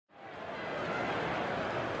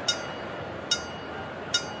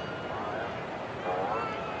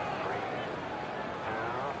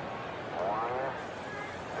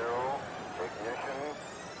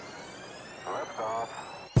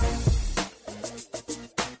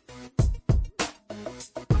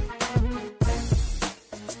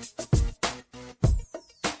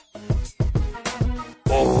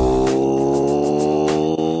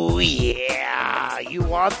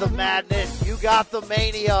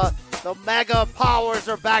Anthem-mania. The mega powers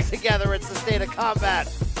are back together. It's the State of Combat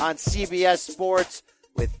on CBS Sports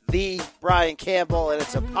with the Brian Campbell, and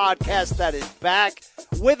it's a podcast that is back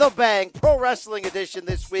with a bang. Pro Wrestling Edition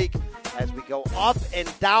this week as we go up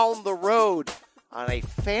and down the road on a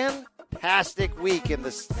fantastic week in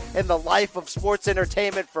the life of sports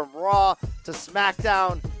entertainment, from Raw to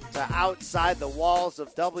SmackDown to outside the walls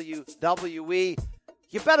of WWE.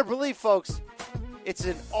 You better believe, folks, it's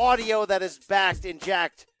an audio that is backed and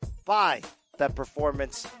jacked by the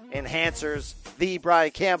performance enhancers. The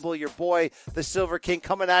Brian Campbell, your boy, the Silver King,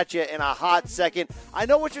 coming at you in a hot second. I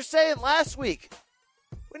know what you're saying last week.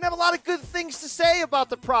 We didn't have a lot of good things to say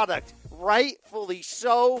about the product. Rightfully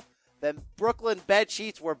so. Then Brooklyn bed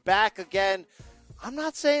sheets were back again. I'm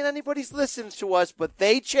not saying anybody's listening to us, but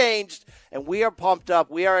they changed, and we are pumped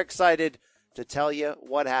up. We are excited to tell you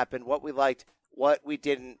what happened, what we liked, what we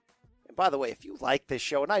didn't. And by the way, if you like this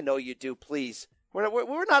show, and I know you do, please,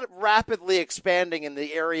 we're not rapidly expanding in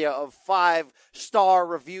the area of 5-star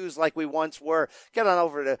reviews like we once were. Get on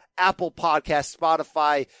over to Apple Podcasts,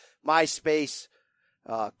 Spotify, MySpace,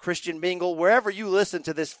 Christian Mingle, wherever you listen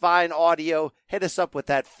to this fine audio. Hit us up with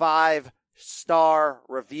that 5-star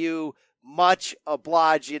review. Much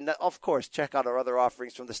obliged. And of course, check out our other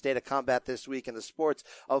offerings from the State of Combat this week in the sports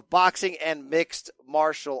of boxing and mixed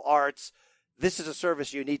martial arts. This is a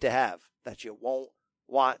service you need to have that you won't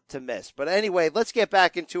want to miss. But anyway, let's get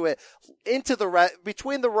back into it.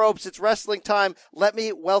 Between the ropes, it's wrestling time. Let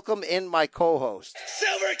me welcome in my co-host.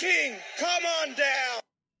 Silver King, come on down.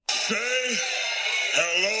 Say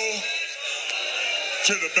hello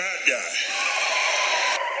to the bad guy.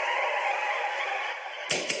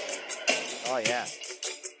 Oh, yeah.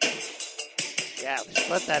 Yeah, let's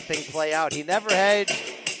let that thing play out. He never hedged.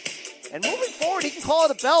 And moving forward, he can call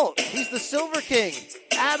it a belt. He's the Silver King,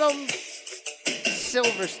 Adam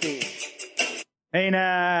Silverstein. Hey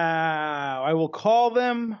now, I will call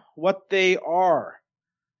them what they are,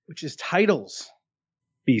 which is titles,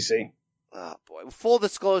 BC. Oh, boy. Full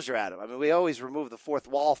disclosure, Adam. I mean, we always remove the fourth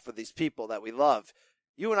wall for these people that we love.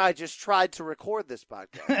 You and I just tried to record this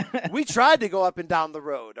podcast. We tried to go up and down the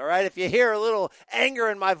road, all right? If you hear a little anger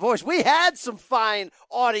in my voice, we had some fine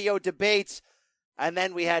audio debates, and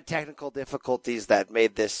then we had technical difficulties that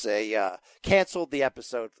made this canceled the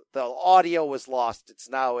episode. The audio was lost. It's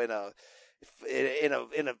now in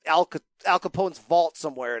Al Capone's vault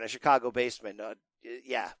somewhere in a Chicago basement.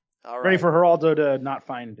 Yeah. All right. Ready for Geraldo to not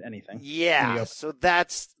find anything. Yeah, so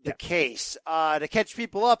that's the case. To catch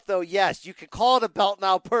people up, though, yes, you can call it a belt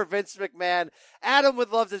now per Vince McMahon. Adam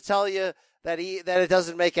would love to tell you that it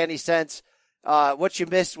doesn't make any sense. What you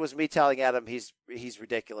missed was me telling Adam he's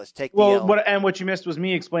ridiculous. Take the L. What you missed was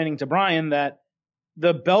me explaining to Brian that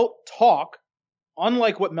the belt talk,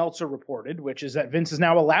 unlike what Meltzer reported, which is that Vince is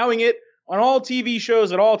now allowing it on all TV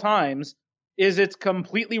shows at all times, is it's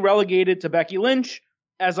completely relegated to Becky Lynch,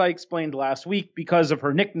 as I explained last week, because of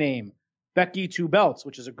her nickname, Becky Two Belts,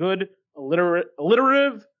 which is a good,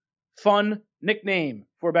 alliterative, fun nickname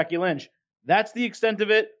for Becky Lynch. That's the extent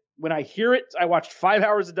of it. When I hear it, I watched 5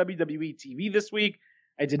 hours of WWE TV this week.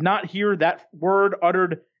 I did not hear that word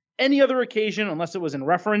uttered any other occasion unless it was in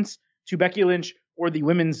reference to Becky Lynch or the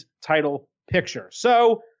women's title picture.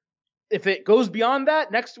 So if it goes beyond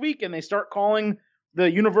that next week and they start calling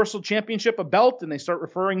the Universal Championship a belt and they start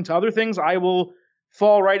referring to other things, I will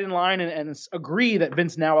fall right in line and agree that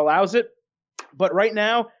Vince now allows it. But right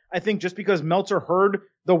now, I think just because Meltzer heard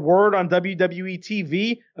the word on WWE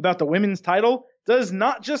TV about the women's title does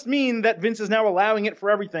not just mean that Vince is now allowing it for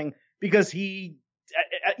everything, because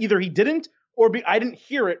either he didn't or I didn't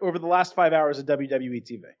hear it over the last 5 hours of WWE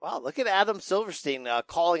TV. Wow, look at Adam Silverstein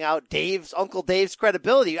calling out Uncle Dave's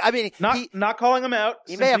credibility. I mean, not calling him out.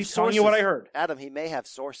 He may have sources. Telling you what I heard. Adam, he may have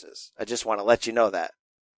sources. I just want to let you know that.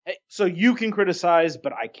 Hey, so you can criticize,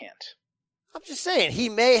 but I can't. I'm just saying, he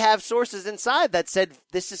may have sources inside that said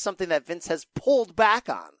this is something that Vince has pulled back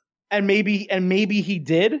on. And maybe he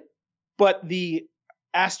did, but the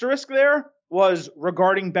asterisk there was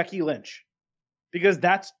regarding Becky Lynch. Because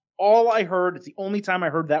that's all I heard. It's the only time I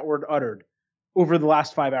heard that word uttered over the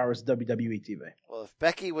last 5 hours of WWE TV. Well, if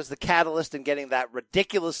Becky was the catalyst in getting that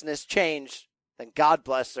ridiculousness changed, then God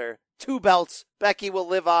bless her. 2 belts, Becky will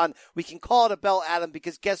live on. We can call it a belt, Adam,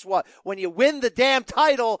 because guess what? When you win the damn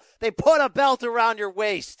title, they put a belt around your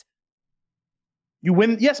waist. You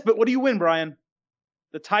win, yes, but what do you win, Brian?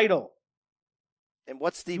 The title. And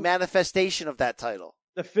what's the manifestation of that title?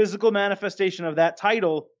 The physical manifestation of that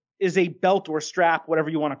title is a belt or strap, whatever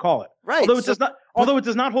you want to call it. Right. Although it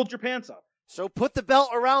does not hold your pants up. So put the belt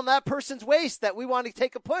around that person's waist that we want to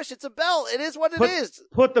take a push. It's a belt. It is what it is.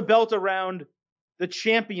 Put the belt around the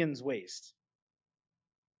champion's waist.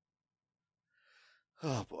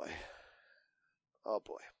 Oh, boy. Oh,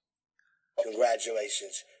 boy.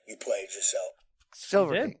 Congratulations, you played yourself.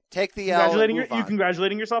 Silver King, take the L and move on. You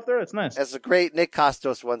congratulating yourself there? That's nice. As the great Nick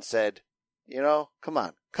Costos once said, come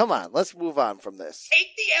on, let's move on from this.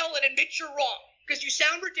 Take the L and admit you're wrong, because you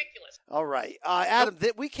sound ridiculous. All right, Adam,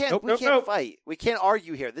 we can't fight. We can't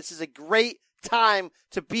argue here. This is a great time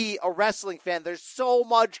to be a wrestling fan. There's so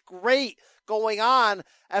much great going on.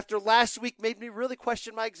 After last week made me really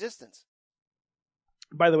question my existence.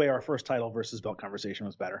 By the way, our first title versus belt conversation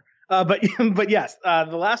was better. But yes,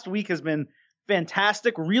 the last week has been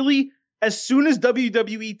fantastic. Really, as soon as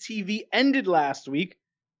WWE TV ended last week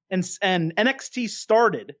and NXT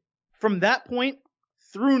started, from that point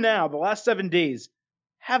through now, the last 7 days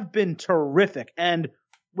have been terrific. And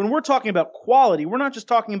when we're talking about quality, we're not just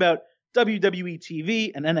talking about WWE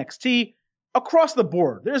TV and NXT. Across the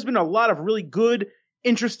board, there's been a lot of really good,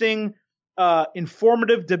 interesting,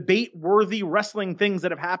 informative, debate-worthy wrestling things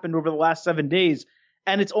that have happened over the last 7 days.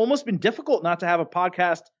 And it's almost been difficult not to have a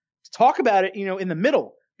podcast to talk about it, in the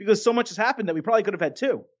middle, because so much has happened that we probably could have had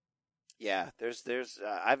two. Yeah,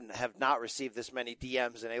 I have not received this many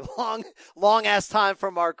DMs in a long ass time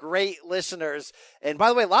from our great listeners. And by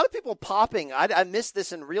the way, a lot of people popping. I missed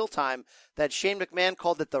this in real time that Shane McMahon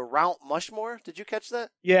called it the Mount Mushmore. Did you catch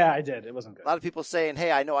that? Yeah, I did. It wasn't good. A lot of people saying,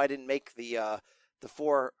 "Hey, I know I didn't make the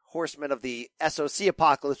four horsemen of the SOC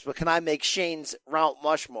apocalypse, but can I make Shane's Mount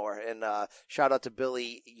Mushmore?" And shout out to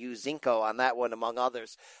Billy Uzinko on that one, among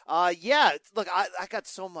others. Yeah, look, I got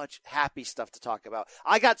so much happy stuff to talk about.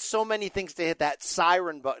 I got so many things to hit that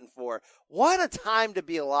siren button for. What a time to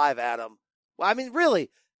be alive, Adam. Well, I mean,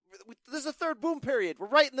 really, there's a third boom period. We're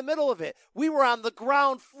right in the middle of it. We were on the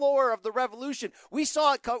ground floor of the revolution. We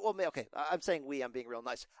saw it come. Well, okay, I'm saying we. I'm being real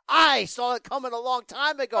nice. I saw it coming a long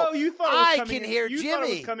time ago. Oh, you thought it was coming hear you Jimmy. Thought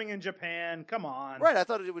it was coming in Japan. Come on. Right, I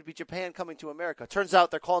thought it would be Japan coming to America. Turns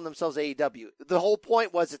out they're calling themselves AEW. The whole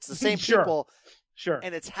point was it's the same people. Sure.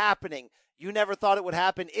 And it's happening. You never thought it would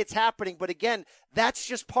happen. It's happening. But again, that's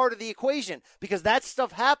just part of the equation, because that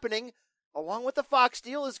stuff happening along with the Fox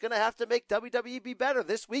deal is going to have to make WWE be better.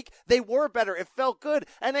 This week, they were better. It felt good.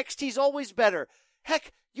 NXT's always better.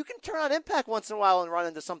 Heck, you can turn on Impact once in a while and run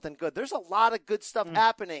into something good. There's a lot of good stuff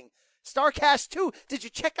happening. Starcast 2. Did you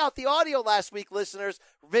check out the audio last week, listeners?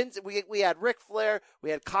 Vince, we had Ric Flair.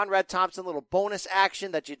 We had Conrad Thompson, little bonus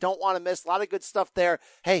action that you don't want to miss. A lot of good stuff there.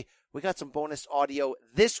 Hey, we got some bonus audio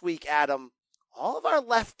this week, Adam. All of our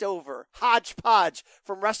leftover hodgepodge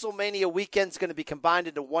from WrestleMania weekend is going to be combined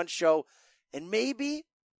into one show. And maybe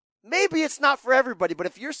it's not for everybody, but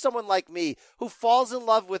if you're someone like me who falls in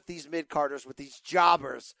love with these mid-carders, with these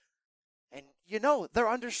jobbers, and they're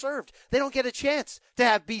underserved, they don't get a chance to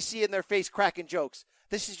have BC in their face cracking jokes.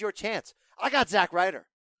 This is your chance. I got Zack Ryder.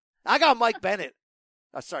 I got Mike Bennett.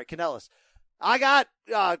 Kanellis. I got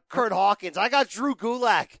Kurt Hawkins. I got Drew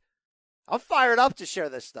Gulak. I'm fired up to share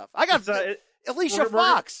this stuff. I got Alicia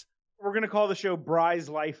Fox. We're going to call the show Bry's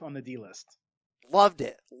Life on the D-List. Loved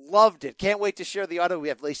it. Can't wait to share the audio. We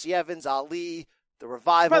have Lacey Evans, Ali, the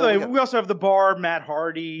Revival. By the way, we also have The Bar, Matt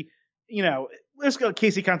Hardy. Let's go.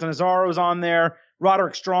 Casey Cantanazzaro's on there.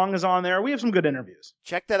 Roderick Strong is on there. We have some good interviews.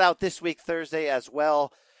 Check that out this week, Thursday, as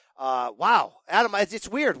well. Wow, Adam, it's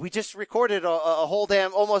weird. We just recorded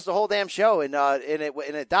almost a whole damn show, and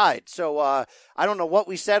it died. So I don't know what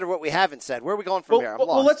we said or what we haven't said. Where are we going from here? I'm lost.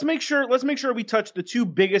 Well, let's make sure we touch the two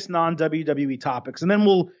biggest non-WWE topics, and then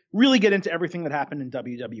we'll really get into everything that happened in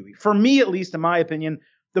WWE. For me, at least, in my opinion,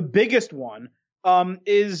 the biggest one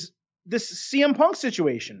is this CM Punk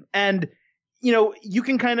situation, and you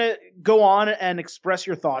can kind of go on and express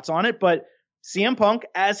your thoughts on it, but CM Punk,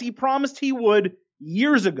 as he promised he would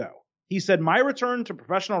years ago, he said, "My return to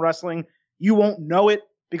professional wrestling, you won't know it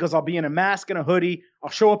because I'll be in a mask and a hoodie.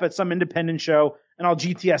 I'll show up at some independent show and I'll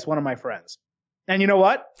GTS one of my friends." And you know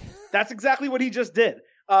what? That's exactly what he just did.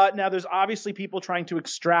 Now, there's obviously people trying to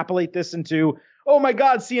extrapolate this into, oh my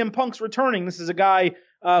God, CM Punk's returning. This is a guy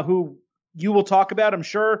who you will talk about, I'm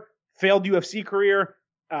sure, failed UFC career,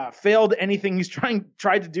 failed anything he's tried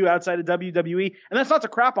to do outside of WWE. And that's not to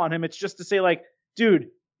crap on him. It's just to say, like, dude,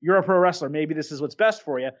 you're a pro wrestler. Maybe this is what's best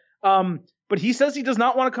for you. But he says he does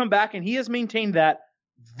not want to come back, and he has maintained that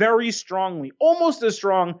very strongly, almost as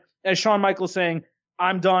strong as Shawn Michaels saying,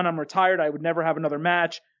 "I'm done. I'm retired. I would never have another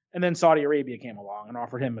match." And then Saudi Arabia came along and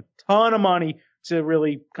offered him a ton of money to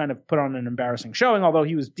really kind of put on an embarrassing showing, although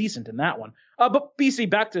he was decent in that one. But BC,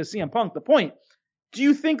 back to CM Punk, the point. Do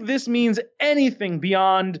you think this means anything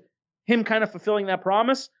beyond him kind of fulfilling that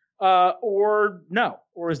promise, or no?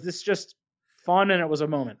 Or is this just fun and it was a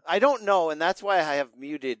moment. I don't know, and that's why I have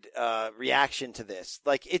muted reaction to this.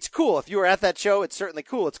 Like, it's cool. If you were at that show, it's certainly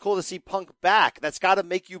cool. It's cool to see Punk back. That's got to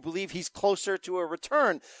make you believe he's closer to a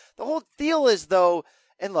return. The whole deal is, though,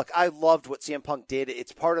 and look, I loved what CM Punk did.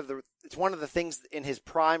 It's one of the things in his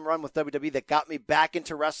prime run with WWE that got me back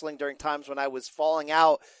into wrestling during times when I was falling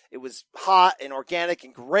out. It was hot and organic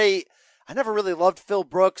and great. I never really loved Phil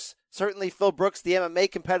Brooks. Certainly Phil Brooks, the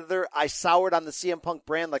MMA competitor, I soured on the CM Punk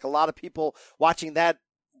brand like a lot of people watching that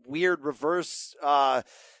weird reverse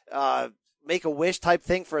Make-A-Wish type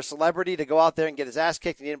thing for a celebrity to go out there and get his ass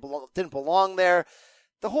kicked and he didn't belong there.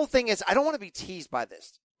 The whole thing is, I don't want to be teased by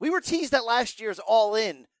this. We were teased at last year's All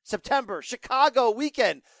In, September, Chicago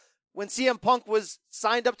weekend, when CM Punk was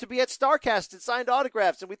signed up to be at StarCast and signed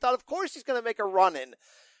autographs, and we thought, of course, he's going to make a run-in.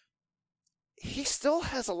 He still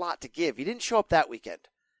has a lot to give. He didn't show up that weekend.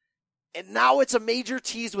 And now it's a major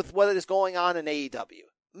tease with what is going on in AEW.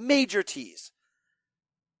 Major tease.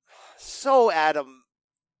 So, Adam,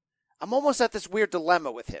 I'm almost at this weird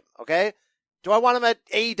dilemma with him, okay? Do I want him at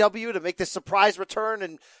AEW to make this surprise return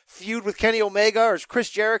and feud with Kenny Omega or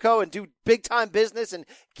Chris Jericho and do big-time business and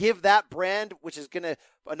give that brand, which is going to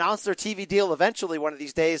announce their TV deal eventually one of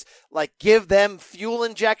these days, like give them fuel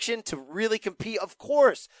injection to really compete? Of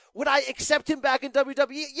course. Would I accept him back in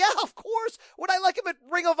WWE? Yeah, of course. Would I like him at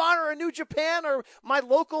Ring of Honor or New Japan or my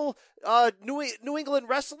local New England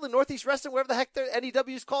Wrestling, Northeast Wrestling, whatever the heck their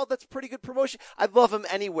NEW is called? That's a pretty good promotion. I'd love him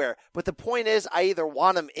anywhere. But the point is, I either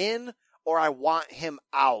want him in or I want him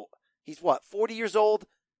out. He's 40 years old?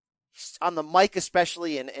 He's on the mic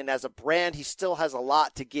especially, and as a brand, he still has a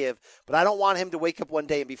lot to give. But I don't want him to wake up one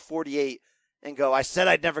day and be 48 and go, I said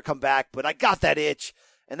I'd never come back, but I got that itch.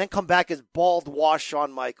 And then come back as bald, washed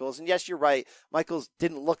Shawn Michaels. And yes, you're right. Michaels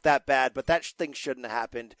didn't look that bad, but that thing shouldn't have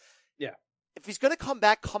happened. Yeah. If he's going to come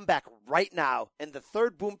back right now in the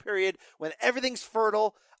third boom period when everything's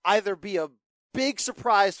fertile, either be a big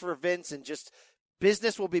surprise for Vince and just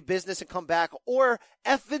business will be business and come back, or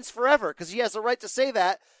F Vince forever, because he has the right to say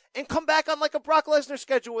that, and come back on like a Brock Lesnar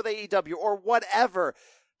schedule with AEW or whatever.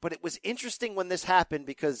 But it was interesting when this happened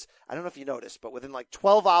because, I don't know if you noticed, but within like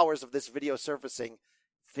 12 hours of this video surfacing,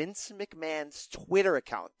 Vince McMahon's Twitter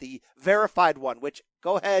account, the verified one, which,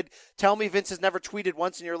 go ahead, tell me Vince has never tweeted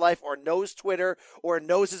once in your life or knows Twitter or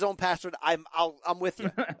knows his own password. I'm with you,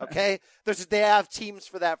 okay? They have teams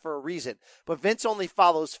for that for a reason. But Vince only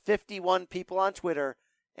follows 51 people on Twitter,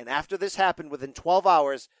 and after this happened, within 12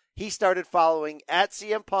 hours, he started following at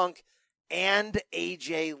CM Punk and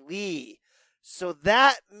AJ Lee. So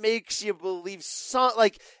that makes you believe it's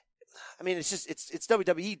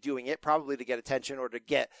WWE doing it, probably to get attention or to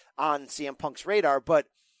get on CM Punk's radar, but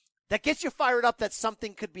that gets you fired up that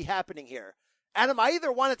something could be happening here. Adam, I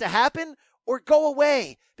either want it to happen or go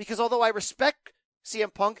away, because although I respect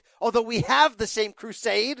CM Punk, although we have the same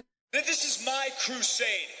crusade. This is my crusade.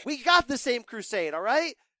 We got the same crusade, all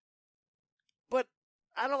right? But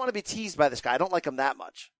I don't want to be teased by this guy. I don't like him that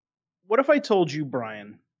much. What if I told you,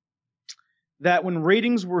 Brian, that when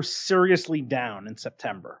ratings were seriously down in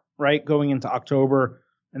September, right, going into October,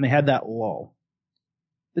 and they had that lull,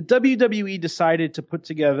 the WWE decided to put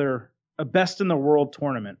together a Best in the World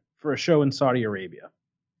tournament for a show in Saudi Arabia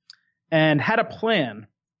and had a plan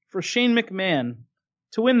for Shane McMahon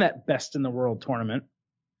to win that Best in the World tournament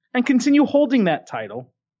and continue holding that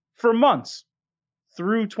title for months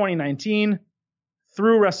through 2019,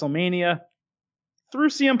 through WrestleMania, through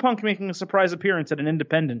CM Punk making a surprise appearance at an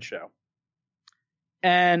independent show.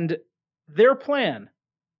 And their plan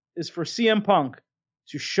is for CM Punk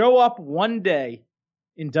to show up one day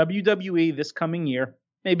in WWE this coming year,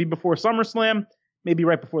 maybe before SummerSlam, maybe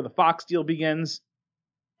right before the Fox deal begins,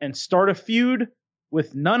 and start a feud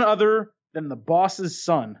with none other than the boss's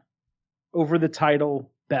son over the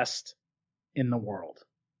title Best in the World.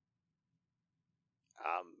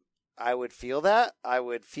 I would feel that. I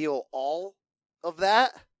would feel all of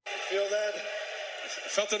that. Feel that? I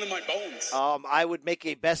felt it in my bones. I would make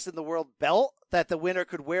a Best in the World belt that the winner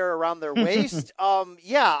could wear around their waist.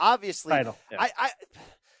 Yeah, obviously. Title. Yeah.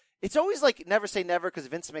 It's always like never say never, because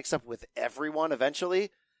Vince makes up with everyone eventually.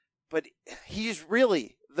 But he's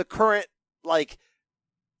really the current,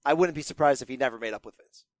 I wouldn't be surprised if he never made up with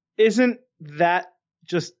Vince. Isn't that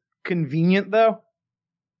just convenient, though?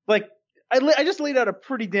 I just laid out a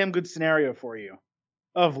pretty damn good scenario for you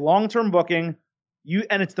of long-term booking,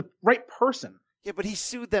 and it's the right person. Yeah, but he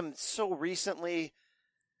sued them so recently.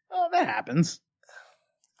 Oh, that happens.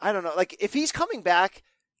 I don't know. If he's coming back,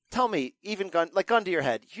 tell me, even gun to your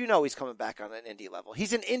head, he's coming back on an indie level.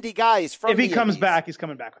 He's an indie guy. He's from If he comes back, he's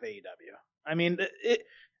coming back with AEW. I mean,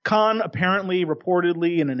 Khan apparently,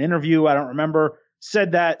 reportedly, in an interview, I don't remember,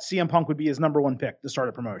 said that CM Punk would be his number one pick to start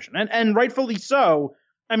a promotion. And rightfully so.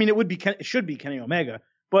 I mean, it should be Kenny Omega,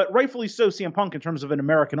 but rightfully so CM Punk in terms of an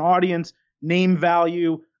American audience, name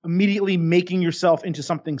value, immediately making yourself into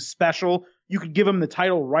something special. You could give him the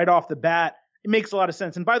title right off the bat. It makes a lot of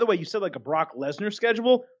sense. And by the way, you said like a Brock Lesnar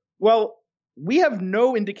schedule. Well, we have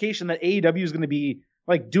no indication that AEW is going to be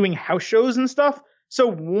like doing house shows and stuff. So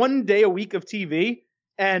one day a week of TV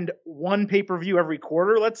and one pay-per-view every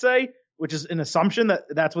quarter, let's say, which is an assumption that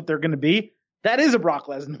that's what they're going to be. That is a Brock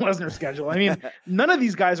Lesnar schedule. I mean, none of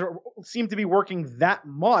these guys seem to be working that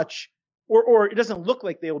much, or it doesn't look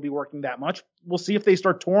like they will be working that much. We'll see if they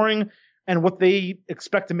start touring and what they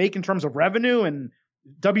expect to make in terms of revenue. And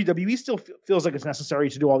WWE still feels like it's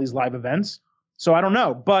necessary to do all these live events. So I don't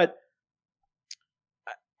know. But,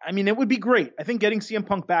 I mean, it would be great. I think getting CM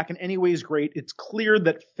Punk back in any way is great. It's clear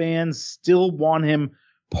that fans still want him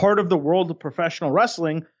part of the world of professional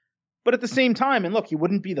wrestling. But at the same time, and look, he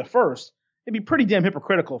wouldn't be the first. It'd be pretty damn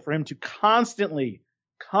hypocritical for him to constantly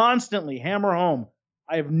hammer home,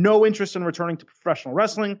 I have no interest in returning to professional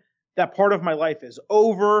wrestling. That part of my life is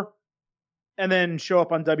over. And then show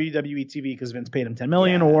up on WWE TV because Vince paid him $10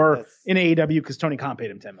 million, or in AEW because Tony Khan paid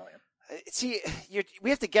him $10 million. See, we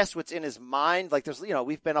have to guess what's in his mind. Like, there's,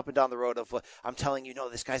 we've been up and down the road of, I'm telling you,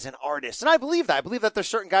 this guy's an artist. And I believe that. I believe that there's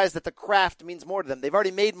certain guys that the craft means more to them. They've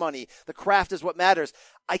already made money. The craft is what matters.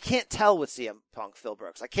 I can't tell with CM Punk, Phil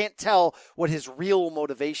Brooks. I can't tell what his real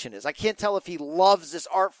motivation is. I can't tell if he loves this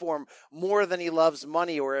art form more than he loves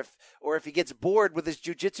money, or if he gets bored with his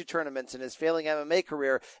jiu-jitsu tournaments and his failing MMA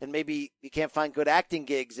career, and maybe he can't find good acting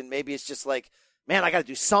gigs, and maybe it's just like, man, I got to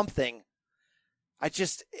do something.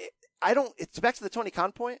 It's back to the Tony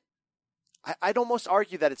Khan point. I'd almost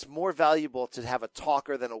argue that it's more valuable to have a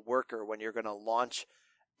talker than a worker when you're going to launch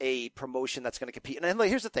a promotion that's going to compete. And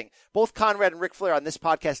here's the thing. Both Conrad and Ric Flair on this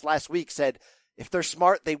podcast last week said if they're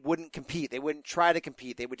smart, they wouldn't compete. They wouldn't try to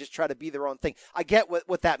compete. They would just try to be their own thing. I get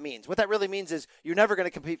what that means. What that really means is you're never going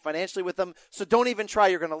to compete financially with them, so don't even try.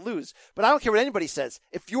 You're going to lose. But I don't care what anybody says.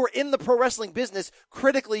 If you're in the pro wrestling business,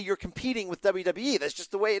 critically, you're competing with WWE. That's just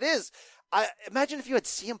the way it is. Imagine if you had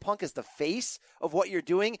CM Punk as the face of what you're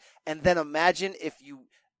doing, and then imagine if you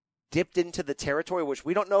dipped into the territory, which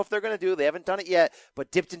we don't know if they're going to do. They haven't done it yet, but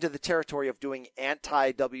dipped into the territory of doing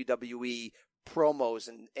anti-WWE promos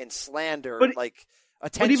and slander,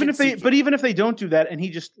 attention. But even if they don't do that, and he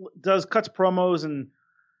just cuts promos, and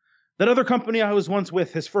that other company I was once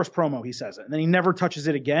with, his first promo, he says it, and then he never touches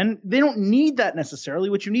it again. They don't need that necessarily.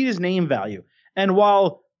 What you need is name value. And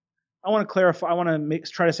while I want to clarify,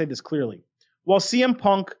 try to say this clearly. While CM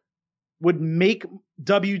Punk would make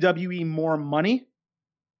WWE more money,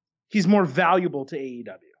 he's more valuable to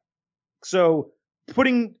AEW. So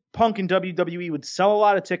putting Punk in WWE would sell a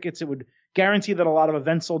lot of tickets. It would guarantee that a lot of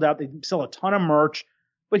events sold out. They'd sell a ton of merch.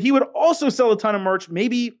 But he would also sell a ton of merch,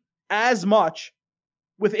 maybe as much,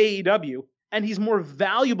 with AEW. And he's more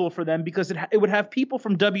valuable for them because it would have people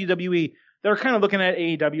from WWE that are kind of looking at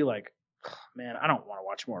AEW like, oh, man, I don't want to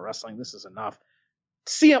watch more wrestling. This is enough.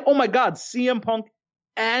 Oh my God, CM Punk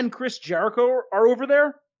and Chris Jericho are over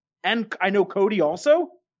there. And I know Cody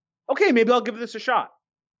also. Okay, maybe I'll give this a shot.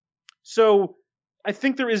 So I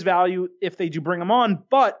think there is value if they do bring him on.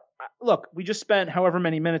 But look, we just spent however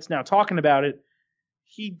many minutes now talking about it.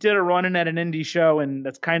 He did a run-in at an indie show, and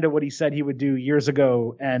that's kind of what he said he would do years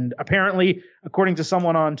ago. And apparently, according to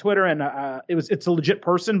someone on Twitter, and it's a legit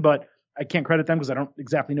person, but I can't credit them because I don't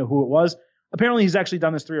exactly know who it was. Apparently, he's actually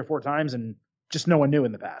done this 3 or 4 times, and just no one knew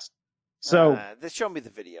in the past. So they show me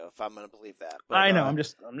the video if I'm going to believe that. But, I know. I'm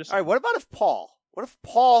just. All right. What about if Paul? What if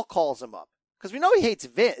Paul calls him up? Because we know he hates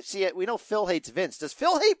Vince. See, we know Phil hates Vince. Does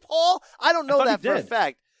Phil hate Paul? I don't know that for a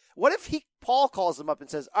fact. What if Paul calls him up and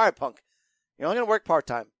says, "All right, Punk, you're only going to work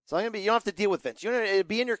part-time. So you don't have to deal with Vince. It'll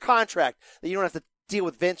be in your contract that you don't have to deal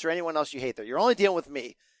with Vince or anyone else you hate there. You're only dealing with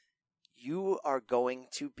me. You are going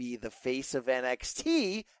to be the face of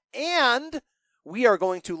NXT, and we are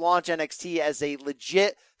going to launch NXT as a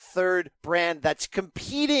legit third brand that's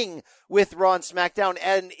competing with Raw and SmackDown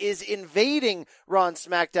and is invading Raw and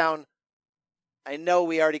SmackDown." I know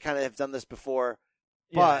we already kind of have done this before,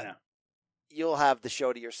 but you'll have the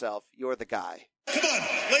show to yourself. You're the guy. Come on,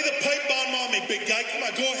 lay the pipe bomb on me, big guy. Come on,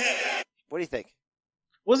 go ahead. What do you think?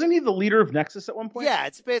 Wasn't he the leader of Nexus at one point? Yeah,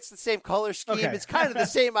 it's the same color scheme. Okay. It's kind of the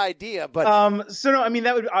same idea, but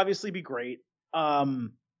that would obviously be great.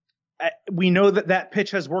 We know that pitch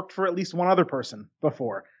has worked for at least one other person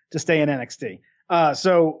before to stay in NXT.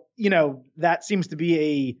 That seems to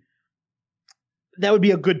be that would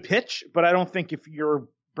be a good pitch, but I don't think if you're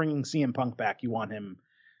bringing CM Punk back, you want him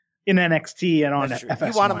in NXT and on That's true.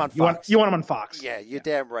 FS1. You want him on Fox. You want him on Fox. Yeah, you're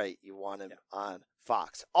damn right. You want him on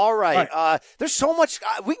Fox. All right. There's so much.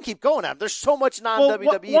 We can keep going, Adam. There's so much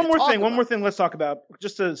non-WWE. One more thing let's talk about,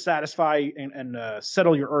 just to satisfy and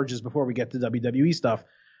settle your urges before we get to WWE stuff.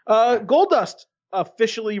 Goldust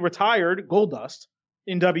officially retired, Goldust,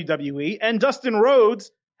 in WWE, and Dustin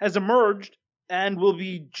Rhodes has emerged and will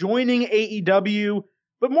be joining AEW,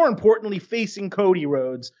 but more importantly, facing Cody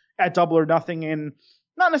Rhodes at Double or Nothing in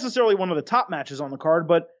not necessarily one of the top matches on the card,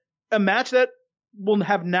 but a match that will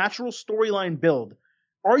have natural storyline build.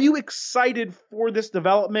 Are you excited for this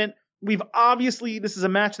development? This is a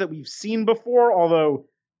match that we've seen before, although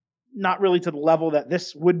not really to the level that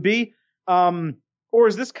this would be. Or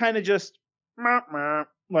is this kind of just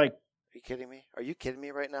like? Are you kidding me? Are you kidding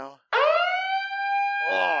me right now?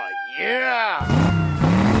 Oh yeah!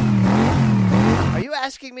 Are you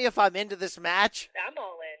asking me if I'm into this match? I'm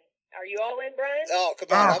all in. Are you all in, Brian? Oh,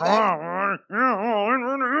 come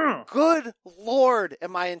on. Good Lord,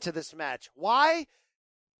 am I into this match? Why?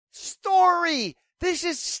 Story! This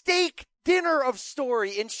is steak dinner of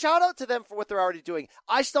story. And shout out to them for what they're already doing.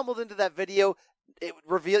 I stumbled into that video. It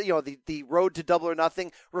revealed, the road to Double or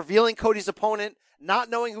Nothing, revealing Cody's opponent, not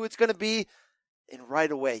knowing who it's going to be. And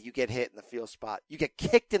right away, you get hit in the field spot. You get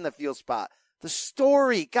kicked in the field spot. The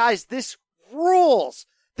story, guys, this rules.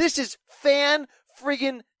 This is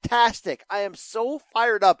fan-friggin-tastic. I am so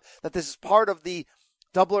fired up that this is part of the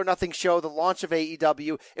Double or Nothing show, the launch of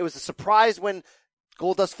AEW. It was a surprise when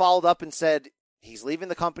Goldust followed up and said he's leaving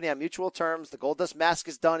the company on mutual terms. The Goldust mask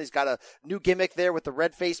is done. He's got a new gimmick there with the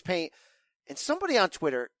red face paint. And somebody on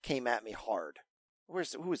Twitter came at me hard. Who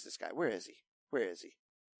is this guy? Where is he?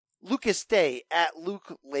 Lucas Day at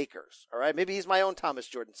Luke Lakers. All right. Maybe he's my own Thomas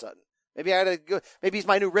Jordan Sutton. Maybe he's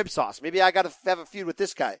my new rib sauce. Maybe I got to have a feud with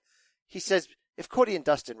this guy. He says, if Cody and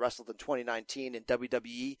Dustin wrestled in 2019 in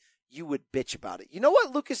WWE, you would bitch about it. You know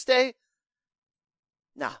what, Lucas Day?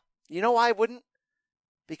 Nah. You know why I wouldn't?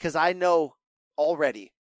 Because I know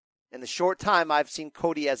already, in the short time I've seen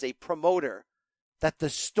Cody as a promoter, that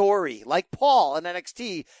the story, like Paul in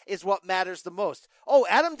NXT, is what matters the most. Oh,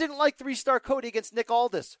 Adam didn't like 3-star Cody against Nick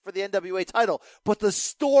Aldis for the NWA title, but the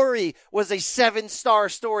story was a 7-star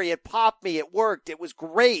story. It popped me. It worked. It was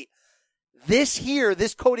great. This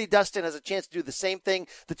Cody Dustin has a chance to do the same thing.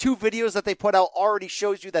 The 2 videos that they put out already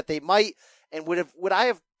shows you that they might. And would I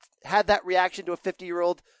have had that reaction to a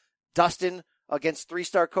 50-year-old Dustin against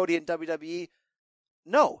 3-star Cody in WWE?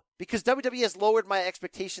 No, because WWE has lowered my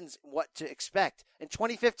expectations what to expect. In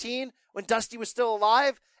 2015, when Dusty was still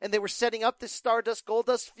alive and they were setting up this Stardust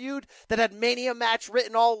Goldust feud that had Mania match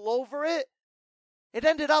written all over it, it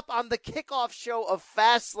ended up on the kickoff show of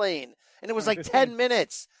Fastlane, and it was like 10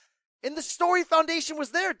 minutes. And the story foundation was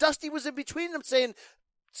there. Dusty was in between them saying,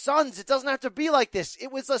 sons, it doesn't have to be like this.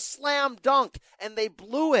 It was a slam dunk, and they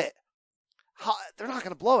blew it. They're not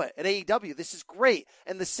going to blow it at AEW. This is great.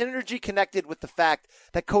 And the synergy connected with the fact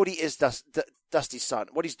that Cody is Dusty's son.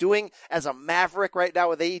 What he's doing as a maverick right now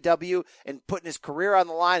with AEW and putting his career on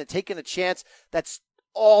the line and taking a chance, that's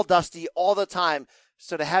all Dusty all the time.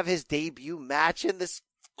 So to have his debut match in this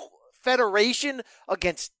federation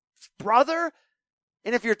against brother,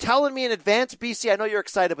 and if you're telling me in advance, BC, I know you're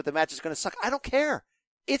excited, but the match is going to suck. I don't care.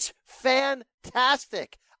 It's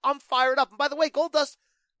fantastic. I'm fired up. And by the way, Goldust,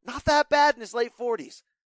 not that bad in his late 40s.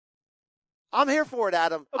 I'm here for it,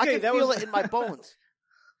 Adam. Okay, I can feel it in my bones.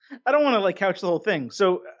 I don't want to couch the whole thing.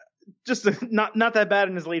 So just not that bad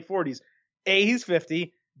in his late 40s. A, he's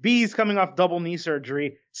 50. B, he's coming off double knee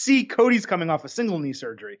surgery. C, Cody's coming off a single knee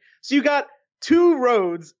surgery. So you got 2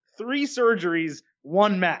 roads, 3 surgeries,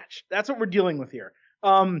 1 match. That's what we're dealing with here.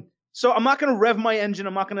 So I'm not going to rev my engine.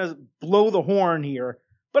 I'm not going to blow the horn here,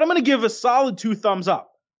 but I'm going to give a solid 2 thumbs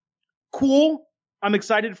up. Cool. I'm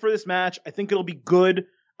excited for this match. I think it'll be good.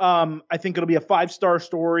 I think it'll be a 5-star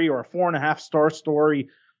story or a 4.5-star story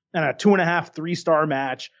and a 2.5, 3-star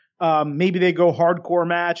match. Maybe they go hardcore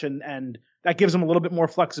match and that gives them a little bit more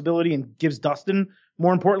flexibility and gives Dustin,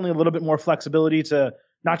 more importantly, a little bit more flexibility to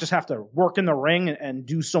not just have to work in the ring and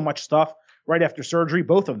do so much stuff right after surgery.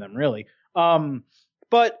 Both of them, really.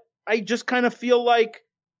 But I just kind of feel like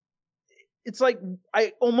it's like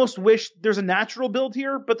I almost wish there's a natural build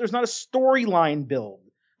here, but there's not a storyline build.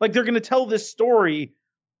 Like they're going to tell this story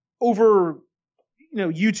over,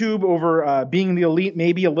 YouTube, over being in the elite,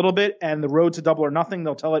 maybe a little bit, and the road to Double or Nothing.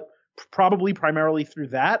 They'll tell it probably primarily through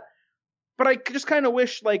that. But I just kind of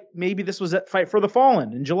wish maybe this was at Fight for the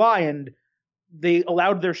Fallen in July and they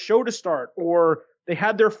allowed their show to start, or they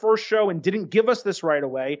had their first show and didn't give us this right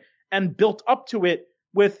away and built up to it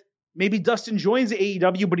with maybe Dustin joins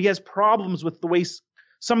AEW, but he has problems with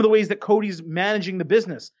some of the ways that Cody's managing the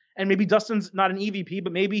business. And maybe Dustin's not an EVP,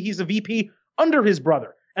 but maybe he's a VP under his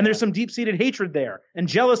brother. And there's some deep-seated hatred there and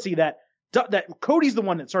jealousy that Cody's the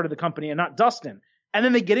one that started the company and not Dustin. And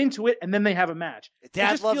then they get into it, and then they have a match.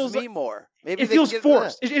 Dad loves me more. Maybe it feels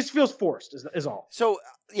forced. It just feels forced, is all. So,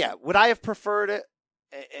 yeah, would I have preferred it?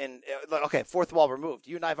 And okay, fourth wall removed.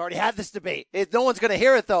 You and I have already had this debate. No one's going to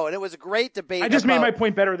hear it, though, and it was a great debate. I just made my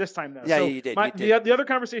point better this time, though. Yeah, so you did. The other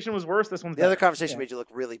conversation was worse. This one's the other conversation made you look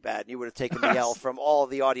really bad, and you would have taken the L from all of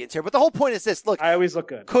the audience here. But the whole point is this. Look, I always look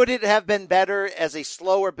good. Could it have been better as a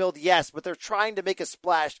slower build? Yes, but they're trying to make a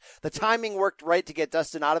splash. The timing worked right to get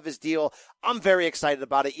Dustin out of his deal. I'm very excited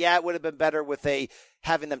about it. Yeah, it would have been better with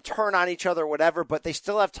having them turn on each other or whatever, but they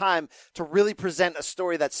still have time to really present a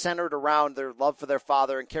story that's centered around their love for their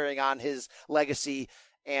father and carrying on his legacy.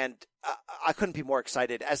 And I couldn't be more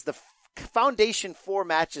excited. As the foundation 4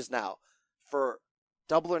 matches now for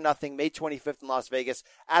Double or Nothing, May 25th in Las Vegas.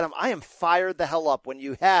 Adam, I am fired the hell up when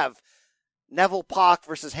you have Neville Pac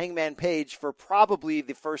versus Hangman Page for probably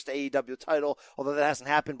the first AEW title, although that hasn't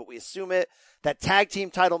happened, but we assume it. That tag team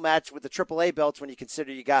title match with the AAA belts when you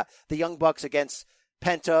consider you got the Young Bucks against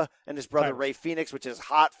Penta and his brother Ray Phoenix, which is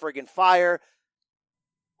hot friggin' fire.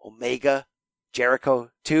 Omega, Jericho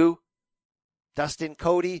 2, Dustin,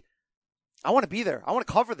 Cody. I want to be there. I want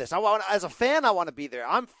to cover this. As a fan, I want to be there.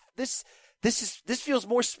 This feels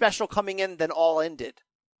more special coming in than All In did.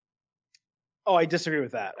 Oh, I disagree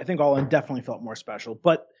with that. I think All In definitely felt more special,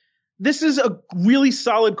 but this is a really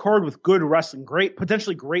solid card with good wrestling,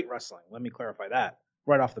 potentially great wrestling. Let me clarify that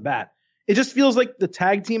right off the bat. It just feels like the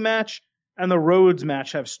tag team match and the Rhodes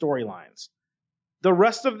match have storylines. The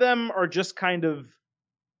rest of them are just kind of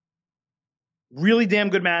really damn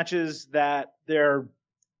good matches that they're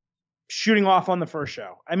shooting off on the first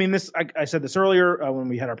show. I mean, I said this earlier when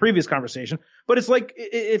we had our previous conversation, but it's like,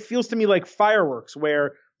 it feels to me like fireworks,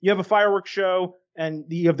 where you have a fireworks show and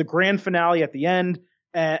you have the grand finale at the end,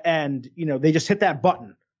 and they just hit that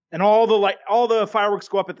button and all the fireworks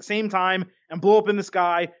go up at the same time and blow up in the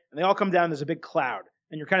sky, and they all come down. There's a big cloud,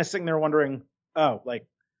 and you're kind of sitting there wondering, I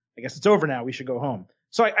guess it's over now. We should go home.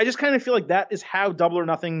 So I just kind of feel like that is how Double or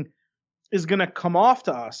Nothing is going to come off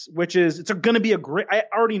to us, which is it's going to be I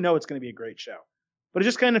already know it's going to be a great show, but it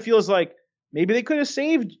just kind of feels like maybe they could have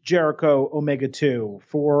saved Jericho Omega 2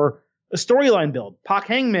 for a storyline build. Pac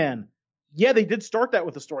Hangman. Yeah, they did start that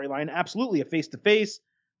with a storyline. Absolutely. A face-to-face,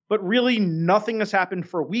 but really nothing has happened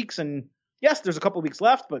for weeks. And yes, there's a couple weeks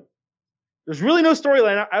left, but there's really no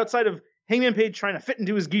storyline outside of Hangman Page trying to fit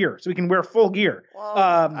into his gear so he can wear full gear.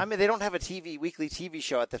 Well, they don't have a weekly TV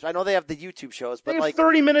show at this. I know they have the YouTube shows, but they have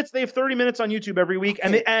 30 minutes. They have 30 minutes on YouTube every week,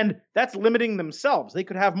 okay. and that's limiting themselves. They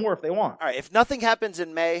could have more if they want. All right, if nothing happens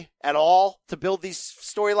in May at all to build these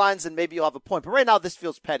storylines, then maybe you'll have a point. But right now, this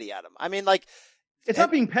feels petty, Adam. I mean, it's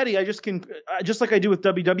not being petty. I just can, just like I do with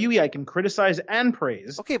WWE, I can criticize and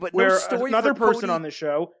praise. Okay, but where no story another for person Cody on the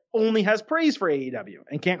show only has praise for AEW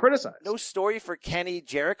and can't criticize. No story for Kenny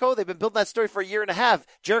Jericho. They've been building that story for a year and a half.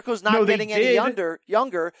 Jericho's not getting any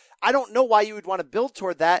younger. I don't know why you would want to build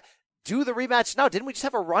toward that. Do the rematch now. Didn't we just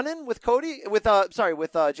have a run-in with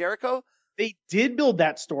Jericho? They did build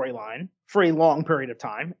that storyline for a long period of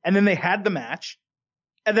time, and then they had the match,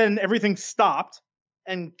 and then everything stopped,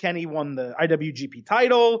 and Kenny won the IWGP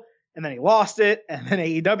title, and then he lost it, and then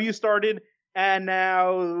AEW started, and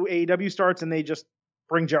now AEW starts, and they just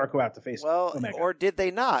bring Jericho out to face Omega. Or did they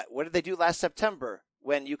not? What did they do last September?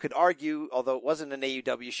 When you could argue, although it wasn't an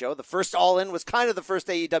AEW show, the first All In was kind of the first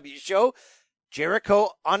AEW show. Jericho,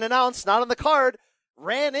 unannounced, not on the card,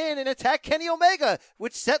 ran in and attacked Kenny Omega,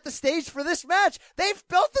 which set the stage for this match. They've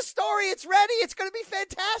built the story. It's ready. It's going to be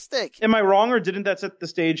fantastic. Am I wrong, or didn't that set the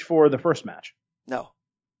stage for the first match? No.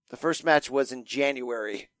 The first match was in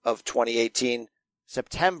January of 2018,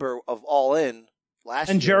 September of All In last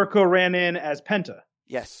year. And Jericho ran in as Penta.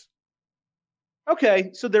 Yes. Okay,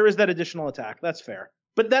 so there is that additional attack. That's fair.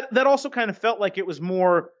 But that also kind of felt like it was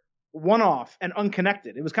more one-off and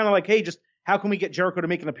unconnected. It was kind of like, hey, just how can we get Jericho to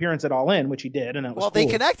make an appearance at All In, which he did, and that was cool. They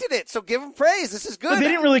connected it, so give him praise. This is good. But they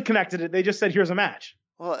didn't really connect it. They just said, here's a match.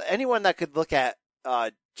 Well, anyone that could look at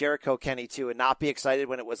Jericho Kenny 2 and not be excited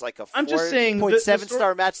when it was like a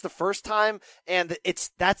 4.7-star match the first time, and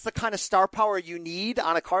that's the kind of star power you need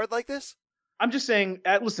on a card like this? I'm just saying,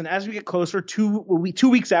 listen, as we get closer, 2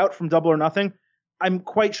 weeks out from Double or Nothing, I'm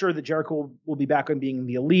quite sure that Jericho will be back on being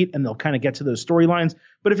the Elite, and they'll kind of get to those storylines.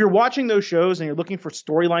 But if you're watching those shows and you're looking for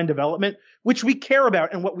storyline development, which we care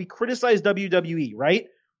about and what we criticize WWE, right?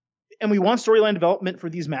 And we want storyline development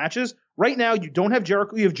for these matches. Right now, you don't have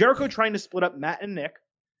Jericho. You have Jericho trying to split up Matt and Nick.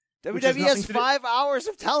 WWE has 5 hours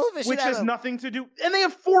of television. Which has nothing to do. And they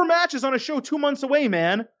have 4 matches on a show 2 months away,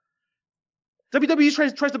 man.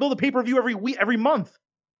 WWE tries to build a pay-per-view every month.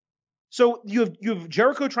 So you have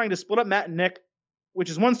Jericho trying to split up Matt and Nick, which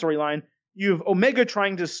is one storyline. You have Omega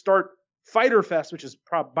trying to start Fyter Fest, which is,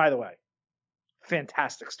 by the way,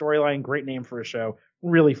 fantastic storyline, great name for a show,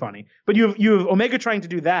 really funny. But you have Omega trying to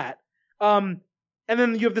do that, and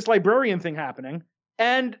then you have this librarian thing happening,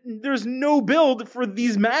 and there's no build for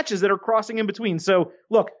these matches that are crossing in between. So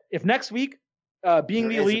look, if next week, being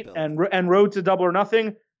the Elite and Road to Double or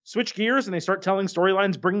Nothing switch gears and they start telling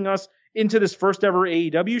storylines, bringing us into this first ever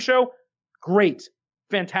AEW show, great,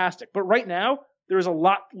 fantastic. But right now, there is a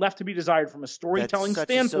lot left to be desired from a storytelling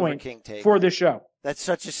standpoint for this show. That's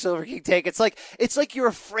such a Silver King take. It's like you're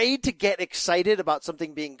afraid to get excited about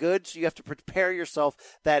something being good, so you have to prepare yourself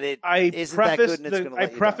that it isn't that good and it's going to let you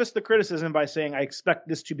down. I prefaced the criticism by saying I expect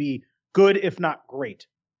this to be good, if not great.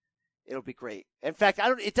 It'll be great. In fact,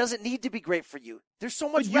 it doesn't need to be great for you. There's so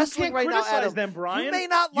much wrestling right now, Adam. Them, Brian.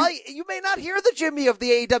 You may not hear the Jimmy of the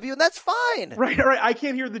AEW, and that's fine. Right. I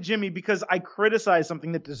can't hear the Jimmy because I criticize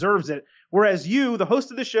something that deserves it. Whereas you, the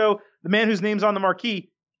host of the show, the man whose name's on the marquee,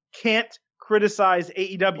 can't criticize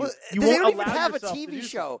AEW. Well, they don't even have a TV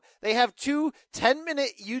show. They have 2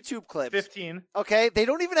 10-minute YouTube clips. 15. Okay? They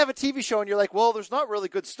don't even have a TV show, and you're like, well, there's not really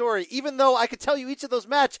good story, even though I could tell you each of those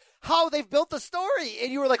match how they've built the story.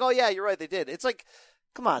 And you were like, oh, yeah, you're right, they did. It's like,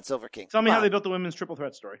 come on, Silver King. Tell me how they built the women's triple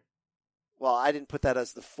threat story. Well, I didn't put that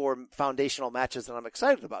as the 4 foundational matches that I'm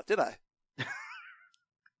excited about, did I?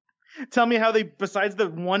 Tell me how they, besides the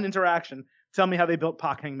one interaction, tell me how they built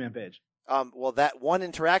Pac Hangman Page. Well, that one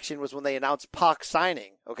interaction was when they announced Pac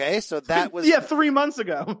signing. Okay, so that was 3 months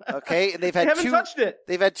ago. Okay, and they've had they haven't touched it.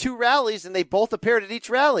 They've had 2 rallies, and they both appeared at each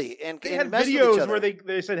rally and they had messed videos with each other. where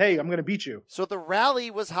they said, "Hey, I'm going to beat you." So the rally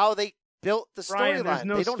was how they built the storyline.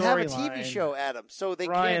 No they don't have a TV show, Adam, so they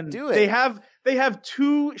can't do it. They have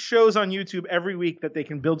 2 shows on YouTube every week that they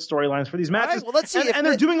can build storylines for these matches. Right, well, let's see. And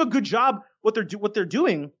they're doing a good job. What they're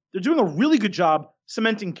doing a really good job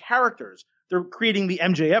cementing characters. They're creating the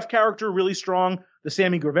MJF character really strong, the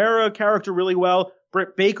Sammy Guevara character really well.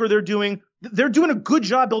 Britt Baker, they're doing a good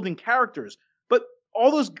job building characters. But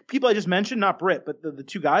all those people I just mentioned, not Britt, but the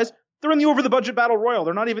 2 guys, they're in the over the budget battle royal.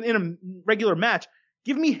 They're not even in a regular match.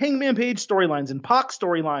 Give me Hangman Page storylines and Pac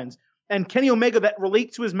storylines and Kenny Omega that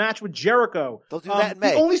relate to his match with Jericho. They'll do that in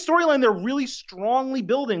May. The only storyline they're really strongly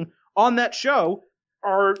building on that show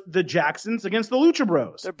are the Jacksons against the Lucha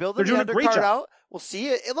Bros. They're building doing the a great undercard job. out. We'll see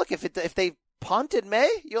it. Look, if they punt in May,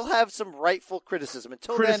 you'll have some rightful criticism.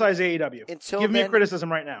 Criticize AEW. Give me a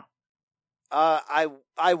criticism right now.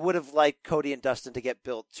 I would have liked Cody and Dustin to get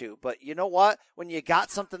built too, but you know what? When you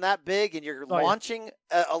got something that big and you're launching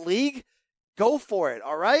a league, go for it.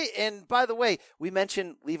 All right. And by the way, we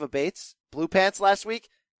mentioned Leva Bates, Blue Pants last week.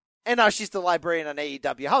 And now she's the librarian on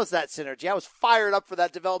AEW. How is that synergy? I was fired up for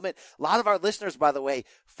that development. A lot of our listeners, by the way,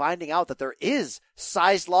 finding out that there is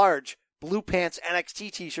size large Blue Pants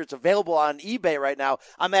NXT t-shirts available on eBay right now.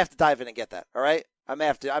 I may have to dive in and get that. All right. I may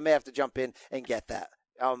have to jump in and get that.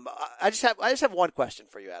 I just have one question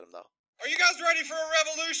for you, Adam, though. Are you guys ready for a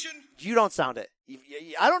revolution? You don't sound it.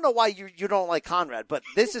 I don't know why you don't like Conrad, but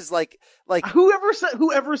this is like whoever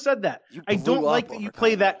said that. I don't like that you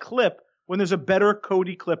play Conrad. that clip when there's a better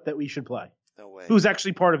Cody clip that we should play. No way. Who's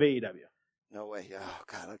actually part of AEW. No way. Oh,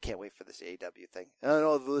 God, I can't wait for this AEW thing. I don't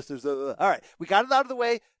know the listeners. All right, we got it out of the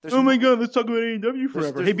way. Oh, my God, let's talk about AEW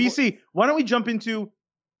forever. Hey, BC, why don't we jump into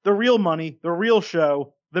the real money, the real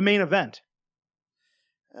show, the main event?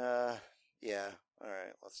 Yeah. All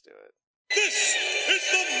right, let's do it. This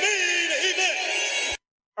is the main event.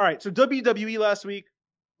 All right, so WWE last week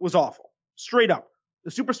was awful. Straight up.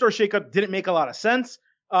 The Superstar Shakeup didn't make a lot of sense.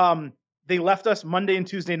 They left us Monday and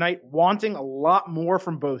Tuesday night wanting a lot more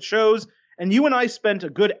from both shows. And you and I spent a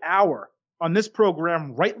good hour on this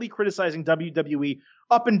program rightly criticizing WWE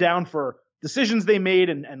up and down for decisions they made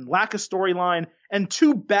and lack of storyline and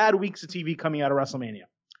 2 bad weeks of TV coming out of WrestleMania.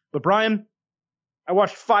 But Brian, I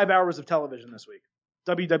watched 5 hours of television this week.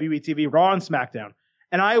 WWE TV, Raw and SmackDown.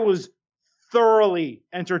 And I was thoroughly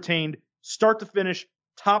entertained, start to finish,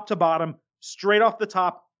 top to bottom, straight off the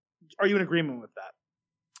top. Are you in agreement with that?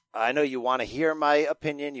 I know you want to hear my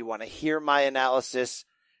opinion. You want to hear my analysis.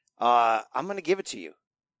 I'm going to give it to you.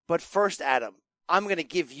 But first, Adam, I'm going to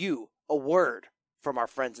give you a word from our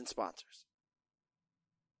friends and sponsors.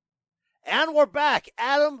 And we're back.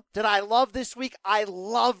 Adam, did I love this week? I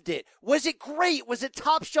loved it. Was it great? Was it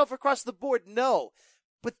top shelf across the board? No.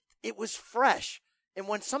 But it was fresh. And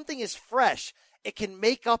when something is fresh, it can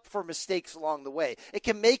make up for mistakes along the way. It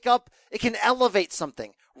can elevate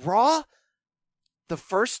something. Raw, the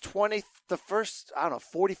first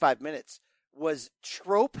 45 minutes was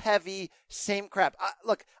trope heavy, same crap.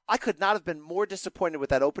 Look, I could not have been more disappointed with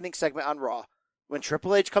that opening segment on Raw. When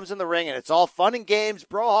Triple H comes in the ring and it's all fun and games,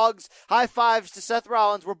 bro hugs, high fives to Seth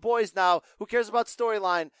Rollins. We're boys now. Who cares about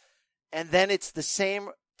storyline? And then it's the same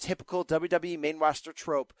typical WWE main roster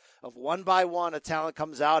trope of one by one, a talent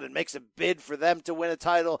comes out and makes a bid for them to win a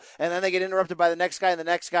title, and then they get interrupted by the next guy and the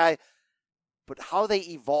next guy. But how they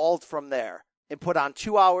evolved from there and put on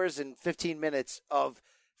 2 hours and 15 minutes of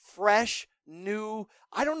fresh, new,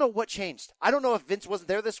 I don't know what changed. I don't know if Vince wasn't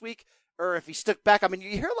there this week or if he stuck back. I mean,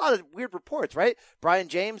 you hear a lot of weird reports, right? Brian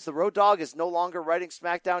James, the Road Dogg, is no longer writing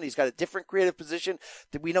SmackDown. He's got a different creative position.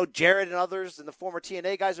 We know Jared and others and the former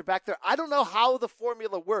TNA guys are back there. I don't know how the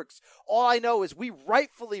formula works. All I know is we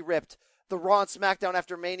rightfully ripped the Raw and SmackDown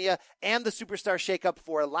after Mania and the Superstar Shakeup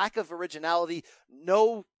for a lack of originality,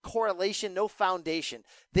 no correlation, no foundation.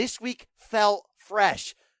 This week felt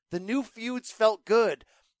fresh. The new feuds felt good.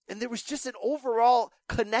 And there was just an overall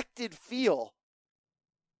connected feel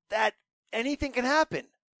that anything can happen.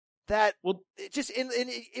 That it just and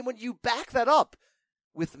when you back that up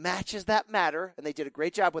with matches that matter, and they did a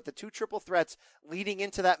great job with the 2 triple threats leading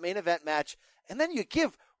into that main event match, and then you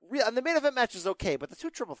give and the main event match is okay, but the 2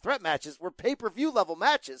 triple threat matches were pay-per-view level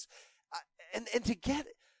matches, and to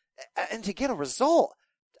get a result.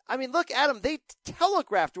 I mean, look, Adam, they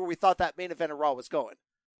telegraphed where we thought that main event of Raw was going.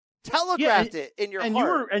 Telegraphed it in your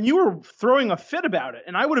heart. You were throwing a fit about it,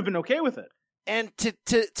 and I would have been okay with it. And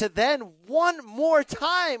to then one more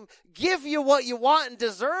time give you what you want and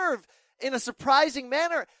deserve in a surprising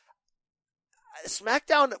manner.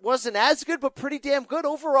 SmackDown wasn't as good, but pretty damn good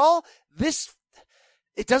overall.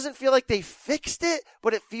 It doesn't feel like they fixed it,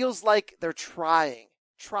 but it feels like they're trying.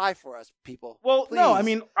 Try for us, people. Well, please. No, I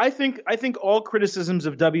mean, I think all criticisms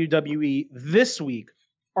of WWE this week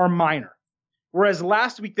are minor, whereas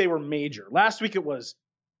last week they were major. Last week it was,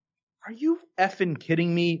 are you effing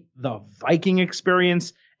kidding me? The Viking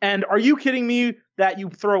experience. And are you kidding me that you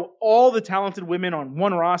throw all the talented women on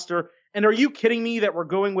one roster? And are you kidding me that we're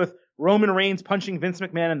going with Roman Reigns punching Vince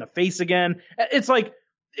McMahon in the face again? It's like,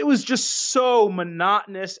 it was just so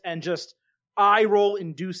monotonous and just eye roll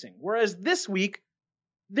inducing. Whereas this week,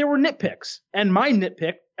 there were nitpicks. And my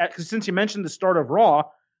nitpick, since you mentioned the start of Raw,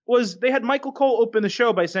 was they had Michael Cole open the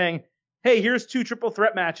show by saying, hey, here's 2 triple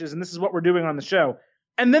threat matches, and this is what we're doing on the show.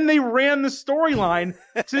 And then they ran the storyline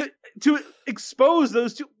to expose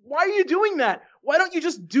those 2. Why are you doing that? Why don't you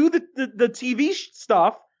just do the TV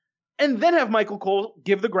stuff and then have Michael Cole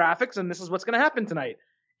give the graphics and this is what's going to happen tonight?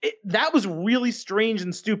 That was really strange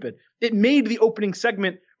and stupid. It made the opening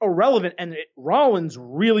segment irrelevant, and Rollins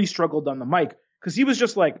really struggled on the mic because he was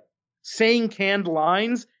just like saying canned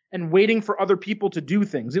lines and waiting for other people to do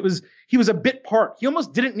things. He was a bit part. He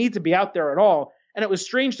almost didn't need to be out there at all, and it was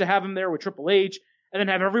strange to have him there with Triple H and then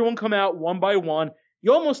have everyone come out one by one.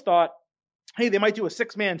 You almost thought, hey, they might do a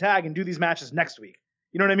 6-man tag and do these matches next week.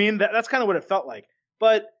 You know what I mean? That's kind of what it felt like.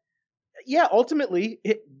 But yeah, ultimately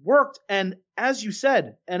it worked. And as you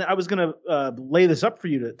said, and I was going to lay this up for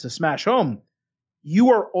you to smash home,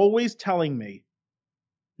 you are always telling me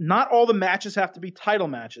not all the matches have to be title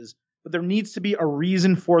matches, but there needs to be a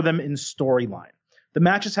reason for them in storyline. The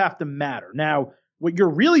matches have to matter. Now, what you're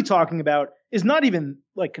really talking about is not even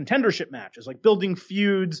like contendership matches, like building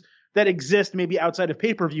feuds that exist maybe outside of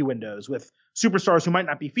pay-per-view windows with superstars who might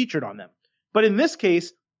not be featured on them. But in this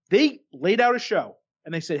case, they laid out a show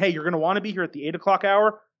and they said, hey, you're going to want to be here at the 8 o'clock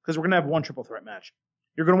hour because we're going to have 1 triple threat match.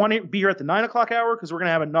 You're going to want to be here at the 9 o'clock hour because we're going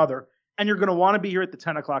to have another. And you're going to want to be here at the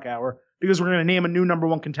 10 o'clock hour because we're going to name a new number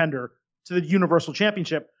 1 contender to the Universal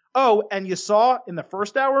Championship. Oh, and you saw in the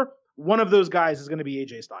first hour, one of those guys is going to be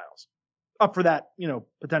AJ Styles up for that,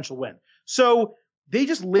 potential win. So they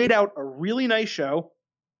just laid out a really nice show.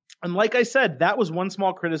 And like I said, that was one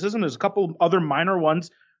small criticism. There's a couple other minor ones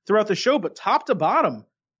throughout the show, but top to bottom,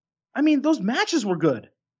 I mean, those matches were good.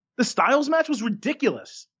 The Styles match was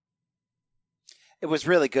ridiculous. It was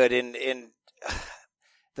really good.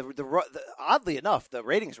 Oddly enough, the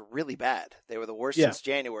ratings were really bad. They were the worst since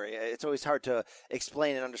January. It's always hard to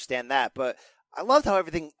explain and understand that, but I loved how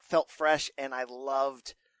everything felt fresh, and I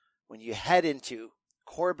loved when you head into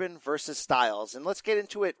Corbin versus Styles. And let's get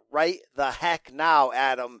into it right the heck now,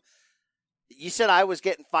 Adam. You said I was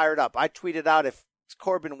getting fired up. I tweeted out, if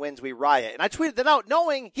Corbin wins, we riot. And I tweeted that out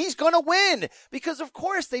knowing he's going to win because, of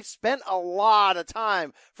course, they've spent a lot of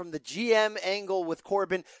time from the GM angle with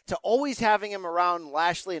Corbin to always having him around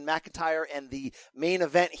Lashley and McIntyre and the main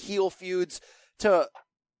event heel feuds to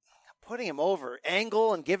putting him over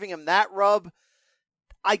Angle and giving him that rub.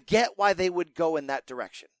 I get why they would go in that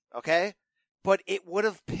direction, okay? but it would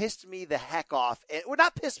have pissed me the heck off. It would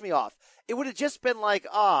not piss me off. It would have just been like,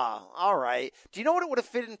 all right. Do you know what it would have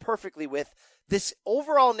fit in perfectly with? This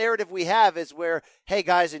overall narrative we have is where, hey,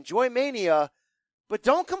 guys, enjoy Mania, but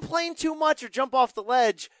don't complain too much or jump off the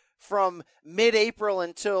ledge from mid-April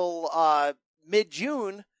until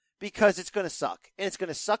mid-June, because it's going to suck. And it's going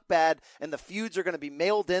to suck bad, and the feuds are going to be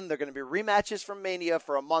mailed in. They're going to be rematches from Mania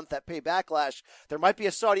for a month at Pay Backlash. There might be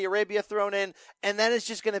a Saudi Arabia thrown in, and then it's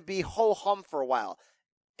just going to be ho-hum for a while.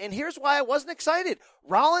 And here's why I wasn't excited.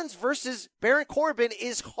 Rollins versus Baron Corbin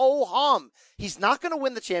is ho-hum. He's not going to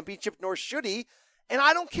win the championship, nor should he. And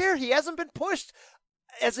I don't care. He hasn't been pushed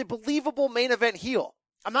as a believable main event heel.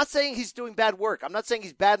 I'm not saying he's doing bad work. I'm not saying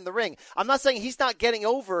he's bad in the ring. I'm not saying he's not getting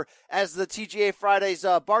over as the TGA Fridays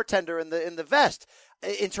bartender in the vest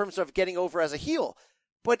in terms of getting over as a heel.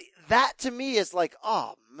 But that to me is like,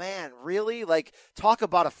 oh man, really? Like, talk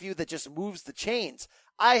about a feud that just moves the chains.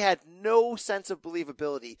 I had no sense of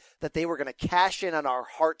believability that they were going to cash in on our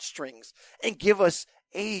heartstrings and give us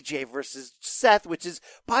AJ versus Seth, which is,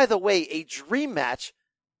 by the way, a dream match.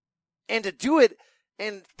 And to do it,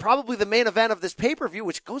 and probably the main event of this pay-per-view,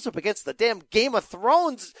 which goes up against the damn Game of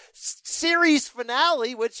Thrones series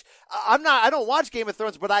finale, which I don't watch Game of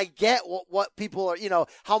Thrones, but I get what people are,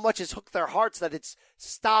 how much has hooked their hearts that it's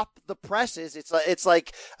stop the presses. It's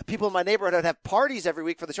like people in my neighborhood have parties every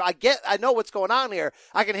week for the show. I know what's going on here.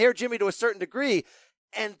 I can hear Jimmy to a certain degree.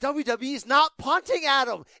 And WWE's not punting at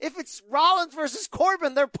him. If it's Rollins versus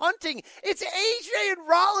Corbin, they're punting. It's AJ and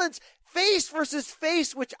Rollins, face versus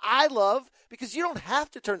face, which I love because you don't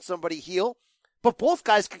have to turn somebody heel. But both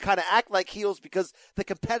guys can kind of act like heels because the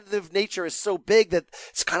competitive nature is so big that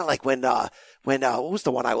it's kind of like when what was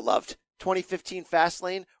the one I loved? 2015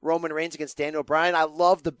 Fastlane, Roman Reigns against Daniel Bryan. I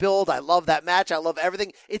love the build. I love that match. I love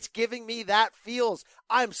everything. It's giving me that feels.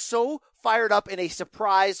 I'm so fired up in a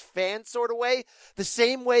surprise fan sort of way. The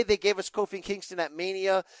same way they gave us Kofi Kingston at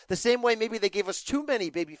Mania. The same way maybe they gave us too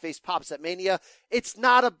many babyface pops at Mania. It's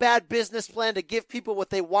not a bad business plan to give people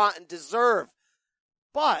what they want and deserve.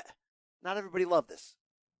 But not everybody loved this.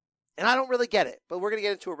 And I don't really get it. But we're going to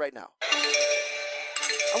get into it right now.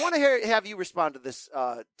 I want to have you respond to this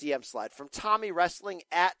DM slide from Tommy Wrestling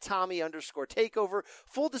at Tommy_takeover.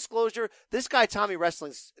 Full disclosure, this guy Tommy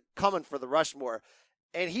Wrestling's coming for the Rushmore,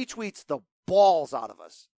 and he tweets the balls out of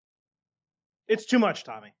us. It's too much,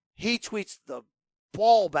 Tommy. He tweets the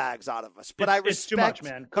ball bags out of us. But I respect it's too much,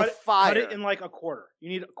 man. Cut it in like a quarter. You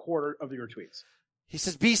need a quarter of your tweets. He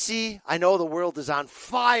says, BC, I know the world is on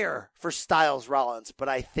fire for Styles Rollins, but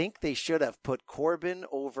I think they should have put Corbin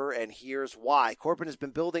over, and here's why. Corbin has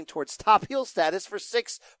been building towards top heel status for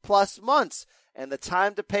 6+ months, and the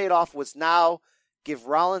time to pay it off was now. Give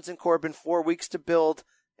Rollins and Corbin 4 weeks to build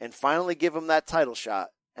and finally give him that title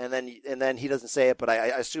shot. And then he doesn't say it, but I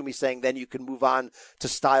assume he's saying then you can move on to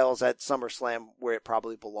Styles at SummerSlam where it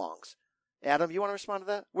probably belongs. Adam, you want to respond to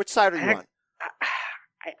that? Which side are you on?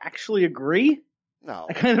 I actually agree. No.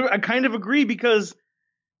 I kind of agree because,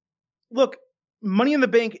 look, Money in the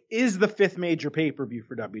Bank is the 5th major pay-per-view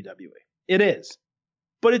for WWE. It is.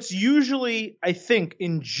 But it's usually, I think,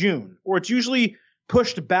 in June, or it's usually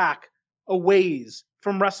pushed back a ways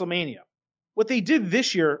from WrestleMania. What they did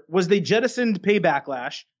this year was they jettisoned Pay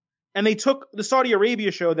Backlash, and they took the Saudi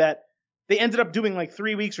Arabia show that they ended up doing like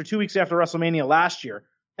 3 weeks or 2 weeks after WrestleMania last year,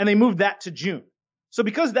 and they moved that to June. So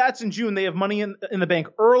because that's in June, they have Money in the Bank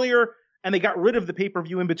earlier, and they got rid of the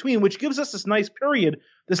pay-per-view in between, which gives us this nice period,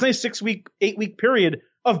 this nice 6-week, 8-week period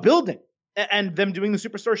of building and them doing the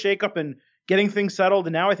Superstar Shakeup and getting things settled.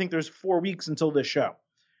 And now I think there's 4 weeks until this show.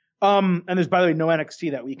 And there's, by the way, no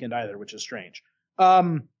NXT that weekend either, which is strange.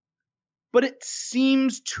 But it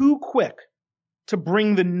seems too quick to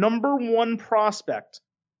bring the number one prospect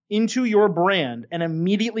into your brand and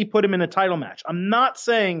immediately put him in a title match. I'm not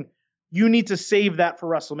saying you need to save that for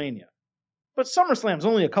WrestleMania. But SummerSlam's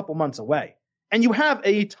only a couple months away. And you have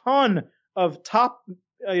a ton of top,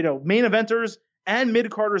 main eventers and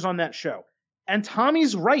mid-carders on that show. And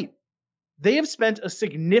Tommy's right. They have spent a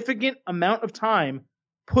significant amount of time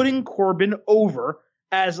putting Corbin over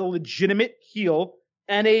as a legitimate heel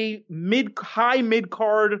and a high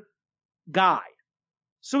mid-card guy.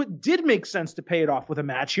 So it did make sense to pay it off with a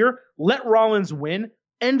match here. Let Rollins win,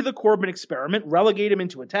 end the Corbin experiment, relegate him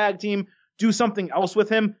into a tag team, do something else with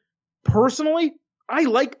him. Personally, I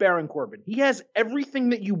like Baron Corbin. He has everything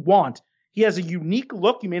that you want. He has a unique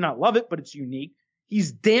look. You may not love it, but it's unique.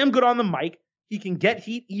 He's damn good on the mic. He can get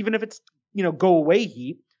heat, even if it's, go away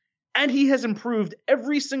heat. And he has improved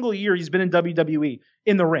every single year he's been in WWE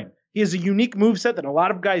in the ring. He has a unique moveset that a lot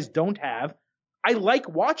of guys don't have. I like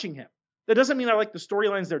watching him. That doesn't mean I like the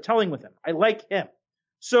storylines they're telling with him. I like him.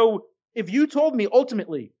 So If you told me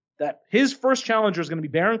ultimately that his first challenger is going to be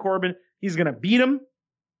Baron Corbin, he's going to beat him,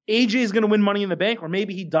 AJ is going to win Money in the Bank, or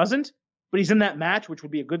maybe he doesn't, but he's in that match, which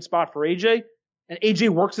would be a good spot for AJ, and AJ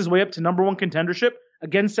works his way up to number one contendership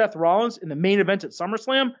against Seth Rollins in the main event at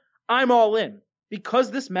SummerSlam, I'm all in.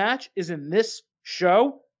 Because this match is in this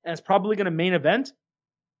show, and it's probably going to main event,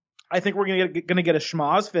 I think we're going to get a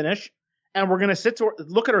schmaz finish, and we're going to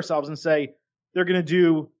look at ourselves and say, they're going to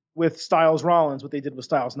do with Styles Rollins what they did with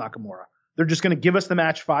Styles Nakamura. They're just going to give us the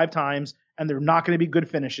match 5 times, and they're not going to be good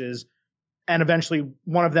finishes, and eventually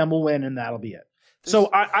one of them will win, and that'll be it. So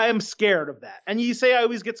I am scared of that. And you say I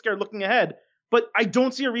always get scared looking ahead, but I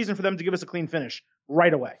don't see a reason for them to give us a clean finish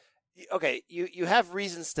right away. Okay, you have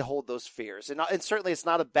reasons to hold those fears, and certainly it's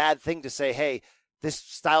not a bad thing to say, hey, this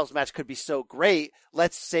Styles match could be so great,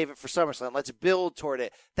 let's save it for SummerSlam, let's build toward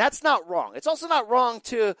it. That's not wrong. It's also not wrong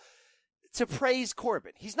to praise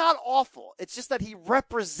Corbin. He's not awful. It's just that he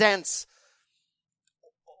represents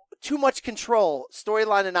too much control,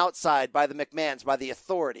 storyline and outside, by the McMahons, by the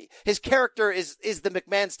authority. His character is the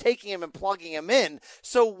McMahons taking him and plugging him in.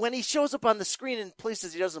 So when he shows up on the screen in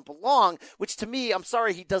places he doesn't belong, which to me, I'm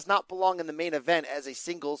sorry, he does not belong in the main event as a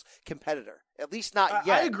singles competitor. At least not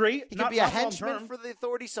yet. I agree. He can be a henchman for the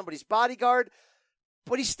authority, somebody's bodyguard,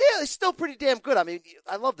 but he's still pretty damn good. I mean,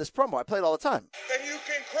 I love this promo. I play it all the time. Then you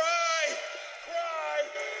can cry,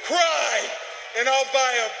 and I'll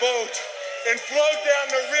buy a boat and float down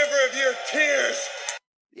the river of your tears.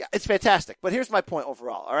 Yeah, it's fantastic. But here's my point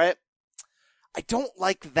overall, all right? I don't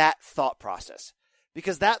like that thought process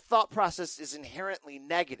because that thought process is inherently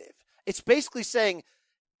negative. It's basically saying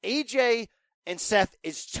AJ and Seth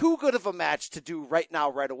is too good of a match to do right now,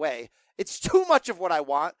 right away. It's too much of what I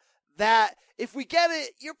want that if we get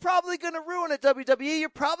it, you're probably going to ruin it, WWE. You're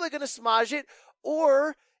probably going to smudge it,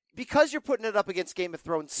 or because you're putting it up against Game of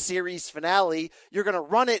Thrones series finale, you're going to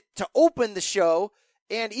run it to open the show.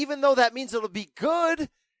 And even though that means it'll be good,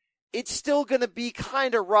 it's still going to be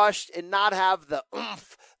kind of rushed and not have the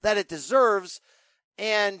oomph that it deserves.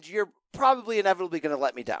 And you're probably inevitably going to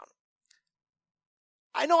let me down.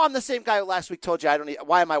 I know I'm the same guy who last week told you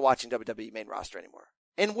why am I watching WWE main roster anymore?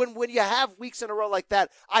 And when you have weeks in a row like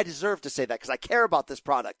that, I deserve to say that because I care about this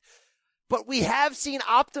product. But we have seen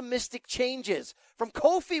optimistic changes from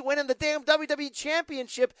Kofi winning the damn WWE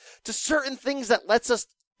Championship to certain things that lets us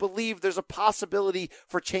believe there's a possibility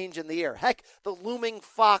for change in the air. Heck, the looming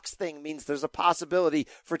Fox thing means there's a possibility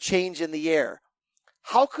for change in the air.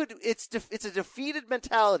 How could it's a defeated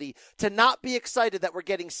mentality to not be excited that we're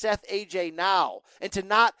getting Seth AJ now and to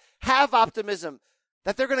not have optimism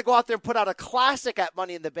that they're going to go out there and put out a classic at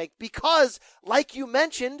Money in the Bank because, like you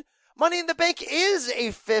mentioned, Money in the Bank is a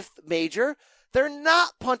 5th major. They're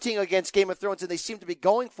not punting against Game of Thrones, and they seem to be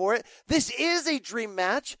going for it. This is a dream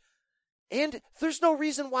match, and there's no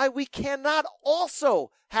reason why we cannot also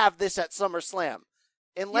have this at SummerSlam.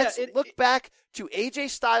 And let's look back to AJ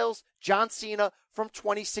Styles, John Cena from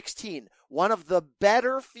 2016, one of the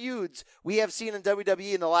better feuds we have seen in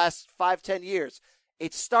WWE in the last 5-10 years.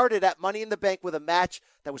 It started at Money in the Bank with a match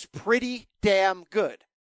that was pretty damn good.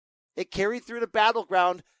 It carried through the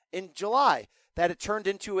Battleground in July, that it turned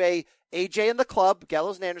into a AJ and the Club,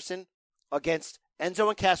 Gallows and Anderson, against Enzo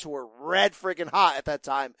and Cass, who were red friggin' hot at that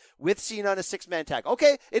time, with Cena in a 6-man tag.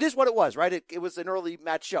 Okay, it is what it was, right? It was an early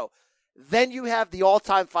match show. Then you have the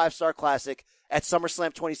all-time 5-star classic at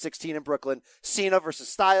SummerSlam 2016 in Brooklyn, Cena versus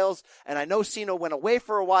Styles. And I know Cena went away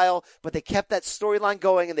for a while, but they kept that storyline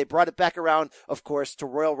going, and they brought it back around, of course, to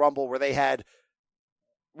Royal Rumble, where they had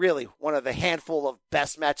really one of the handful of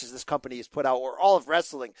best matches this company has put out, or all of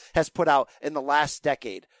wrestling has put out in the last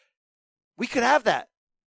decade. We could have that,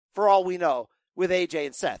 for all we know, with AJ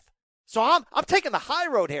and Seth. So I'm taking the high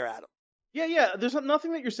road here, Adam. Yeah. There's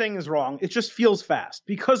nothing that you're saying is wrong. It just feels fast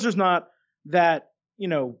because there's not that,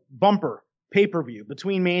 bumper pay-per-view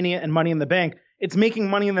between Mania and Money in the Bank. It's making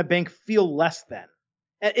Money in the Bank feel less than.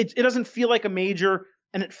 It doesn't feel like a major,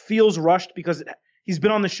 and it feels rushed because he's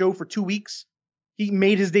been on the show for 2 weeks. He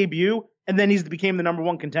made his debut, and then he became the number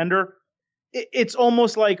one contender. It's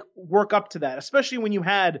almost like work up to that, especially when you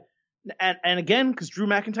had, and again, because Drew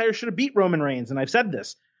McIntyre should have beat Roman Reigns, and I've said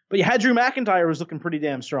this, but you had Drew McIntyre who was looking pretty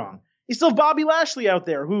damn strong. You still have Bobby Lashley out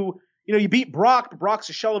there who, you beat Brock, but Brock's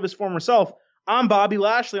a shell of his former self. I'm Bobby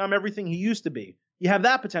Lashley. I'm everything he used to be. You have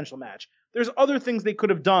that potential match. There's other things they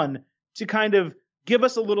could have done to kind of give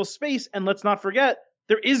us a little space, and let's not forget,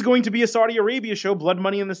 there is going to be a Saudi Arabia show, Blood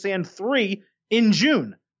Money in the Sand 3, in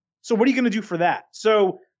June. So what are you going to do for that?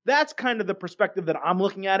 So that's kind of the perspective that I'm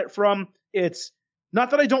looking at it from. It's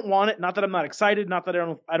not that I don't want it, not that I'm not excited, not that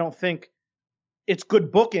I don't think it's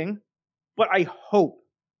good booking, but I hope.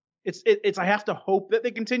 I have to hope that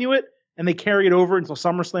they continue it and they carry it over until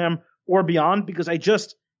SummerSlam or beyond, because I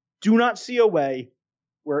just do not see a way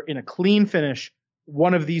where in a clean finish,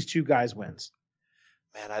 one of these two guys wins.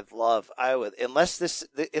 Man, I would, unless this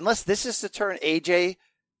is to turn AJ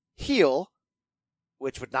heel,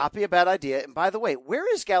 which would not be a bad idea. And by the way,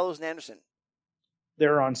 where is Gallows and Anderson?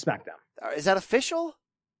 They're on SmackDown. Is that official?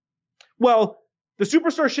 Well, the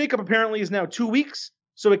Superstar Shakeup apparently is now 2 weeks,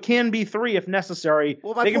 so it can be 3 if necessary.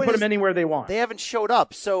 Well, they can put them anywhere they want. They haven't showed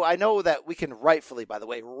up, so I know that we can rightfully,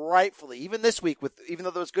 even this week, even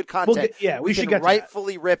though there was good content, we should can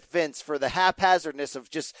rightfully rip Vince for the haphazardness of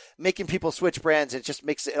just making people switch brands. It just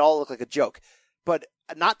makes it all look like a joke. But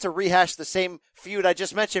not to rehash the same feud I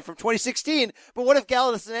just mentioned from 2016, but what if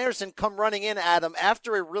Gallows and Anderson come running in, Adam,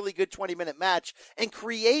 after a really good 20-minute match and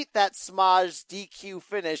create that smudge DQ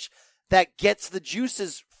finish that gets the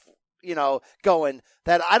juices, going,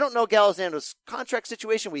 that I don't know Gallows and Anderson's contract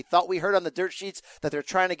situation. We thought we heard on the dirt sheets that they're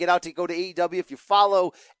trying to get out to go to AEW. If you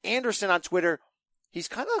follow Anderson on Twitter, he's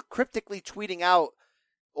kind of cryptically tweeting out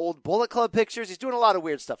old Bullet Club pictures. He's doing a lot of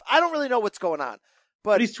weird stuff. I don't really know what's going on.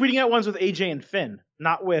 But he's tweeting out ones with AJ and Finn,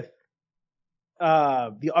 not with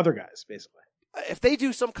the other guys, basically. If they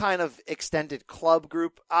do some kind of extended club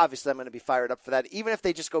group, obviously I'm going to be fired up for that. Even if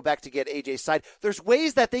they just go back to get AJ's side, there's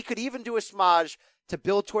ways that they could even do a smudge to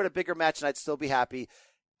build toward a bigger match, and I'd still be happy.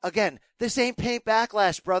 Again, this ain't Paint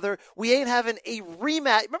Backlash, brother. We ain't having a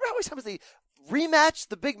rematch. Remember how many times they rematch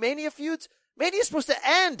the big Mania feuds? Mania's supposed to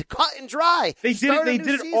end, cut and dry. They did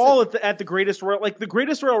it all at the Greatest Royal. Like, the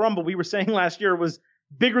Greatest Royal Rumble, we were saying last year, was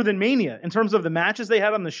bigger than Mania in terms of the matches they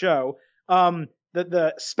had on the show,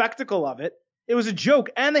 the spectacle of it. It was a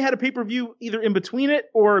joke, and they had a pay-per-view either in between it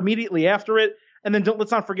or immediately after it. And then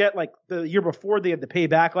let's not forget, like, the year before they had the Pay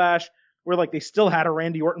Backlash, where like they still had a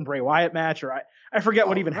Randy Orton Bray Wyatt match, or I forget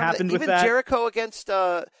what even happened with that. Even Jericho against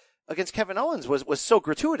Kevin Owens was so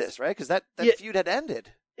gratuitous, right? Because that feud had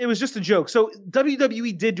ended. It was just a joke. So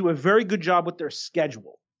WWE did do a very good job with their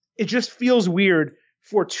schedule. It just feels weird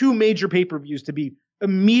for 2 major pay-per-views to be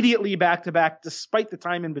immediately back-to-back, despite the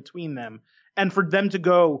time in between them, and for them to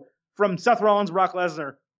go from Seth Rollins, Brock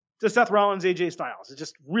Lesnar, to Seth Rollins, AJ Styles. It's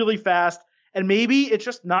just really fast, and maybe it's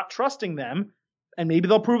just not trusting them, and maybe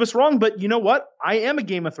they'll prove us wrong, but you know what? I am a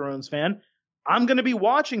Game of Thrones fan. I'm going to be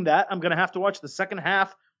watching that. I'm going to have to watch the second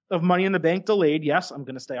half of Money in the Bank delayed. Yes, I'm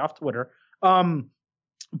going to stay off Twitter.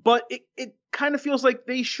 But it kind of feels like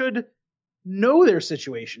they should know their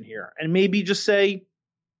situation here and maybe just say,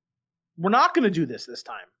 we're not going to do this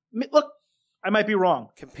time. Look, I might be wrong.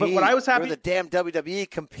 Compete. But what I was happy, the damn WWE,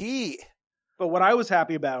 compete. But what I was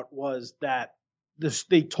happy about was that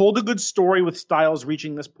they told a good story with Styles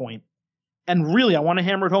reaching this point. And really, I want to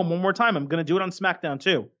hammer it home one more time. I'm going to do it on SmackDown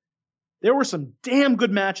too. There were some damn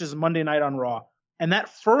good matches Monday night on Raw. And that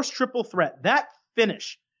first triple threat, that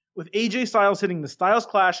finish with AJ Styles hitting the Styles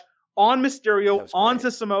Clash on Mysterio, onto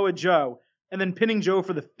Samoa Joe, and then pinning Joe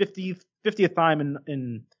for the 50th time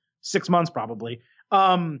in 6 months probably.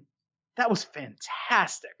 That was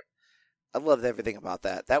fantastic. I loved everything about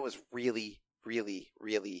that. That was really, really,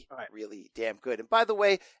 really, really damn good. And by the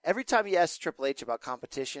way, every time you ask Triple H about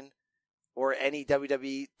competition or any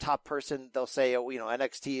WWE top person, they'll say, oh,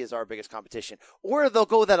 NXT is our biggest competition. Or they'll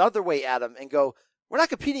go that other way, Adam, and go, we're not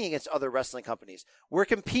competing against other wrestling companies. We're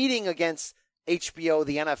competing against HBO,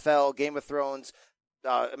 the NFL, Game of Thrones,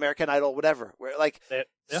 American Idol, whatever. We're like,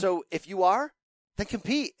 So if you are, then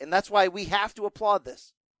compete. And that's why we have to applaud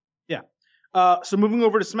this. Yeah. So moving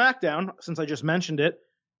over to SmackDown, since I just mentioned it,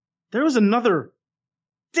 there was another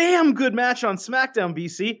damn good match on SmackDown,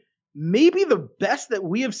 BC. Maybe the best that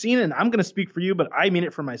we have seen, and I'm going to speak for you, but I mean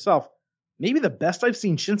it for myself. Maybe the best I've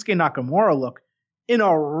seen Shinsuke Nakamura look in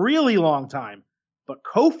a really long time. But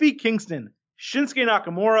Kofi Kingston, Shinsuke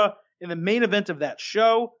Nakamura in the main event of that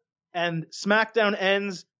show, and SmackDown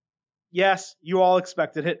ends, yes, you all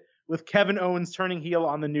expected it, with Kevin Owens turning heel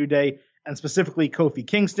on the New Day, and specifically Kofi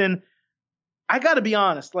Kingston. I got to be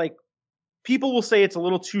honest, like, people will say it's a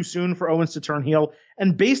little too soon for Owens to turn heel,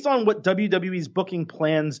 and based on what WWE's booking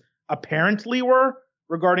plans apparently were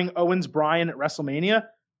regarding Owens Bryan at WrestleMania,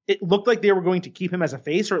 it looked like they were going to keep him as a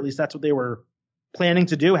face, or at least that's what they were planning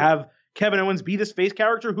to do, have Kevin Owens be this face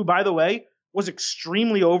character who, by the way, was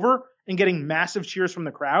extremely over and getting massive cheers from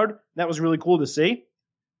the crowd. That was really cool to see.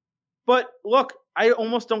 But look, I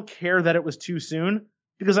almost don't care that it was too soon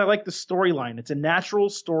because I like the storyline. It's a natural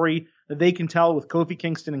story that they can tell with Kofi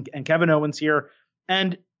Kingston and Kevin Owens here.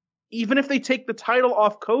 And even if they take the title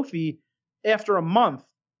off Kofi after a month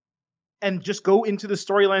and just go into the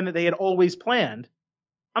storyline that they had always planned,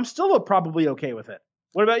 I'm still probably okay with it.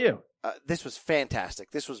 What about you? This was fantastic.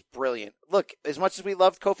 This was brilliant. Look, as much as we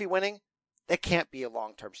loved Kofi winning, that can't be a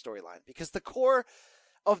long-term storyline because the core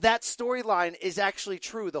of that storyline is actually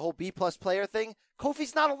true. The whole B-plus player thing.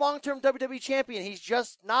 Kofi's not a long-term WWE champion. He's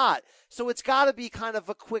just not. So it's got to be kind of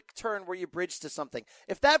a quick turn where you bridge to something.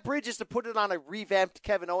 If that bridge is to put it on a revamped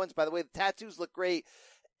Kevin Owens, by the way, the tattoos look great.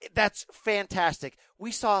 That's fantastic.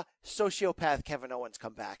 We saw sociopath Kevin Owens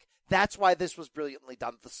come back. That's why this was brilliantly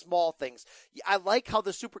done. The small things. I like how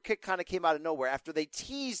the super kick kind of came out of nowhere after they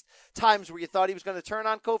teased times where you thought he was going to turn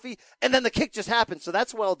on Kofi, and then the kick just happened. So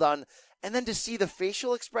that's well done. And then to see the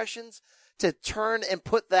facial expressions, to turn and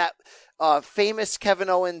put that famous Kevin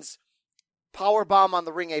Owens power bomb on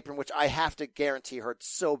the ring apron, which I have to guarantee hurts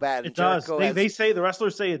so bad. It does. They say, the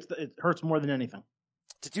wrestlers say it hurts more than anything.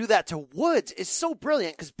 To do that to Woods is so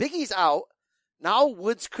brilliant because Big E's out. Now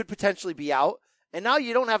Woods could potentially be out. And now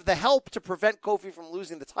you don't have the help to prevent Kofi from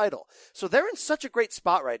losing the title. So they're in such a great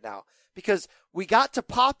spot right now because we got to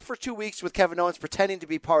pop for 2 weeks with Kevin Owens pretending to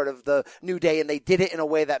be part of the New Day, and they did it in a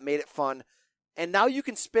way that made it fun. And now you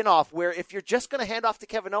can spin off where if you're just going to hand off to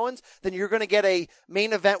Kevin Owens, then you're going to get a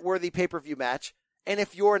main event worthy pay-per-view match. And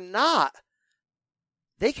if you're not,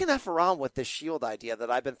 they can F around with this Shield idea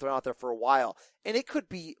that I've been throwing out there for a while. And it could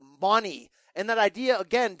be money. And that idea,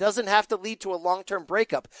 again, doesn't have to lead to a long-term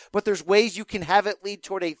breakup, but there's ways you can have it lead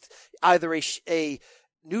toward either a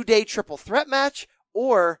New Day triple threat match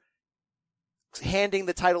or handing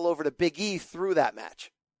the title over to Big E through that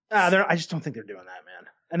match. I just don't think they're doing that, man.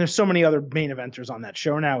 And there's so many other main eventers on that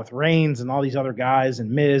show now with Reigns and all these other guys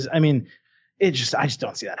and Miz. I mean, I just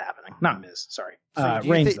don't see that happening. Not Miz, sorry. So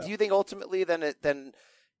Reigns, do you think ultimately then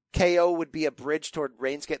KO would be a bridge toward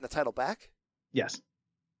Reigns getting the title back? Yes.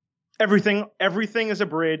 Everything is a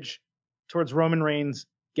bridge towards Roman Reigns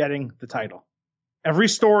getting the title. Every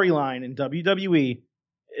storyline in WWE,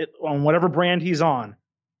 on whatever brand he's on,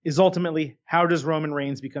 is ultimately how does Roman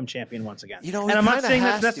Reigns become champion once again? And I'm not saying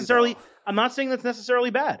that's necessarily. I'm not saying that's necessarily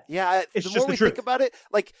bad. Yeah, it's the just more we truth. think about it,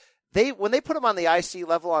 like when they put him on the IC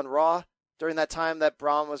level on Raw during that time that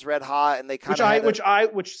Braun was red hot, and they kind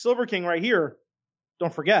of which Silver King right here,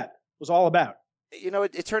 don't forget, was all about.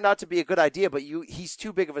 It turned out to be a good idea, but he's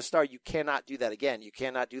too big of a star. You cannot do that again. You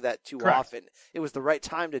cannot do that too Correct. often. It was the right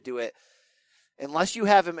time to do it. Unless you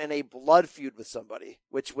have him in a blood feud with somebody,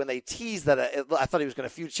 which when they teased that, I thought he was going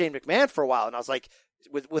to feud Shane McMahon for a while. And I was like,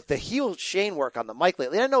 with the heel Shane work on the mic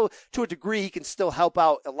lately, I know to a degree he can still help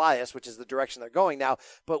out Elias, which is the direction they're going now.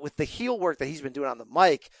 But with the heel work that he's been doing on the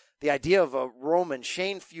mic, the idea of a Roman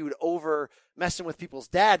Shane feud over messing with people's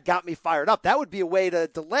dad got me fired up. That would be a way to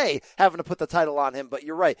delay having to put the title on him. But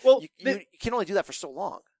you're right. Well, you can only do that for so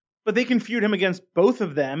long. But they can feud him against both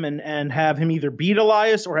of them and have him either beat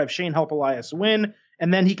Elias or have Shane help Elias win,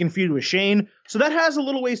 and then he can feud with Shane. So that has a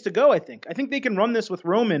little ways to go, I think. I think they can run this with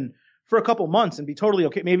Roman for a couple months and be totally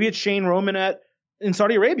okay. Maybe it's Shane Roman in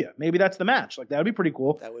Saudi Arabia. Maybe that's the match. Like, that would be pretty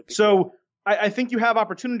cool. That would be so cool. I think you have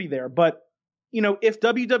opportunity there. But, if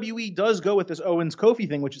WWE does go with this Owens-Kofi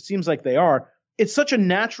thing, which it seems like they are, it's such a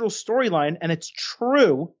natural storyline, and it's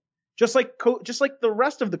true, just like the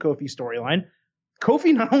rest of the Kofi storyline.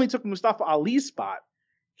 Kofi not only took Mustafa Ali's spot,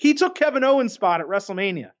 he took Kevin Owens' spot at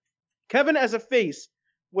WrestleMania. Kevin, as a face,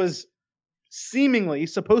 was seemingly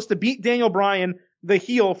supposed to beat Daniel Bryan, the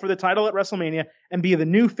heel, for the title at WrestleMania and be the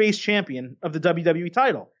new face champion of the WWE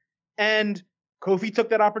title. And Kofi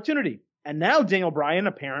took that opportunity. And now Daniel Bryan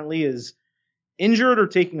apparently is injured or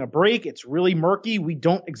taking a break. It's really murky. We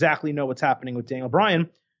don't exactly know what's happening with Daniel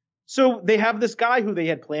Bryan. So they have this guy who they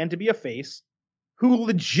had planned to be a face, who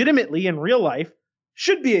legitimately in real life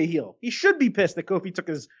should be a heel. He should be pissed that Kofi took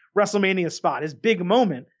his WrestleMania spot, his big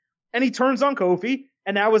moment. And he turns on Kofi,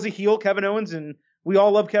 and now as a heel, Kevin Owens, and we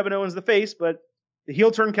all love Kevin Owens, the face, but the heel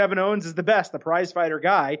turn Kevin Owens is the best, the prize fighter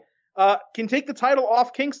guy, can take the title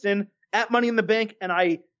off Kingston at Money in the Bank, and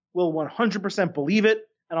I will 100% believe it,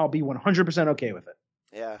 and I'll be 100% okay with it.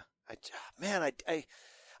 Yeah. I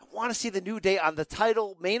want to see the New Day on the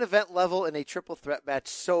title main event level in a triple threat match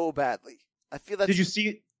so badly. I feel that. Did you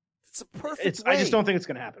see? It's a perfect way. I just don't think it's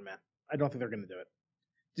going to happen, man. I don't think they're going to do it.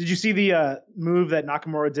 Did you see the move that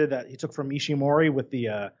Nakamura did that he took from Ishimori with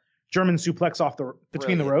the German suplex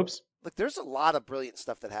between the ropes? Look, there's a lot of brilliant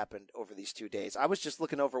stuff that happened over these 2 days. I was just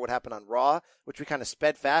looking over what happened on Raw, which we kind of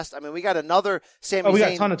sped fast. I mean, we got another Sami Zayn. We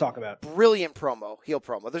got a ton to talk about. Brilliant heel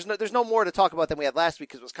promo. There's no more to talk about than we had last week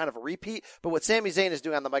because it was kind of a repeat. But what Sami Zayn is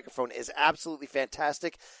doing on the microphone is absolutely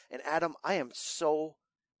fantastic. And Adam, I am so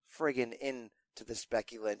friggin' into this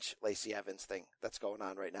Becky Lynch, Lacey Evans thing that's going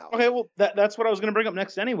on right now. Okay, well, that's what I was going to bring up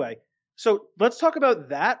next anyway. So let's talk about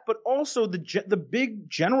that, but also the big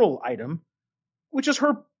general item, which is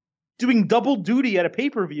her doing double duty at a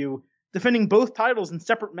pay-per-view, defending both titles in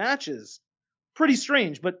separate matches. pretty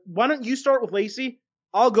strange. But why don't you start with Lacey?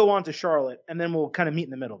 I'll go on to Charlotte, and then we'll kind of meet in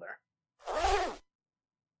the middle there.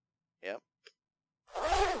 Yep.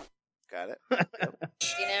 Got it. Yep.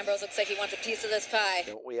 Dean Ambrose looks like he wants a piece of this pie.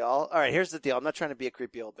 Don't we all? All right, here's the deal. I'm not trying to be a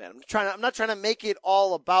creepy old man. I'm not trying to make it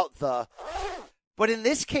all about but in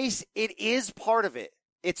this case, it is part of it.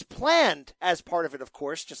 It's planned as part of it, of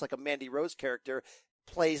course, just like a Mandy Rose character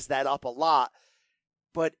plays that up a lot.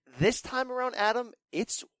 But this time around, Adam,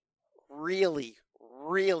 it's really,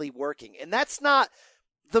 really working. And that's not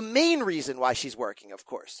the main reason why she's working, of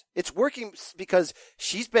course. It's working because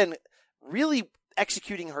she's been really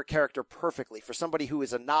executing her character perfectly for somebody who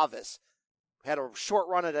is a novice, had a short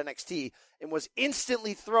run at NXT, and was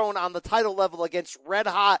instantly thrown on the title level against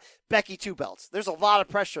red-hot Becky Two Belts. There's a lot of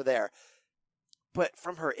pressure there. But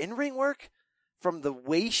from her in-ring work, from the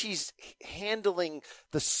way she's handling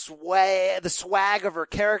the swag of her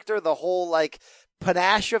character, the whole, like,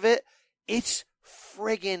 panache of it, it's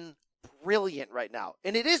friggin' brilliant right now.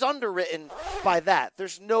 And it is underwritten by that.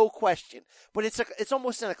 There's no question. But it's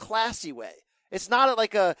almost in a classy way. It's not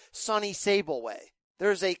like a Sonny Sable way.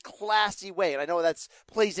 There's a classy way, and I know that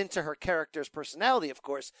plays into her character's personality, of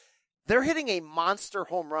course. They're hitting a monster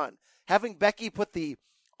home run. Having Becky put the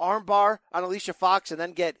armbar on Alicia Fox and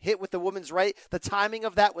then get hit with the woman's right, the timing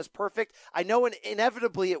of that was perfect. I know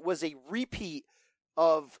inevitably it was a repeat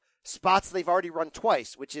of spots they've already run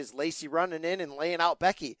twice, which is Lacey running in and laying out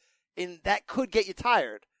Becky, and that could get you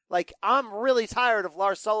tired. Like, I'm really tired of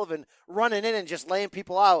Lars Sullivan running in and just laying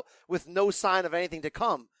people out with no sign of anything to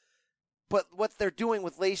come. But what they're doing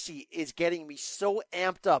with Lacey is getting me so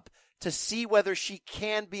amped up to see whether she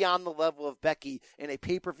can be on the level of Becky in a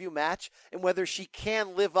pay-per-view match and whether she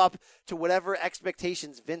can live up to whatever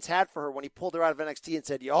expectations Vince had for her when he pulled her out of NXT and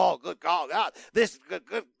said, good God, this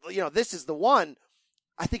is the one.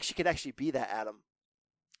 I think she could actually be that, Adam.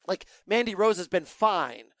 Like, Mandy Rose has been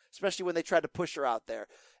fine, especially when they tried to push her out there,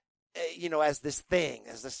 as this thing,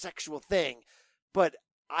 as the sexual thing. But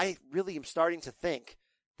I really am starting to think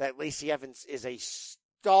that Lacey Evans is a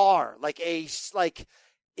star,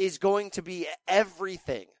 is going to be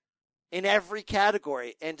everything in every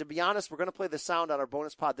category. And to be honest, we're going to play the sound on our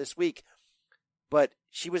bonus pod this week. But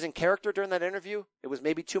she was in character during that interview. It was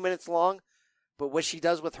maybe 2 minutes long. But what she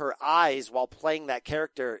does with her eyes while playing that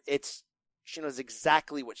character, she knows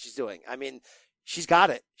exactly what she's doing. I mean, she's got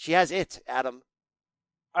it. She has it, Adam.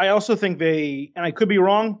 I also think and I could be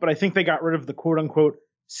wrong, but I think they got rid of the quote-unquote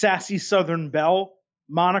sassy Southern Belle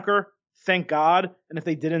moniker. Thank God. And if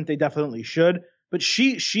they didn't, they definitely should. But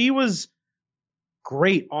she was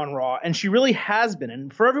great on Raw, and she really has been.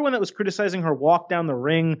 And for everyone that was criticizing her walk down the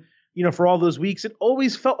ring, for all those weeks, it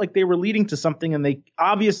always felt like they were leading to something, and they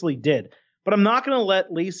obviously did. But I'm not going to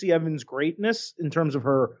let Lacey Evans' greatness in terms of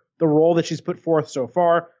the role that she's put forth so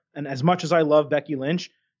far, and as much as I love Becky Lynch,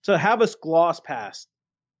 to have us gloss past,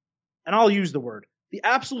 and I'll use the word, the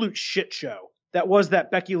absolute shit show that was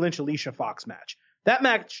that Becky Lynch-Alicia Fox match. That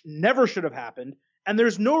match never should have happened, and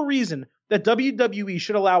there's no reason that WWE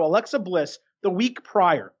should allow Alexa Bliss the week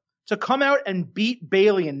prior to come out and beat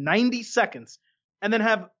Bayley in 90 seconds and then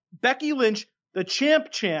have Becky Lynch, the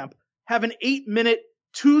champ, have an 8-minute,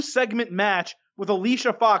 2-segment match with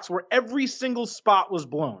Alicia Fox where every single spot was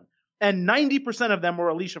blown. And 90% of them were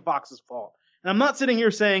Alicia Fox's fault. And I'm not sitting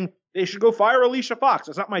here saying they should go fire Alicia Fox.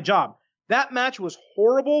 That's not my job. That match was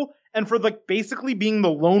horrible. And for basically being the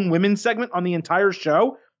lone women's segment on the entire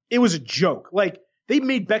show, it was a joke. They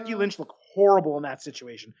made Becky Lynch look horrible in that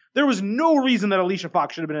situation. There was no reason that Alicia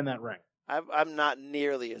Fox should have been in that ring. I'm not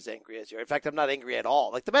nearly as angry as you are. In fact, I'm not angry at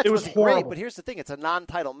all. The match was wasn't great, but here's the thing. It's a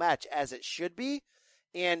non-title match, as it should be.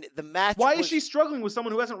 And the match Why is she struggling with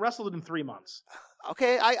someone who hasn't wrestled in 3 months?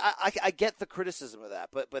 Okay, I get the criticism of that,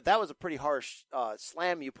 but that was a pretty harsh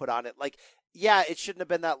slam you put on it. Yeah, it shouldn't have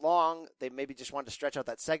been that long. They maybe just wanted to stretch out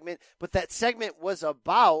that segment. But that segment was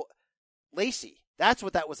about Lacey. That's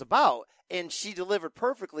what that was about. And she delivered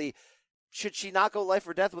perfectly. Should she not go life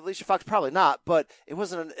or death with Alicia Fox? Probably not. But it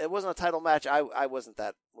wasn't a title match. I wasn't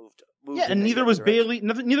that moved. Yeah, and neither was Bayley.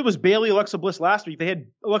 Neither was Bayley Alexa Bliss last week. They had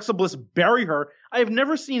Alexa Bliss bury her. I have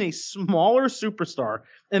never seen a smaller superstar,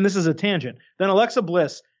 and this is a tangent, than Alexa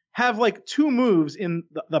Bliss have 2 moves in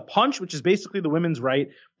the punch, which is basically the women's right,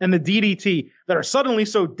 and the DDT that are suddenly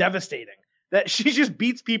so devastating that she just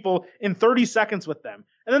beats people in 30 seconds with them.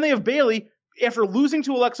 And then they have Bayley, after losing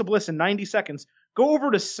to Alexa Bliss in 90 seconds, go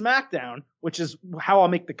over to SmackDown, which is how I'll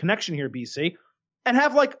make the connection here, BC, and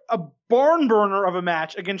have a barn burner of a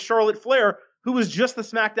match against Charlotte Flair, who was just the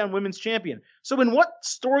SmackDown Women's Champion. So in what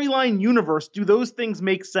storyline universe do those things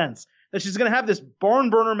make sense? That she's going to have this barn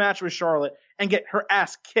burner match with Charlotte and get her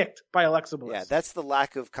ass kicked by Alexa Bliss. Yeah, that's the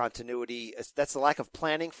lack of continuity. That's the lack of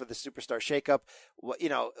planning for the Superstar Shakeup. You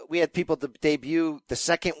know, we had people debut the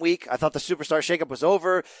second week. I thought the Superstar Shakeup was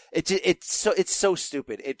over. It's so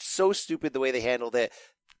stupid. It's so stupid the way they handled it.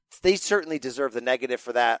 They certainly deserve the negative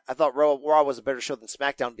for that. I thought Raw was a better show than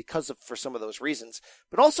SmackDown for some of those reasons,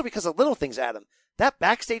 but also because of little things, Adam. That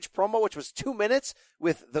backstage promo, which was 2 minutes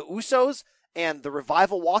with the Usos and the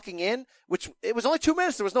Revival walking in, which it was only 2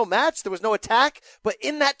 minutes. There was no match. There was no attack. But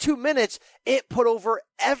in that 2 minutes, it put over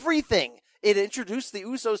everything. It introduced the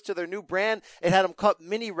Usos to their new brand. It had them cut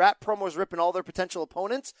mini rap promos ripping all their potential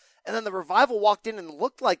opponents. And then the Revival walked in and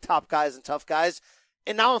looked like top guys and tough guys.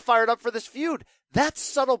 And now I'm fired up for this feud. That's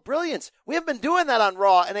subtle brilliance. We haven't been doing that on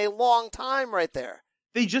Raw in a long time right there.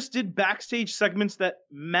 They just did backstage segments that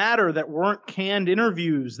matter, that weren't canned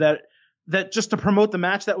interviews, that just to promote the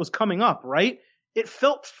match that was coming up, right? It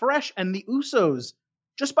felt fresh, and the Usos,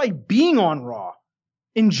 just by being on Raw,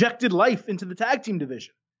 injected life into the tag team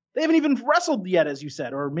division. They haven't even wrestled yet, as you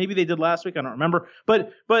said, or maybe they did last week, I don't remember.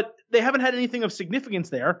 But they haven't had anything of significance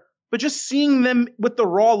there. But just seeing them with the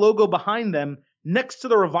Raw logo behind them next to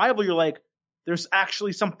the Revival, you're like, there's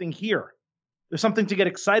actually something here. There's something to get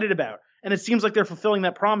excited about. And it seems like they're fulfilling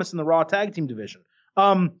that promise in the Raw tag team division.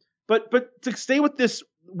 But to stay with this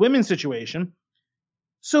women's situation,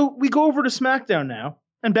 so we go over to SmackDown now,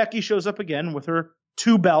 and Becky shows up again with her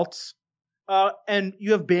 2 belts. And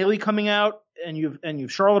you have Bayley coming out, and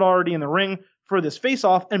you've Charlotte already in the ring for this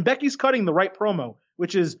face-off, and Becky's cutting the right promo,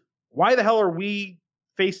 which is, why the hell are we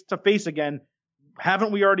face to face again?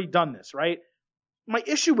 Haven't we already done this, right? My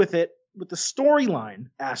issue with it, with the storyline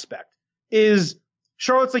aspect, is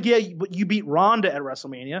Charlotte's like, yeah, but you beat Ronda at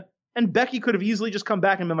WrestleMania, and Becky could have easily just come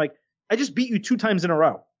back and been like, I just beat you 2 times in a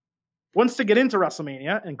row. Once to get into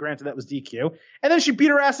WrestleMania, and granted that was DQ, and then she beat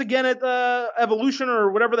her ass again at Evolution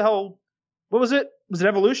or whatever the hell. What was it? Was it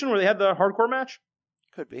Evolution where they had the hardcore match?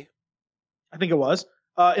 Could be. I think it was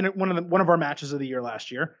in one of our matches of the year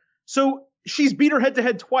last year. So she's beat her head to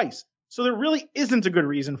head twice. So there really isn't a good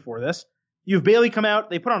reason for this. You have Bayley come out.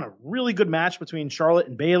 They put on a really good match between Charlotte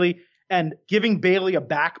and Bayley, and giving Bayley a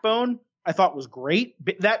backbone I thought was great.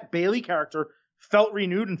 That Bayley character felt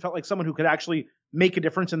renewed and felt like someone who could actually make a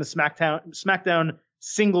difference in the SmackDown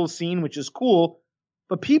singles scene, which is cool.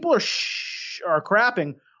 But people are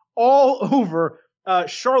crapping all over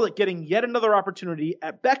Charlotte getting yet another opportunity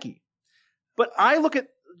at Becky. But I look at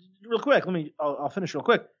real quick. I'll finish real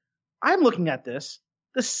quick. I'm looking at this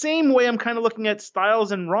the same way I'm kind of looking at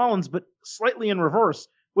Styles and Rollins, but slightly in reverse,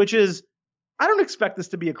 which is I don't expect this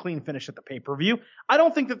to be a clean finish at the pay-per-view. I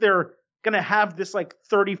don't think that they're going to have this like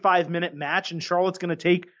 35-minute match and Charlotte's going to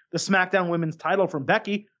take the SmackDown Women's title from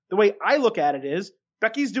Becky. The way I look at it is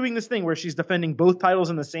Becky's doing this thing where she's defending both titles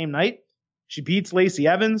in the same night. She beats Lacey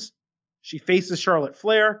Evans. She faces Charlotte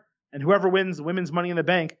Flair, and whoever wins the Women's Money in the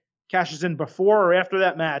Bank cashes in before or after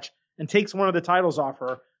that match and takes one of the titles off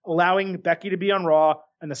her, allowing Becky to be on Raw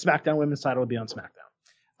and the SmackDown Women's title to be on SmackDown.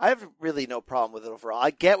 I have really no problem with it overall.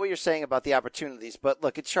 I get what you're saying about the opportunities, but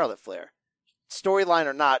look, it's Charlotte Flair. Storyline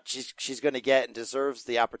or not, she's going to get and deserves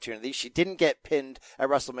the opportunity. She didn't get pinned at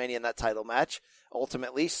WrestleMania in that title match,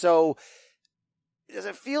 ultimately. So does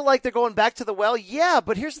it feel like they're going back to the well? Yeah,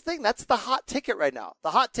 but here's the thing. That's the hot ticket right now.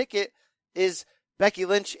 The hot ticket is Becky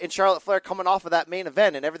Lynch and Charlotte Flair coming off of that main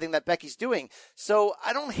event and everything that Becky's doing. So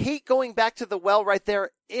I don't hate going back to the well right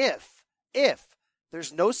there if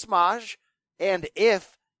there's no smudge and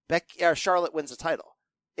if Charlotte wins the title.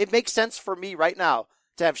 It makes sense for me right now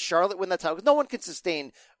to have Charlotte win that title. No one can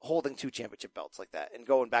sustain holding 2 championship belts like that and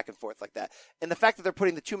going back and forth like that. And the fact that they're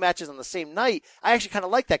putting the 2 matches on the same night, I actually kind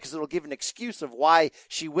of like that because it'll give an excuse of why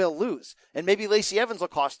she will lose. And maybe Lacey Evans will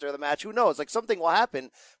cost her the match. Who knows? Like something will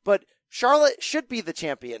happen. But Charlotte should be the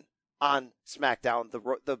champion on SmackDown,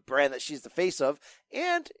 the brand that she's the face of.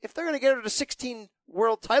 And if they're going to get her to 16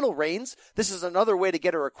 world title reigns, this is another way to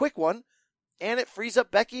get her a quick one. And it frees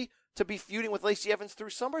up Becky to be feuding with Lacey Evans through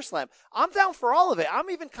SummerSlam. I'm down for all of it. I'm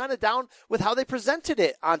even kind of down with how they presented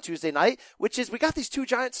it on Tuesday night, which is we got these 2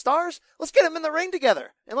 giant stars. Let's get them in the ring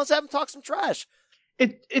together and let's have them talk some trash.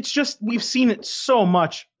 It's just, we've seen it so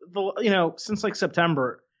much, since like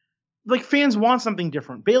September. Like fans want something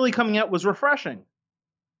different. Bayley coming out was refreshing.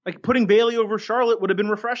 Like putting Bayley over Charlotte would have been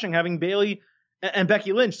refreshing, having Bayley and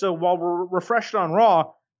Becky Lynch. So while we're refreshed on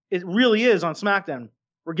Raw, it really is on SmackDown.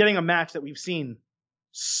 We're getting a match that we've seen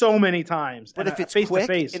so many times. But if it's quick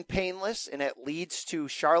and painless and it leads to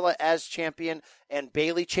Charlotte as champion and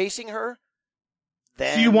Bayley chasing her,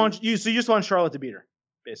 then you just want Charlotte to beat her,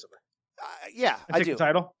 basically. Yeah, I do. The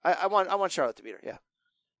title. I want Charlotte to beat her. Yeah.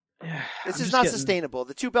 This is not sustainable.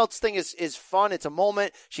 The 2 belts thing is fun. It's a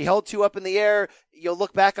moment. She held 2 up in the air. You'll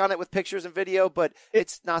look back on it with pictures and video, but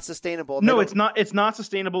it's not sustainable. No, it's not. It's not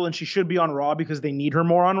sustainable, and she should be on Raw because they need her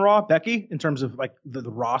more on Raw, Becky, in terms of like the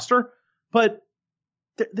roster. But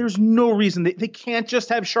there's no reason they can't just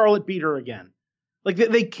have Charlotte beat her again. Like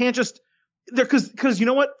they can't just because you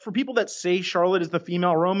know what? For people that say Charlotte is the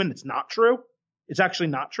female Roman, it's not true. It's actually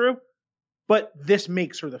not true. But this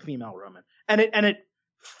makes her the female Roman, and it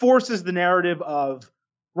forces the narrative of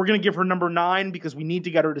we're going to give her number 9 because we need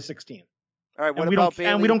to get her to 16. All right, what about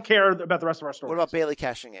Bayley? And we don't care about the rest of our stories. What about Bayley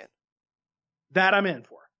cashing in? That I'm in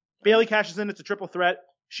for. Bayley cashes in. It's a triple threat.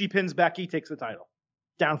 She pins Becky, takes the title.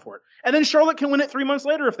 Down for it. And then Charlotte can win it 3 months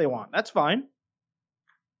later if they want. That's fine.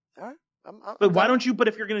 All right. But why don't you, but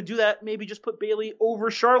if you're going to do that, maybe just put Bayley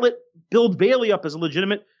over Charlotte, build Bayley up as a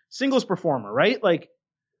legitimate singles performer, right? Like,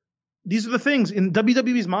 these are the things in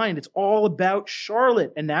WWE's mind. It's all about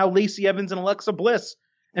Charlotte, and now Lacey Evans and Alexa Bliss,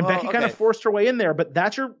 and Becky kind of forced her way in there. But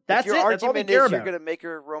that's it. That's all they care about. If your argument is you're going to make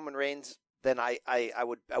her Roman Reigns, then I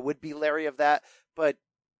would be leery of that. But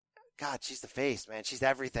God, she's the face, man. She's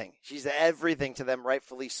everything. She's everything to them,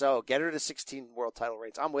 rightfully so. Get her to 16 world title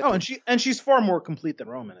reigns. I'm with you. And she's far more complete than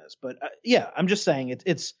Roman is. But yeah, I'm just saying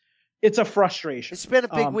it's a frustration. It's been a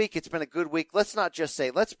big week. It's been a good week. Let's not just say,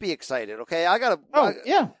 let's be excited, okay? I got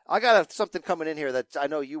something coming in here that I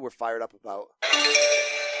know you were fired up about.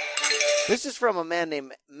 This is from a man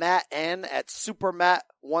named Matt N at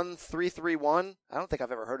SuperMatt1331. I don't think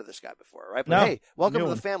I've ever heard of this guy before, right? But hey, welcome to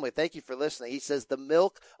the family. Thank you for listening. He says, the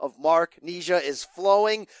milk of Mark Nesia is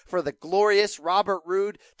flowing for the glorious Robert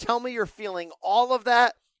Roode. Tell me you're feeling all of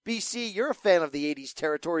that. BC, you're a fan of the 80s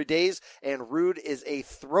territory days, and Roode is a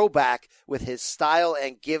throwback with his style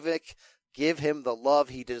and gimmick. Give him the love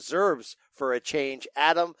he deserves for a change.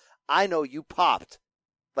 Adam, I know you popped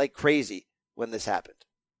like crazy when this happened.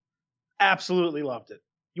 Absolutely loved it.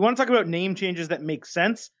 You want to talk about name changes that make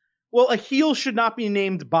sense? Well, a heel should not be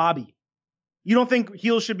named Bobby. You don't think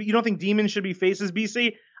demons should be faces,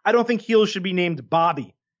 BC? I don't think heels should be named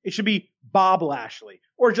Bobby. It should be Bob Lashley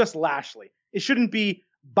or just Lashley. It shouldn't be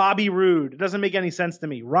Bobby Roode. It doesn't make any sense to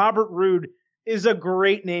me. Robert Roode is a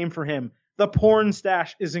great name for him. The porn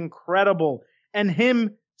stash is incredible. And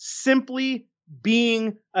him simply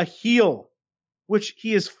being a heel, which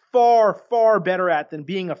he is far, far better at than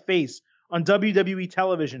being a face on WWE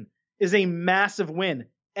television, is a massive win.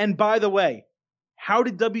 And by the way, how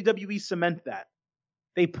did WWE cement that?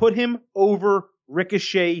 They put him over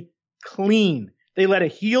Ricochet clean. They let a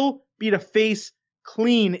heel beat a face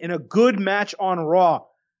clean in a good match on Raw.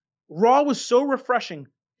 Raw was so refreshing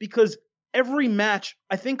because every match,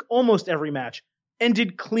 I think almost every match,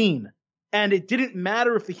 ended clean. And it didn't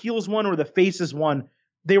matter if the heels won or the faces won.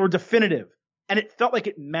 They were definitive. And it felt like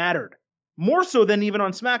it mattered. More so than even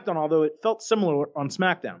on SmackDown, although it felt similar on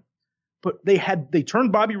SmackDown. But they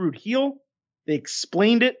turned Bobby Roode heel. They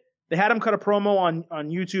explained it. They had him cut a promo on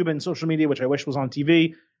YouTube and social media, which I wish was on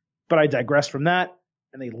TV. But I digress from that.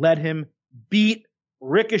 And they let him beat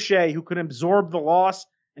Ricochet, who could absorb the loss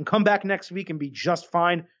and come back next week and be just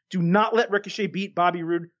fine. Do not let Ricochet beat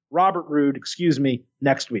Robert Roode,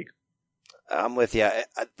 next week. I'm with you.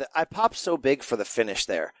 I popped so big for the finish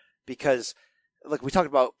there because, like we talked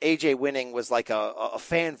about, AJ winning was like a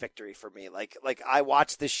fan victory for me. Like I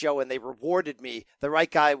watched this show and they rewarded me. The right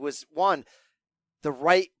guy was won. The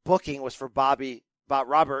right booking was for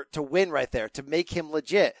Robert to win right there, to make him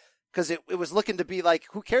legit. Because it was looking to be like,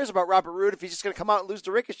 who cares about Robert Roode if he's just going to come out and lose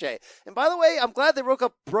to Ricochet? And by the way, I'm glad they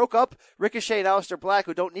broke up Ricochet and Aleister Black,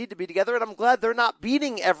 who don't need to be together, and I'm glad they're not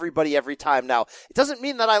beating everybody every time now. It doesn't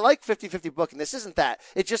mean that I like 50-50 booking. This isn't that.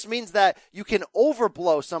 It just means that you can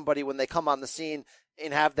overblow somebody when they come on the scene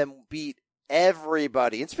and have them beat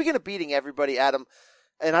everybody. And speaking of beating everybody, Adam,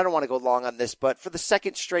 and I don't want to go long on this, but for the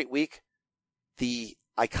second straight week, the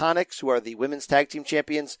Iconics, who are the women's tag team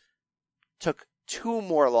champions, took 2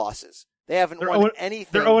 more losses. They haven't won anything.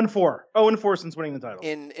 They're 0-4. 0-4 since winning the title.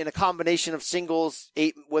 In a combination of singles,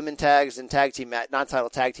 8 women tags, and tag team non-title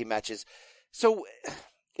tag team matches. So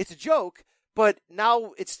it's a joke, but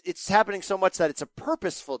now it's happening so much that it's a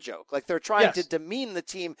purposeful joke. Like they're trying to demean the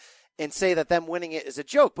team and say that them winning it is a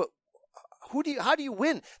joke. But how do you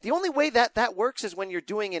win? The only way that works is when you're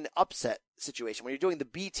doing an upset situation, when you're doing the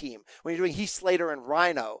B team, when you're doing Heath Slater and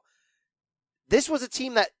Rhino. This was a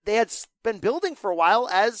team that they had been building for a while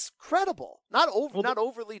as credible. Not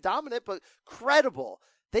overly dominant, but credible.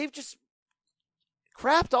 They've just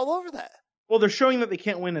crapped all over that. Well, they're showing that they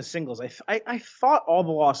can't win as singles. I thought all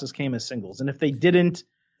the losses came as singles, and if they didn't...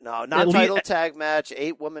 No, non-title tag match,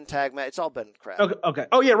 8-woman tag match. It's all been crap. Okay.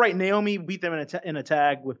 Oh, yeah, right. Naomi beat them in a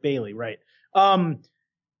tag with Bayley, right.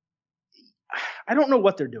 I don't know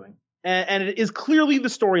what they're doing. And it is clearly the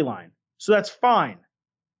storyline. So that's fine.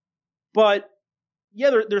 But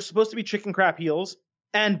yeah, they're supposed to be chicken crap heels.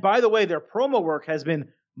 And by the way, their promo work has been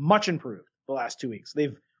much improved the last 2 weeks.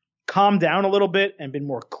 They've calmed down a little bit and been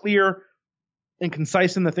more clear and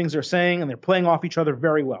concise in the things they're saying, and they're playing off each other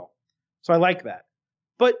very well. So I like that.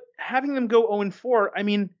 But having them go 0-4, I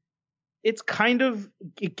mean, it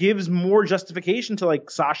gives more justification to like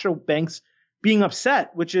Sasha Banks being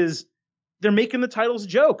upset, which is they're making the titles a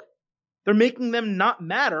joke. They're making them not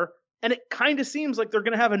matter. And it kind of seems like they're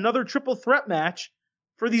going to have another triple threat match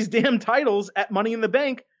for these damn titles at Money in the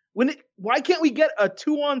Bank. Why can't we get a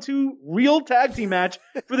 2-on-2 real tag team match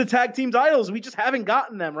for the tag team titles? We just haven't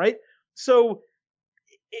gotten them, right? So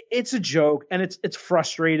it's a joke, and it's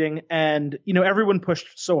frustrating. And, everyone pushed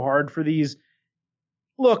so hard for these.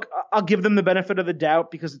 Look, I'll give them the benefit of the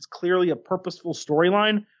doubt because it's clearly a purposeful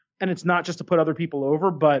storyline, and it's not just to put other people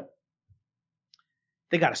over, but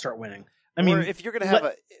they got to start winning. I mean, if you're going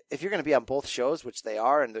to if you're going to be on both shows, which they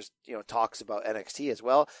are, and there's talks about NXT as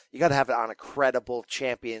well, you got to have it on a credible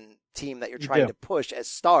champion team that you're trying to push as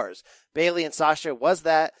stars. Bayley and Sasha was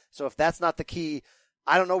that, so if that's not the key,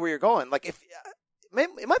 I don't know where you're going. Like it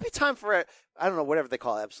might be time for I don't know, whatever they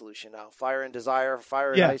call Absolution now, Fire and Desire,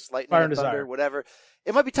 Fire and Ice, Lightning and Thunder, Desire. Whatever.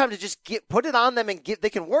 It might be time to just put it on them and they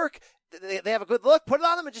can work. They have a good look. Put it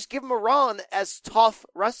on them and just give them a run as tough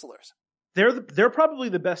wrestlers. They're probably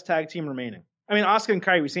the best tag team remaining. I mean, Asuka and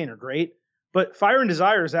Kairi Sane are great, but Fire and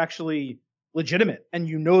Desire is actually legitimate, and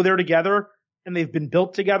they're together, and they've been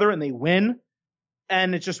built together, and they win.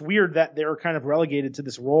 And it's just weird that they're kind of relegated to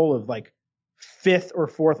this role of like 5th or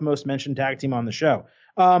 4th most mentioned tag team on the show.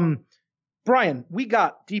 Brian, we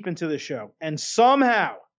got deep into the show, and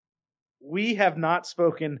somehow we have not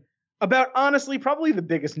spoken about, honestly, probably the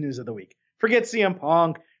biggest news of the week. Forget CM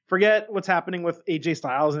Punk. Forget what's happening with AJ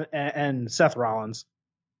Styles and Seth Rollins.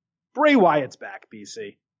 Bray Wyatt's back,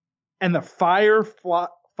 BC. And the Firefly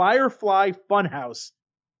Funhouse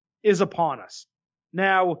is upon us.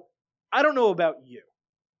 Now, I don't know about you,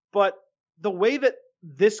 but the way that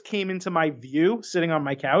this came into my view, sitting on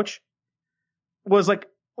my couch, was like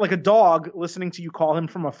a dog listening to you call him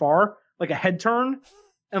from afar, like a head turn,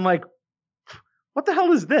 and like, what the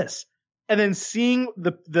hell is this? And then seeing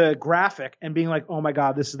the graphic and being like, oh my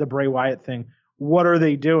God, this is the Bray Wyatt thing. What are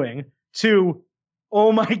they doing? To,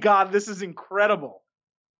 oh my God, this is incredible.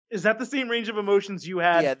 Is that the same range of emotions you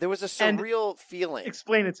had? Yeah, there was a surreal feeling.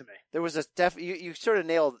 Explain it to me. There was you sort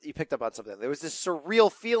of you picked up on something. There was this surreal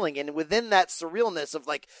feeling, and within that surrealness of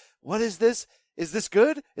like, what is this? Is this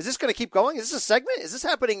good? Is this going to keep going? Is this a segment? Is this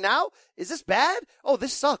happening now? Is this bad? Oh,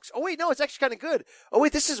 this sucks. Oh, wait, no, it's actually kind of good. Oh,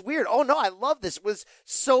 wait, this is weird. Oh, no, I love this. It was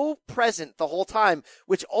so present the whole time,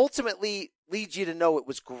 which ultimately leads you to know it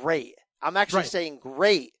was great. I'm actually saying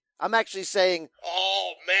great. I'm actually saying,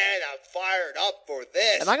 oh, man, I'm fired up for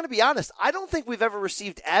this. And I'm going to be honest, I don't think we've ever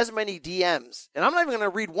received as many DMs. And I'm not even going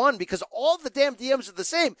to read one because all the damn DMs are the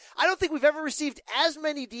same. I don't think we've ever received as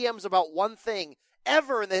many DMs about one thing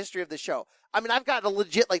ever in the history of the show. I mean, I've gotten a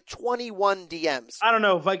legit 21 DMs. I don't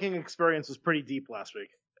know. Viking Experience was pretty deep last week.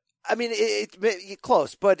 I mean, it's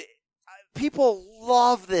close, but people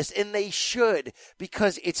love this, and they should,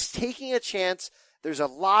 because it's taking a chance. There's a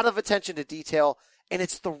lot of attention to detail, and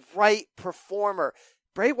it's the right performer.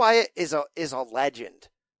 Bray Wyatt is a legend.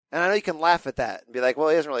 And I know you can laugh at that and be like, well,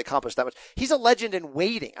 he hasn't really accomplished that much. He's a legend in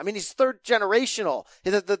waiting. I mean, he's third generational.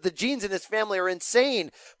 The genes in his family are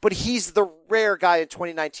insane, but he's the rare guy in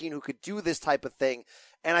 2019 who could do this type of thing.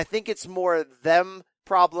 And I think it's more them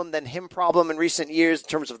problem than him problem in recent years in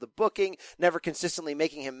terms of the booking, never consistently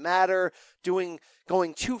making him matter, going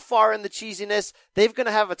too far in the cheesiness. They're going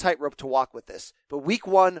to have a tightrope to walk with this. But week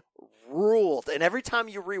 1 ruled. And every time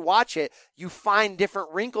you rewatch it, you find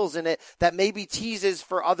different wrinkles in it that maybe teases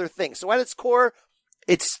for other things. So at its core,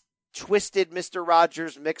 it's twisted Mr.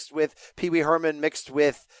 Rogers mixed with Pee Wee Herman mixed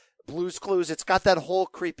with Blue's Clues. It's got that whole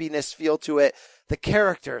creepiness feel to it. The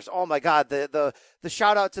characters, oh my God, the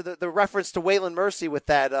shout out to the reference to Waylon Mercy with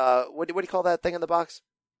that, what do you call that thing in the box?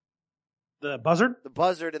 The buzzard? The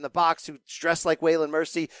buzzard in the box who's dressed like Waylon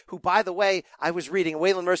Mercy, who, by the way, I was reading,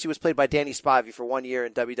 Waylon Mercy was played by Danny Spivey for 1 year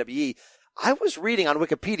in WWE. I was reading on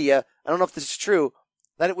Wikipedia, I don't know if this is true,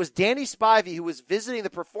 that it was Danny Spivey who was visiting the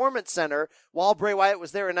Performance Center while Bray Wyatt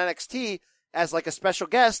was there in NXT as like a special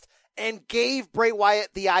guest and gave Bray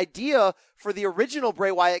Wyatt the idea for the original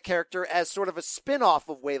Bray Wyatt character as sort of a spin-off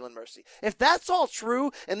of Waylon Mercy. If that's all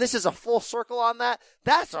true, and this is a full circle on that,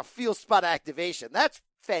 that's a field spot activation. That's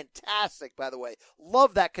fantastic, by the way.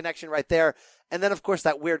 Love that connection right there. And then, of course,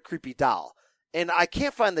 that weird, creepy doll. And I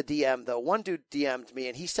can't find the DM, though. One dude DM'd me,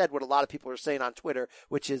 and he said what a lot of people are saying on Twitter,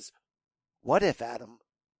 which is, what if, Adam,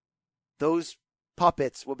 those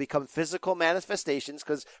puppets will become physical manifestations?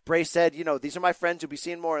 Because Bray said, these are my friends. You'll be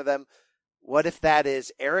seeing more of them. What if that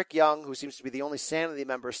is Eric Young, who seems to be the only Sanity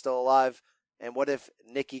member still alive? And what if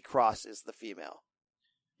Nikki Cross is the female?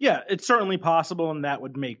 Yeah, it's certainly possible, and that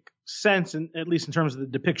would make sense, at least in terms of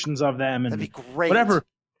the depictions of them. And that'd be great. Whatever.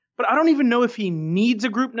 But I don't even know if he needs a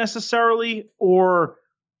group necessarily, or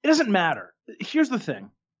it doesn't matter. Here's the thing,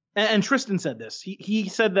 and Tristan said this. He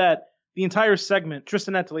said that the entire segment,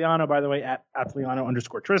 Tristan Atiliano, by the way, at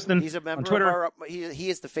Atiliano_Tristan. He's a member on Twitter. Of our, he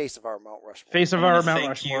is the face of our Mount Rushmore. Face of our Mount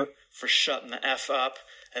Rushmore. Thank you for shutting the F up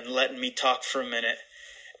and letting me talk for a minute.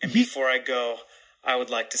 And before I go, I would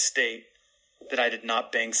like to state that I did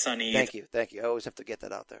not bang Sunny. Thank you. I always have to get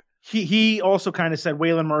that out there. He also kind of said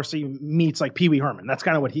Waylon Mercy meets like Pee Wee Herman. That's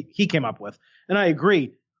kind of what he came up with. And I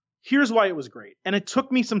agree. Here's why it was great. And it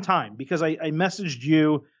took me some time because I messaged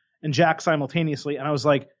you and Jack simultaneously. And I was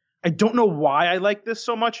like, I don't know why I like this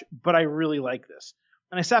so much, but I really like this.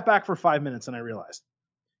 And I sat back for 5 minutes and I realized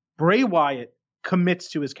Bray Wyatt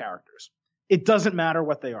commits to his characters. It doesn't matter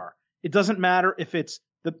what they are. It doesn't matter if it's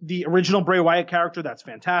the original Bray Wyatt character, that's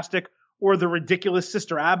fantastic, or the ridiculous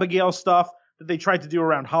Sister Abigail stuff that they tried to do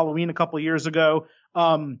around Halloween a couple of years ago,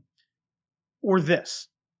 or this.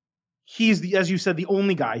 He's, as you said, the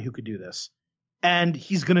only guy who could do this. And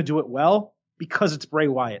he's going to do it well because it's Bray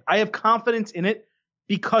Wyatt. I have confidence in it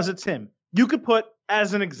because it's him. You could put,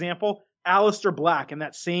 as an example, Aleister Black in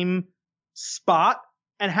that same spot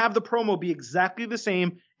and have the promo be exactly the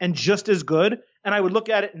same and just as good. And I would look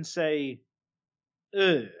at it and say,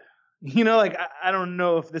 ugh. I don't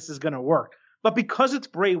know if this is going to work. But because it's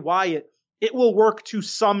Bray Wyatt, it will work to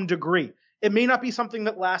some degree. It may not be something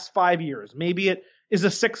that lasts 5 years. Maybe it is a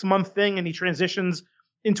 6-month thing and he transitions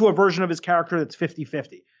into a version of his character that's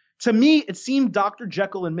 50-50. To me, it seemed Dr.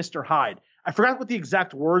 Jekyll and Mr. Hyde. I forgot what the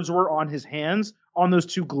exact words were on his hands, on those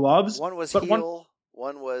two gloves. One was heel,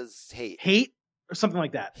 one was hate. Hate, or something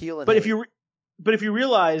like that. Heel and but hate. If you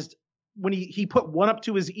realized when he put one up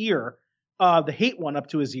to his ear, the hate one up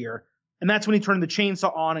to his ear, and that's when he turned the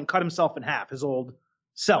chainsaw on and cut himself in half, his old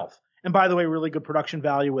self. And by the way, really good production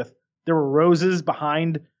value there were roses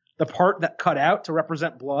behind the part that cut out to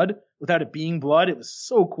represent blood without it being blood. It was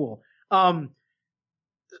so cool. And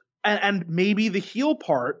maybe the heel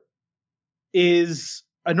part is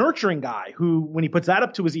a nurturing guy who, when he puts that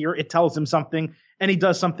up to his ear, it tells him something and he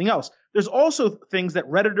does something else. There's also things that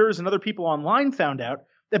Redditors and other people online found out,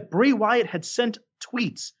 that Bray Wyatt had sent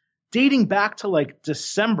tweets dating back to like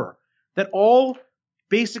December that all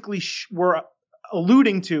basically were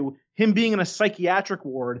alluding to him being in a psychiatric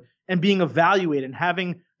ward and being evaluated and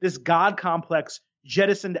having this God complex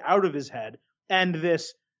jettisoned out of his head and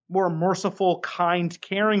this more merciful, kind,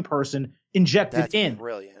 caring person injected in.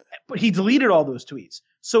 Brilliant. But he deleted all those tweets.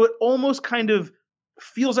 So it almost kind of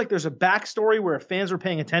feels like there's a backstory where if fans are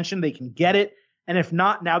paying attention, they can get it. And if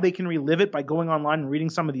not, now they can relive it by going online and reading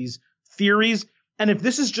some of these theories. And if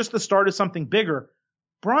this is just the start of something bigger,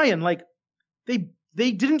 Brian, like they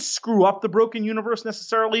didn't screw up the Broken Universe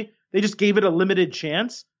necessarily. They just gave it a limited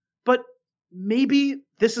chance. But maybe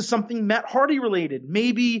this is something Matt Hardy related.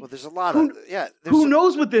 Maybe there's a lot who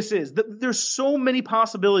knows what this is? There's so many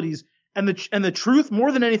possibilities, and the truth,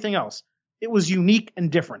 more than anything else, it was unique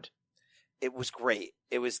and different. It was great.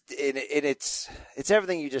 It was, and it's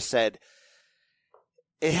everything you just said.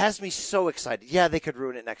 It has me so excited. Yeah, they could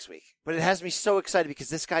ruin it next week, but it has me so excited because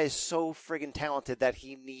this guy is so friggin' talented that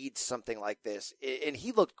he needs something like this. And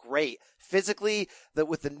he looked great physically,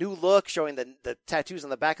 with the new look, showing the tattoos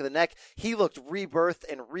on the back of the neck. He looked rebirthed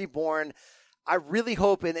and reborn. I really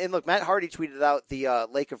hope, and look, Matt Hardy tweeted out the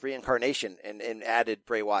Lake of Reincarnation and added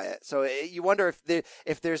Bray Wyatt. So you wonder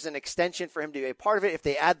if there's an extension for him to be a part of it, if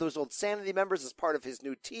they add those old Sanity members as part of his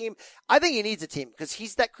new team. I think he needs a team because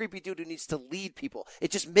he's that creepy dude who needs to lead people.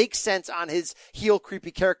 It just makes sense on his heel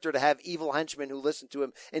creepy character to have evil henchmen who listen to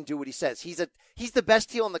him and do what he says. He's the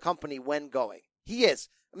best heel in the company when going. He is.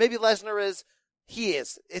 Maybe Lesnar is. He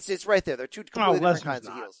is. It's right there. They're two completely different kinds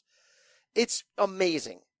of heels. It's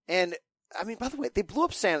amazing. And I mean, by the way, they blew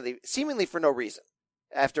up Sanity seemingly for no reason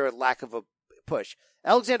after a lack of a push.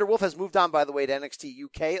 Alexander Wolf has moved on, by the way, to NXT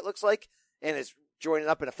UK, it looks like, and is joining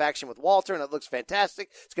up in a faction with Walter, and it looks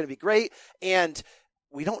fantastic. It's going to be great. And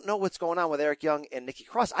we don't know what's going on with Eric Young and Nikki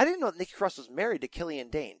Cross. I didn't know that Nikki Cross was married to Killian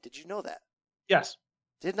Dane. Did you know that? Yes.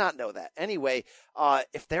 Did not know that. Anyway,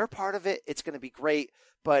 if they're part of it, it's going to be great.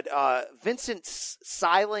 But Vincent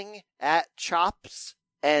Seiling at Chops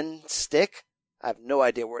and Stick, I have no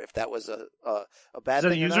idea if that was a bad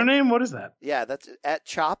thing. Is that a username? What is that? Yeah, that's at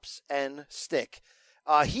Chops and Stick.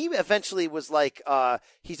 He eventually was like,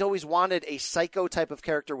 he's always wanted a psycho type of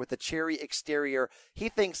character with a cheery exterior. He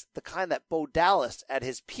thinks the kind that Bo Dallas at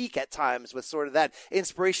his peak at times with sort of that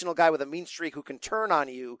inspirational guy with a mean streak who can turn on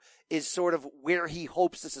you is sort of where he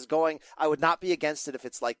hopes this is going. I would not be against it if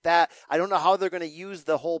it's like that. I don't know how they're going to use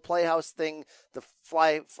the whole Playhouse thing, the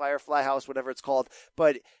Firefly House, whatever it's called,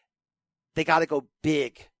 but they got to go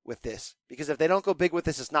big with this, because if they don't go big with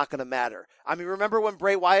this, it's not going to matter. I mean, remember when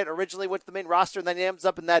Bray Wyatt originally went to the main roster and then he ends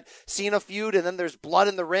up in that Cena feud and then there's blood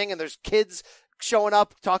in the ring and there's kids showing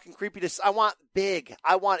up talking creepy to, I want big.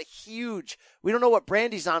 I want huge. We don't know what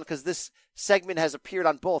Brandy's on because this segment has appeared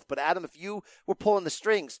on both, but Adam, if you were pulling the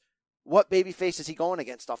strings, what babyface is he going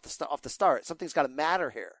against off the start? Something's got to matter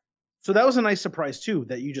here. So that was a nice surprise too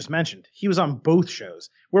that you just mentioned. He was on both shows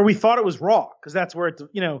where we thought it was Raw, because that's where it,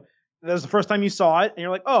 that was the first time you saw it, and you're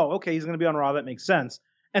like, oh, okay, he's going to be on Raw. That makes sense.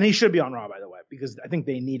 And he should be on Raw, by the way, because I think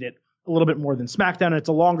they need it a little bit more than SmackDown. And it's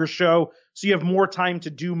a longer show, so you have more time to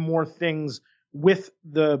do more things with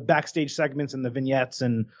the backstage segments and the vignettes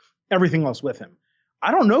and everything else with him. I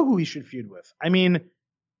don't know who he should feud with. I mean,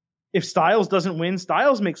 if Styles doesn't win,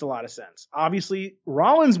 Styles makes a lot of sense. Obviously,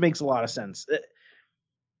 Rollins makes a lot of sense.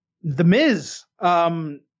 The Miz, I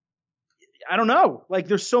don't know. Like,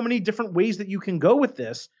 there's so many different ways that you can go with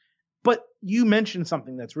this. But you mentioned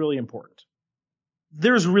something that's really important.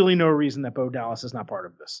 There's really no reason that Bo Dallas is not part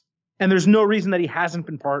of this. And there's no reason that he hasn't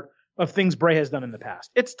been part of things Bray has done in the past.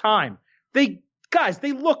 It's time. They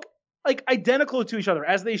look like identical to each other,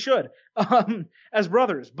 as they should, as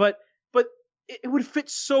brothers. But it would fit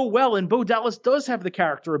so well, and Bo Dallas does have the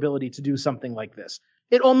character ability to do something like this.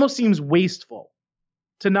 It almost seems wasteful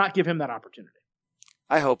to not give him that opportunity.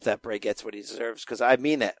 I hope that Bray gets what he deserves, because I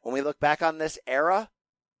mean it. When we look back on this era,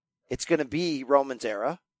 it's going to be Roman's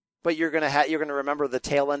era, but you're going to remember the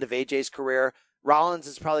tail end of AJ's career. Rollins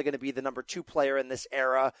is probably going to be the number 2 player in this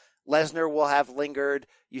era. Lesnar will have lingered.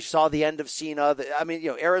 You saw the end of Cena.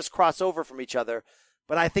 Eras cross over from each other,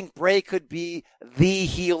 but I think Bray could be the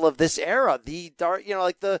heel of this era, the dark,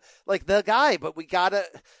 like the guy. But we gotta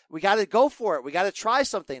go for it. We gotta try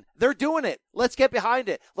something. They're doing it. Let's get behind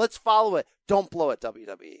it. Let's follow it. Don't blow it,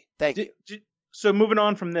 WWE. Thank you. So moving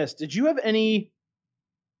on from this, did you have any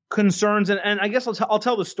concerns? And I guess I'll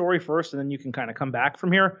tell the story first, and then you can kind of come back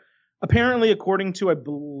from here. Apparently, according to, I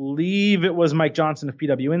believe it was Mike Johnson of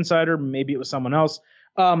PW Insider, maybe it was someone else,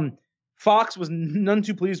 Fox was none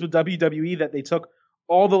too pleased with WWE that they took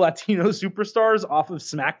all the Latino superstars off of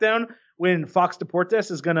SmackDown when Fox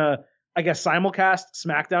Deportes is going to, I guess, simulcast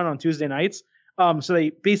SmackDown on Tuesday nights. So they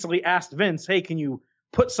basically asked Vince, hey, can you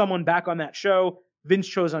put someone back on that show? Vince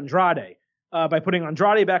chose Andrade. By putting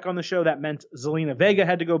Andrade back on the show, that meant Zelina Vega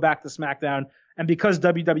had to go back to SmackDown. And because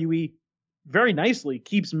WWE very nicely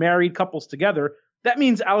keeps married couples together, that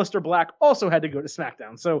means Aleister Black also had to go to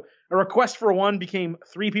SmackDown. So a request for one became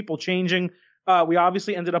 3 people changing. We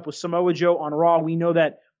obviously ended up with Samoa Joe on Raw. We know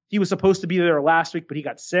that he was supposed to be there last week, but he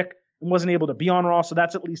got sick and wasn't able to be on Raw. So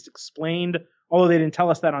that's at least explained, although they didn't tell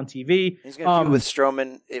us that on TV. He's going to feud with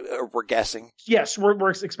Strowman, we're guessing. Yes, we're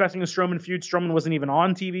expecting a Strowman feud. Strowman wasn't even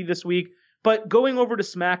on TV this week. But going over to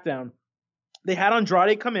SmackDown, they had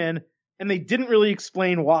Andrade come in, and they didn't really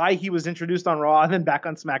explain why he was introduced on Raw and then back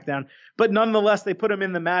on SmackDown. But nonetheless, they put him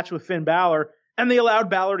in the match with Finn Balor, and they allowed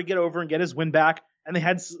Balor to get over and get his win back. And they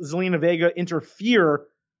had Zelina Vega interfere,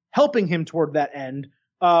 helping him toward that end,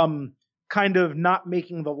 kind of not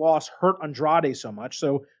making the loss hurt Andrade so much.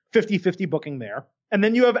 So 50-50 booking there. And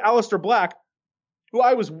then you have Aleister Black, who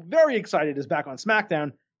I was very excited is back on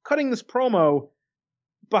SmackDown, cutting this promo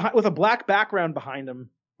with a black background behind him,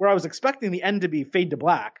 where I was expecting the end to be fade to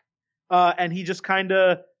black. And he just kind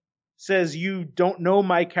of says, you don't know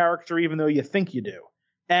my character, even though you think you do.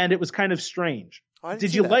 And it was kind of strange.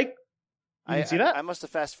 Did you like? You didn't see that? I must have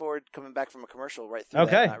fast forward coming back from a commercial right through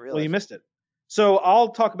okay. that. Well, you missed it. So I'll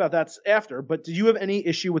talk about that after. But did you have any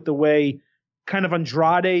issue with the way kind of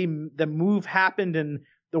Andrade, the move happened and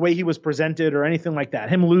the way he was presented or anything like that?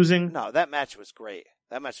 Him losing? No, that match was great.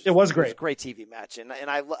 That match was great. It was a great TV match. And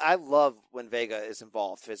I love when Vega is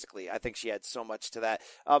involved physically. I think she had so much to that.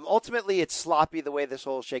 Ultimately, it's sloppy the way this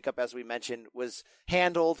whole shakeup, as we mentioned, was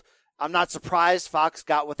handled. I'm not surprised Fox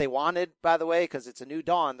got what they wanted, by the way, because it's a new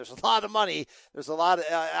dawn. There's a lot of money. There's a lot of.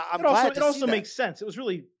 It also makes sense. It was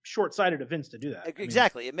really short-sighted of Vince to do that.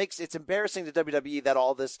 Exactly. It's embarrassing to WWE that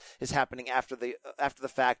all this is happening after the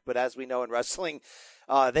fact. But as we know in wrestling,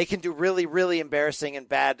 they can do really, really embarrassing and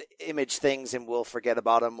bad image things, and we'll forget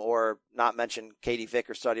about them or not mention Katie Vick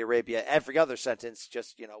or Saudi Arabia. Every other sentence,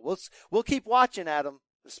 just we'll keep watching, Adam.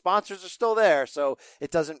 The sponsors are still there, so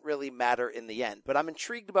it doesn't really matter in the end. But I'm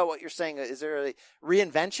intrigued about what you're saying. Is there a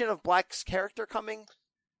reinvention of Black's character coming?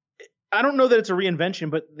 I don't know that it's a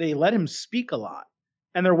reinvention, but they let him speak a lot.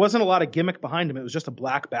 And there wasn't a lot of gimmick behind him. It was just a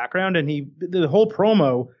black background. And the whole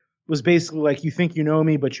promo was basically like, you think you know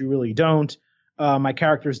me, but you really don't. My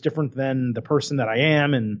character is different than the person that I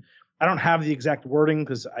am. And I don't have the exact wording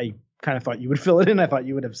because I kind of thought you would fill it in. I thought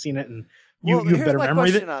you would have seen it. And you have better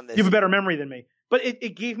memory you have a better memory than me. But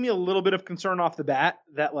it gave me a little bit of concern off the bat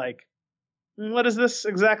that, like, what is this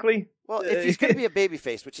exactly? Well, if he's going to be a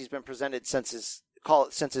babyface, which he's been presented since his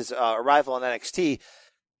arrival on NXT,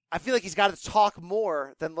 I feel like he's got to talk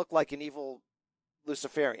more than look like an evil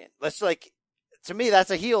Luciferian. To me,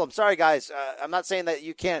 that's a heel. I'm sorry, guys. I'm not saying that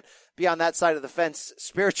you can't be on that side of the fence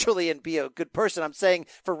spiritually and be a good person. I'm saying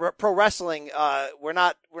for pro wrestling, we're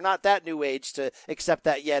not that new age to accept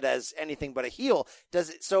that yet as anything but a heel.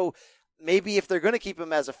 So maybe if they're going to keep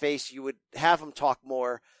him as a face, you would have him talk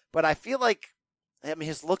more. But I feel like,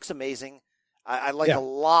 his look's amazing. I like a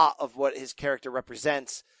lot of what his character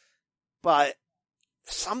represents, but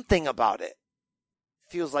something about it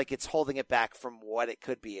feels like it's holding it back from what it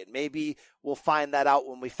could be. And maybe we'll find that out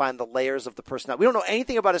when we find the layers of the personality. We don't know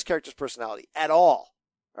anything about his character's personality at all.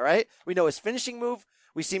 All right. We know his finishing move.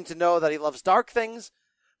 We seem to know that he loves dark things,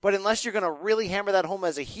 but unless you're going to really hammer that home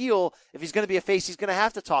as a heel, if he's going to be a face, he's going to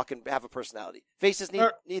have to talk and have a personality. Faces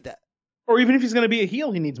need that. Or even if he's going to be a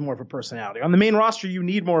heel, he needs more of a personality. On the main roster, you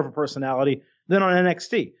need more of a personality than on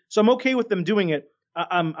NXT. So I'm okay with them doing it.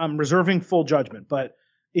 I'm reserving full judgment, but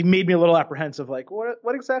it made me a little apprehensive. Like, what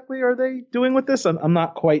exactly are they doing with this? I'm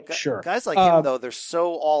not quite sure. Guys like him, though, they're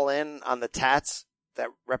so all in on the tats that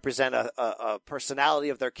represent a personality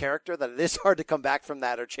of their character that it is hard to come back from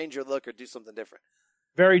that or change your look or do something different.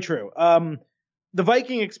 Very true. The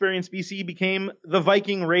Viking experience, BC, became the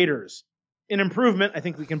Viking Raiders. An improvement, I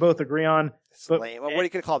think we can both agree on. But lame. Well, what are you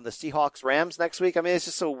going to call them? The Seahawks Rams next week? I mean, it's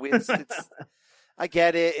just so weird. I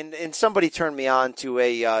get it. And somebody turned me on to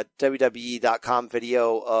a WWE.com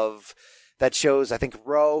video of that shows, I think,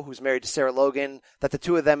 Roode, who's married to Sarah Logan, that the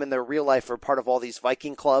two of them in their real life are part of all these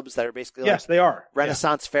Viking clubs that are basically they are.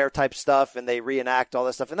 Renaissance fair type stuff, and they reenact all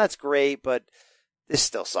this stuff. And that's great, but this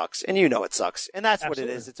still sucks. And you know it sucks. And that's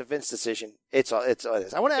Absolutely. What it is. It's a Vince decision. It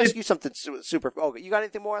is. I want to ask you something super. Oh, you got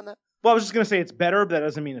anything more on that? Well, I was just going to say it's better, but that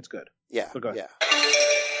doesn't mean it's good. Yeah. So go ahead. Yeah.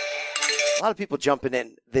 A lot of people jumping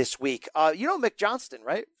in this week. You know Mick Johnston,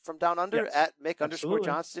 right? From Down Under at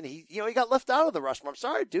Mick_Johnston. He got left out of the Rushmore. I'm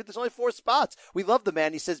sorry, dude. There's only 4 spots. We love the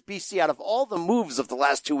man. He says, BC, out of all the moves of the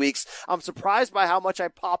last 2 weeks, I'm surprised by how much I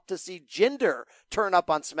popped to see Jinder turn up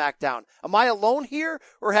on SmackDown. Am I alone here,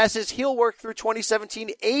 or has his heel work through 2017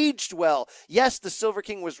 aged well? Yes, the Silver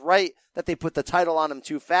King was right that they put the title on him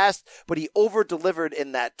too fast, but he over-delivered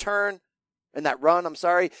in that run.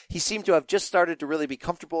 He seemed to have just started to really be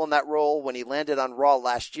comfortable in that role when he landed on Raw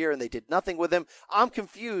last year and they did nothing with him. I'm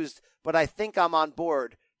confused, but I think I'm on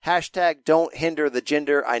board. # don't hinder the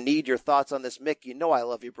Jinder. I need your thoughts on this, Mick. You know I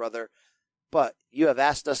love you, brother. But you have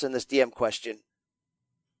asked us in this DM question,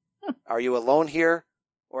 are you alone here,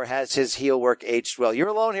 or has his heel work aged well? You're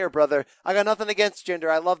alone here, brother. I got nothing against Jinder.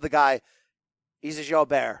 I love the guy. He's a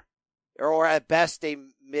Jobert. Or at best, a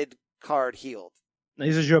mid-card heel.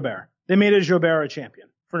 He's a Jobert. They made a Jobert a champion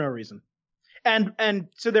for no reason. And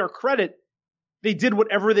to their credit, they did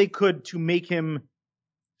whatever they could to make him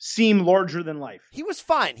seem larger than life. He was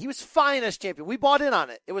fine. He was fine as champion. We bought in on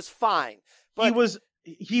it. It was fine. But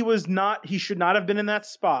he should not have been in that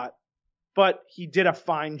spot, but he did a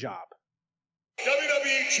fine job.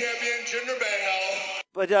 WWE champion Jinder Mahal.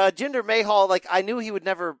 But Jinder Mahal, I knew he would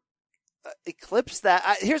never eclipse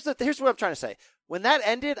that. Here's what I'm trying to say. When that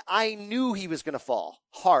ended, I knew he was going to fall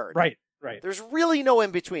hard. Right. There's really no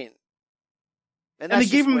in between. And they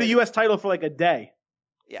gave him the U.S. title for a day.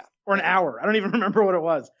 Yeah. Or an hour. I don't even remember what it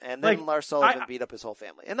was. And then Lars Sullivan beat up his whole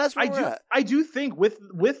family. And that's where we're at. I do think with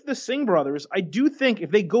the Singh brothers, I do think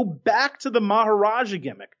if they go back to the Maharaja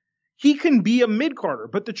gimmick, he can be a mid-carder.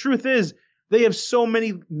 But the truth is, they have so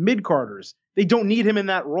many mid-carders. They don't need him in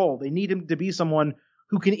that role. They need him to be someone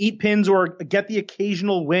who can eat pins or get the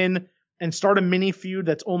occasional win and start a mini feud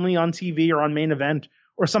that's only on TV or on main event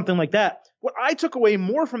or something like that. What I took away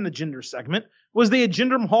more from the Jinder segment was they had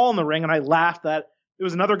Jinder Mahal in the ring, and I laughed that it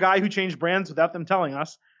was another guy who changed brands without them telling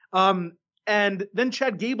us. And then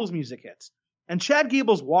Chad Gable's music hits. And Chad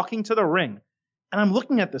Gable's walking to the ring, and I'm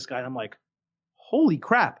looking at this guy, and I'm like, holy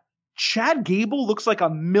crap. Chad Gable looks like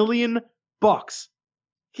 $1 million.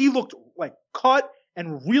 He looked cut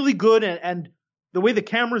and really good, and the way the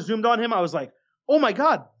camera zoomed on him, I was like, oh my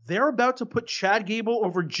God, they're about to put Chad Gable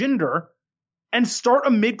over Jinder, and start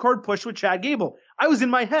a mid-card push with Chad Gable. I was in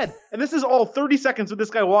my head, and this is all 30 seconds with this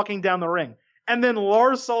guy walking down the ring. And then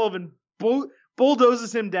Lars Sullivan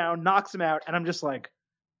bulldozes him down, knocks him out, and I'm just like,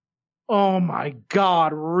 oh my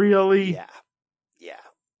God, really? Yeah.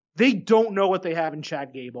 They don't know what they have in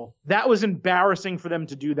Chad Gable. That was embarrassing for them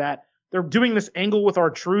to do that. They're doing this angle with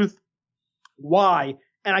R-Truth. Why?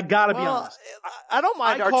 And I gotta be honest. I don't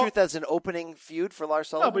mind R-Truth as an opening feud for Lars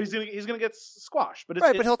Sullivan. No, but he's gonna get squashed. But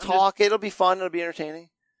but he'll talk. It'll be fun. It'll be entertaining.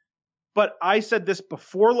 But I said this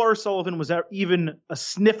before Lars Sullivan was even a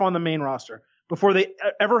sniff on the main roster, before they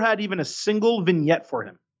ever had even a single vignette for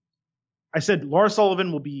him. I said Lars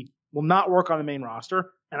Sullivan will not work on the main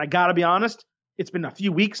roster. And I gotta be honest, it's been a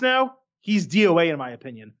few weeks now. He's DOA in my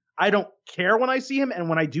opinion. I don't care when I see him, and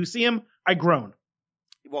when I do see him, I groan.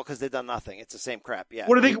 Well, because they've done nothing. It's the same crap. Yeah.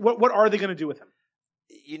 What are they going to do with him?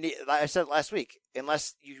 You need, like I said last week,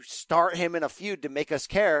 unless you start him in a feud to make us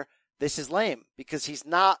care, this is lame because he's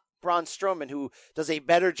not Braun Strowman, who does a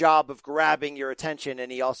better job of grabbing your attention,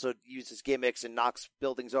 and he also uses gimmicks and knocks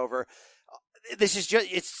buildings over. This is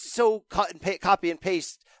it's so copy and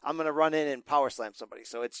paste. I'm going to run in and power slam somebody.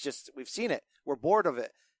 So it's just, we've seen it. We're bored of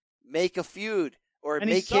it. Make a feud. Or and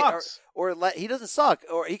make it, or let, he doesn't suck,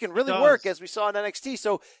 or he can really work, as we saw in NXT.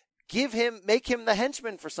 So make him the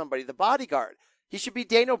henchman for somebody, the bodyguard. He should be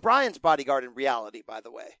Daniel Bryan's bodyguard in reality, by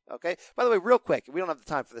the way. Okay? By the way, real quick, we don't have the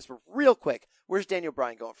time for this, but real quick, where's Daniel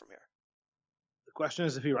Bryan going from here? The question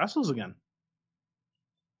is if he wrestles again.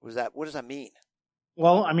 What does that mean?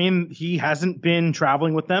 Well, I mean, he hasn't been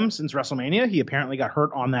traveling with them since WrestleMania. He apparently got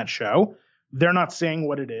hurt on that show. They're not saying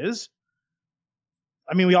what it is.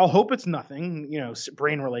 I mean, we all hope it's nothing,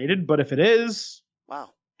 brain related, but if it is, wow,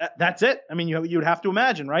 that's it. I mean, you would have to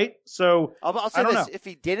imagine, right? So I'll say this: if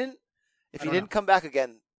he didn't come back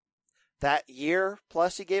again, that year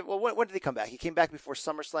plus he gave. Well, when did he come back? He came back before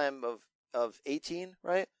SummerSlam of 18,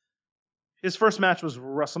 right? His first match was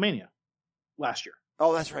WrestleMania last year.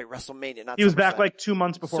 Oh, that's right, WrestleMania. Not he was back like 2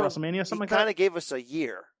 months before WrestleMania, something like that. He kind of gave us a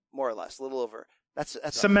year, more or less, a little over. That's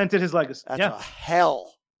cemented his legacy. That's a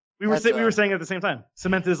hell. We were saying at the same time,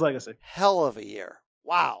 cemented his legacy. Hell of a year.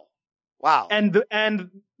 Wow. And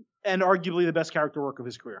arguably the best character work of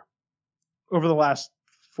his career over the last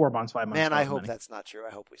 4 months, 5 months. Man, I hope that's not true.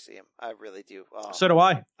 I hope we see him. I really do. Oh. So do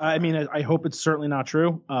I. I mean, I hope it's certainly not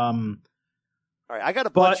true. All right, I got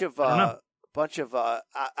a bunch of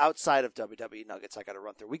outside of WWE nuggets I got to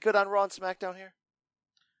run through. We good on Raw and SmackDown here?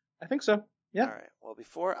 I think so. Yeah. All right. Well,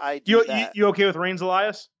 before I do that, you okay with Reigns,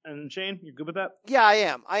 Elias, and Shane? You good with that? Yeah, I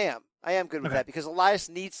am. I am good with that because Elias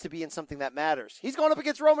needs to be in something that matters. He's going up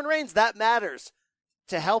against Roman Reigns. That matters.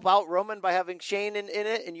 To help out Roman by having Shane in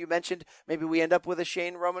it, and you mentioned maybe we end up with a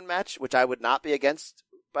Shane-Roman match, which I would not be against,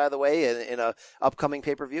 by the way, in a upcoming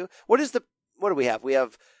pay-per-view. What do we have? We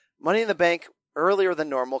have Money in the Bank earlier than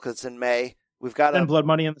normal because it's in May. We've got Blood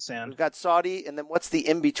Money in the Sand. We've got Saudi, and then what's the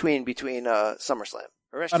in-between SummerSlam?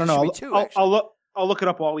 Or actually, I don't know. I'll look it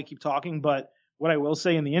up while we keep talking, but what I will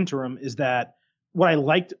say in the interim is that what I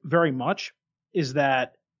liked very much is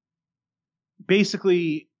that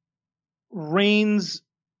basically Reigns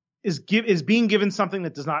is being given something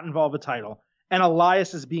that does not involve a title, and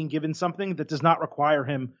Elias is being given something that does not require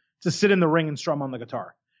him to sit in the ring and strum on the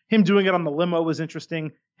guitar. Him doing it on the limo was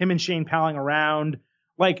interesting. Him and Shane palling around.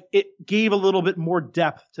 Like, it gave a little bit more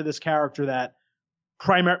depth to this character that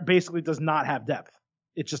basically does not have depth.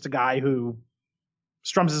 It's just a guy who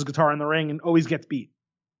strums his guitar in the ring and always gets beat.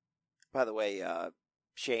 By the way,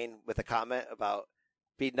 Shane with a comment about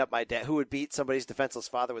beating up my dad, who would beat somebody's defenseless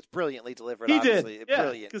father, was brilliantly delivered. He obviously. did, yeah,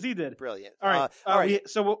 brilliant, because he did. Brilliant. All right.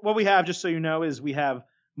 So what we have, just so you know, is we have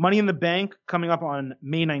Money in the Bank coming up on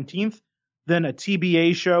May 19th, then a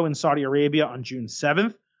TBA show in Saudi Arabia on June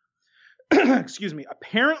 7th. Excuse me.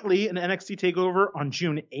 Apparently, an NXT takeover on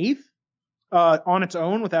June 8th on its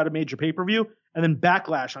own without a major pay-per-view. And then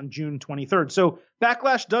Backlash on June 23rd. So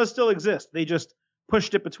Backlash does still exist. They just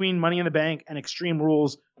pushed it between Money in the Bank and Extreme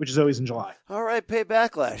Rules, which is always in July. All right, pay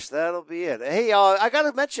Backlash. That'll be it. Hey, I got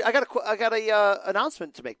a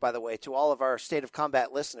announcement to make, by the way, to all of our State of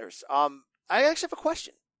Combat listeners. I actually have a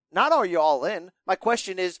question. Not are you all in? My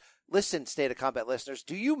question is, listen, State of Combat listeners,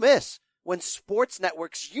 do you miss when sports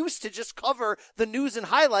networks used to just cover the news and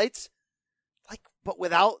highlights, but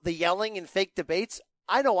without the yelling and fake debates?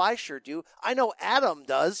 I know I sure do. I know Adam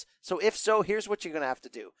does. So if so, here's what you're going to have to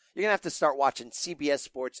do. You're going to have to start watching CBS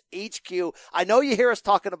Sports HQ. I know you hear us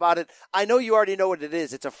talking about it. I know you already know what it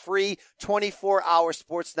is. It's a free 24-hour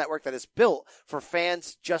sports network that is built for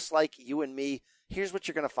fans just like you and me Here's what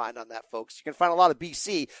you're going to find on that, folks. You're going to find a lot of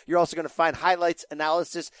BC. You're also going to find highlights,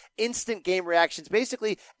 analysis, instant game reactions,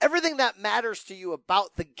 basically everything that matters to you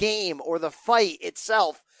about the game or the fight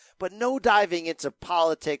itself, but no diving into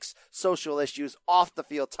politics, social issues,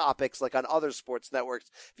 off-the-field topics like on other sports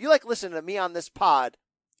networks. If you like listening to me on this pod,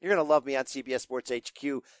 you're going to love me on CBS Sports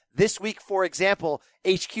HQ. This week, for example,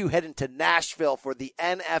 HQ heading to Nashville for the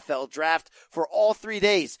NFL draft for all 3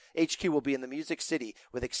 days. HQ will be in the Music City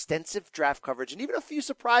with extensive draft coverage and even a few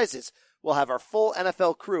surprises. We'll have our full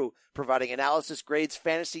NFL crew providing analysis, grades,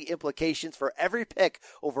 fantasy implications for every pick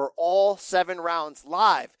over all 7 rounds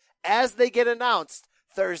live as they get announced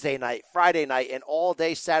Thursday night, Friday night, and all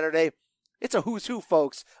day Saturday. It's a who's who,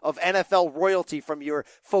 folks, of NFL royalty from your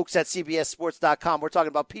folks at CBSSports.com. We're talking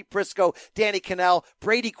about Pete Prisco, Danny Cannell,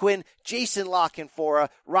 Brady Quinn, Jason La Canfora,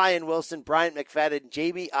 Ryan Wilson, Bryant McFadden,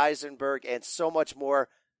 Jamie Eisenberg, and so much more.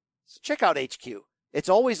 So check out HQ. It's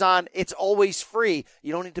always on. It's always free.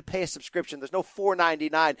 You don't need to pay a subscription. There's no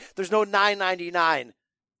 $4.99. There's no $9.99. You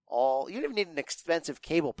don't even need an expensive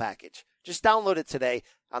cable package. Just download it today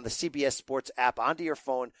on the CBS Sports app onto your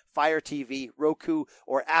phone, Fire TV, Roku,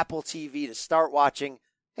 or Apple TV to start watching.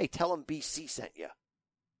 Hey, tell them BC sent you.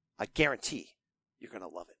 I guarantee you're going to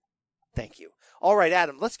love it. Thank you. All right,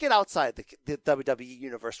 Adam, let's get outside the WWE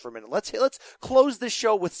universe for a minute. Let's close this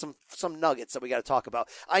show with some nuggets that we got to talk about.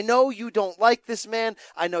 I know you don't like this man.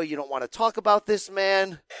 I know you don't want to talk about this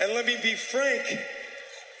man. And let me be frank,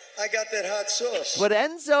 I got that hot sauce. But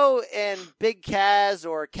Enzo and Big Kaz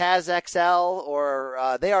or Kaz XL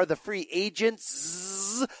or they are the free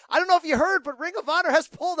agents. I don't know if you heard, but Ring of Honor has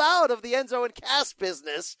pulled out of the Enzo and Kaz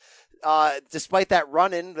business, despite that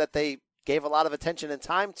run-in that they gave a lot of attention and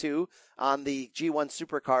time to on the G1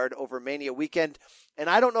 Supercard over Mania weekend. And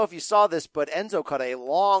I don't know if you saw this, but Enzo cut a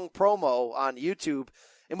long promo on YouTube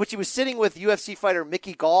in which he was sitting with UFC fighter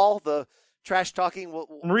Mickey Gall, the trash-talking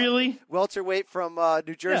welterweight from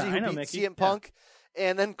New Jersey who beat CM Punk.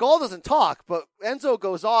 And then Gall doesn't talk, but Enzo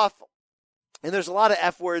goes off, and there's a lot of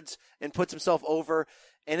F words and puts himself over.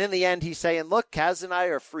 And in the end, he's saying, look, Kaz and I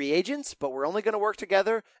are free agents, but we're only going to work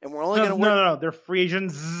together, and we're only going to work. No, they're free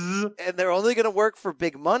agents. And they're only going to work for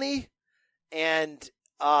big money. And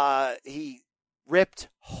he ripped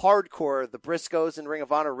hardcore the Briscoes in Ring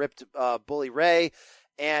of Honor, ripped Bully Ray.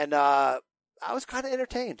 And I was kind of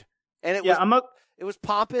entertained. And it was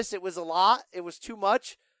pompous. It was a lot. It was too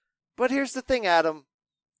much. But here's the thing, Adam.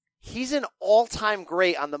 He's an all-time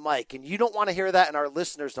great on the mic, and you don't want to hear that, and our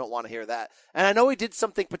listeners don't want to hear that. And I know he did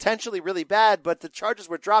something potentially really bad, but the charges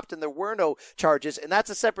were dropped, and there were no charges, and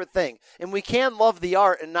that's a separate thing. And we can love the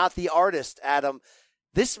art and not the artist, Adam.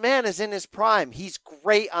 This man is in his prime. He's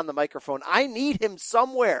great on the microphone. I need him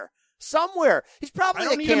somewhere. Somewhere. He's probably a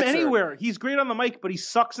cancer. I don't need him anywhere. He's great on the mic, but he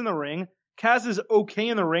sucks in the ring. Kaz is okay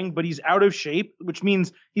in the ring, but he's out of shape, which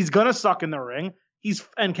means he's going to suck in the ring.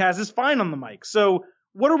 And Kaz is fine on the mic. So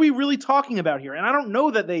what are we really talking about here? And I don't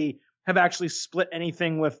know that they have actually split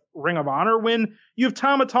anything with Ring of Honor when you have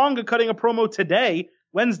Tama Tonga cutting a promo today,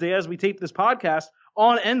 Wednesday, as we tape this podcast,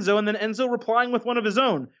 on Enzo, and then Enzo replying with one of his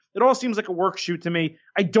own. It all seems like a work shoot to me.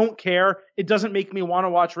 I don't care. It doesn't make me want to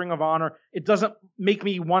watch Ring of Honor. It doesn't make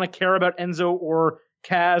me want to care about Enzo or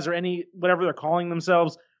Kaz or any whatever they're calling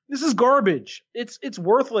themselves. This is garbage. It's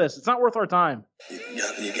worthless. It's not worth our time.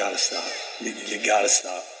 You gotta stop. You gotta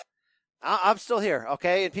stop. I'm still here,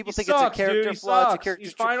 okay? And people think sucks, it's a character dude. flaw. Sucks. It's a character.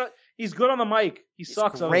 He's fine. He's good on the mic. He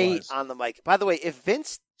sucks great otherwise. On the mic. By the way, if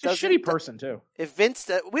Vince He's a shitty person too. If Vince,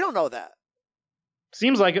 we don't know that.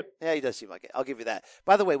 Seems like it. Yeah, he does seem like it. I'll give you that.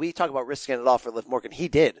 By the way, we talk about risking it all for Liv Morgan. He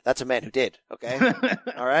did. That's a man who did. Okay.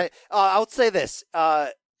 All right. I would say this.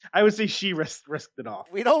 I would say she risked it all.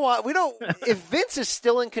 We don't. If Vince is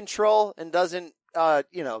still in control and doesn't,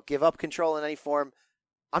 give up control in any form,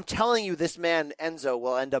 I'm telling you, this man, Enzo,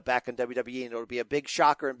 will end up back in WWE, and it'll be a big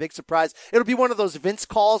shocker and big surprise. It'll be one of those Vince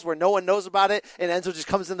calls where no one knows about it, and Enzo just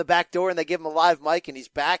comes in the back door, and they give him a live mic, and he's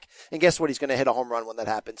back. And guess what? He's going to hit a home run when that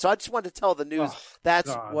happens. So I just wanted to tell the news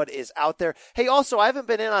that's what is out there. Hey, also, I haven't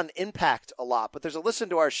been in on Impact a lot, but there's a listener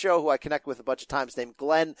to our show who I connect with a bunch of times named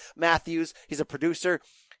Glenn Matthews. He's a producer.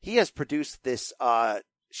 He has produced this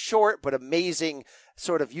short but amazing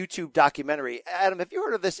sort of YouTube documentary. Adam, have you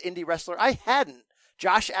heard of this indie wrestler? I hadn't.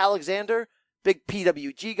 Josh Alexander, big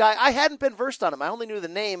PWG guy. I hadn't been versed on him. I only knew the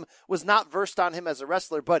name, was not versed on him as a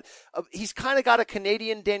wrestler, but he's kind of got a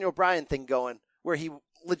Canadian Daniel Bryan thing going where he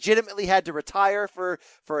legitimately had to retire for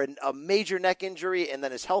a major neck injury, and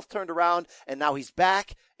then his health turned around, and now he's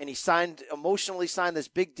back, and he emotionally signed this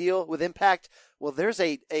big deal with Impact. Well, there's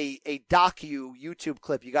a docu YouTube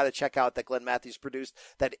clip you got to check out that Glenn Matthews produced.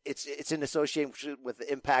 That it's in association with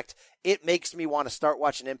Impact. It makes me want to start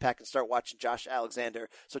watching Impact and start watching Josh Alexander.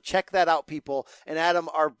 So check that out, people. And Adam,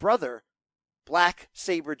 our brother, Black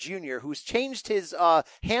Saber Jr., who's changed his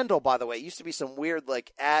handle, by the way. It used to be some weird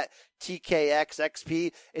like at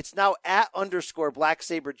TKXXP. It's now at _ Black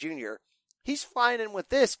Saber Jr. He's flying in with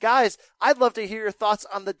this. Guys, I'd love to hear your thoughts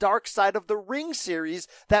on the Dark Side of the Ring series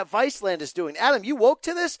that Viceland is doing. Adam, you woke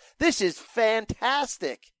to this? This is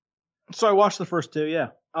fantastic. So I watched the first two, yeah.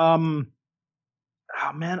 Oh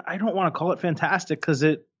man, I don't want to call it fantastic because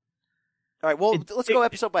it. All right, well, let's go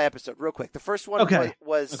episode by episode real quick. The first one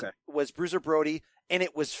was Bruiser Brody, and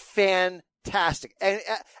it was fantastic. And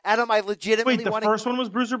Adam, I legitimately the first one was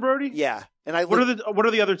Bruiser Brody? Yeah. And what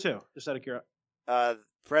are the other two? Just out of curiosity.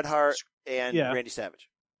 Bret Hart and Randy Savage.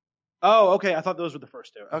 Oh, okay. I thought those were the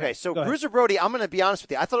first two. Okay, so Bruiser Brody, I'm going to be honest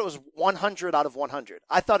with you. I thought it was 100 out of 100.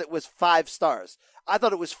 I thought it was 5 stars. I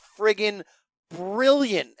thought it was friggin'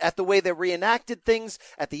 brilliant at the way they reenacted things,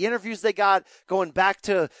 at the interviews they got, going back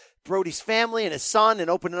to Brody's family and his son and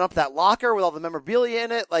opening up that locker with all the memorabilia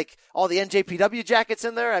in it, like all the NJPW jackets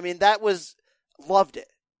in there. I mean, loved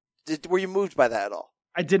it. Were you moved by that at all?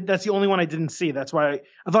 I did. That's the only one I didn't see. That's why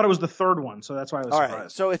I thought it was the third one. So that's why I was surprised.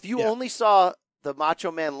 Right. So if you only saw the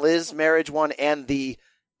Macho Man Liz marriage one and the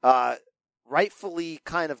rightfully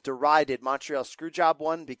kind of derided Montreal Screwjob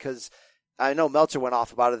one, because I know Meltzer went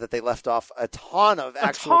off about it, that they left off a ton of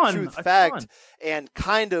actual truth fact and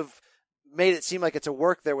kind of made it seem like it's a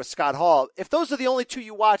work there with Scott Hall. If those are the only two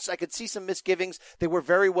you watched, I could see some misgivings. They were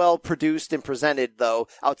very well produced and presented, though,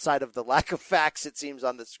 outside of the lack of facts, it seems,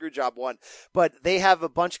 on the Screwjob one. But they have a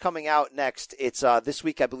bunch coming out next. It's this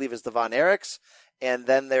week, I believe, is the Von Erichs. And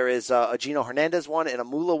then there is a Gino Hernandez one and a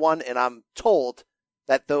Moolah one. And I'm told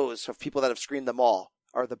that those of people that have screened them all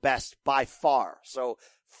are the best by far. So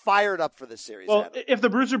fired up for this series. Well, Adam. If the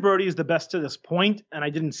Bruiser Brody is the best to this point and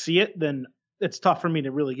I didn't see it, then it's tough for me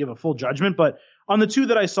to really give a full judgment. But on the two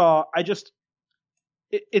that I saw,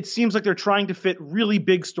 it seems like they're trying to fit really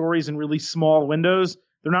big stories in really small windows.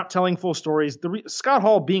 They're not telling full stories. Scott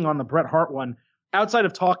Hall being on the Bret Hart one, outside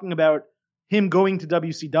of talking about him going to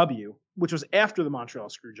WCW, which was after the Montreal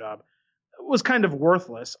Screwjob, was kind of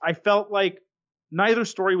worthless. I felt like neither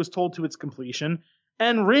story was told to its completion.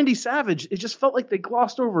 And Randy Savage, it just felt like they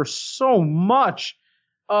glossed over so much.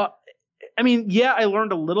 I mean, yeah, I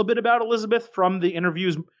learned a little bit about Elizabeth from the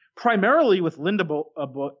interviews, primarily with Linda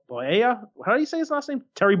Bollea. How do you say his last name?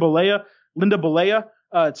 Terry Bollea. Linda Bollea.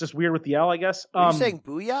 It's just weird with the L, I guess. Are you saying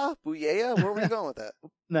Booyah? Booyah? Where were you going with that?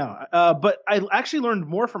 No, but I actually learned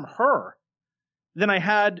more from her than I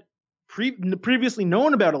had previously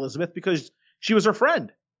known about Elizabeth because she was her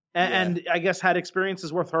friend. And I guess had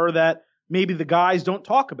experiences with her that maybe the guys don't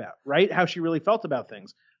talk about, right? How she really felt about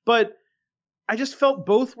things. But I just felt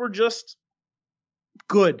both were just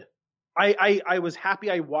good. I was happy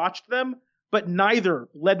I watched them, but neither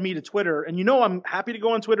led me to Twitter. And I'm happy to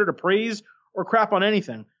go on Twitter to praise or crap on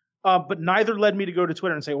anything. But neither led me to go to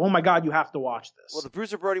Twitter and say, oh my God, you have to watch this. Well, the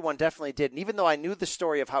Bruiser Brody one definitely did. And even though I knew the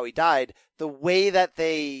story of how he died, the way that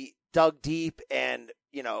they dug deep and,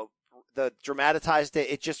 the dramatized it,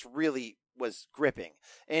 it just really was gripping.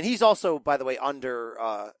 And he's also, by the way, under,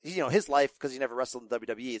 his life, because he never wrestled in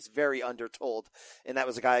WWE, is very undertold. And that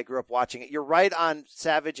was a guy I grew up watching. You're right on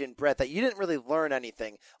Savage and Bret that you didn't really learn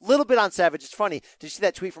anything. A little bit on Savage. It's funny. Did you see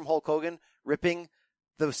that tweet from Hulk Hogan ripping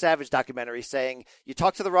the Savage documentary saying, you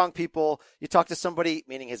talk to the wrong people, you talk to somebody,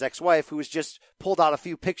 meaning his ex-wife, who was just pulled out a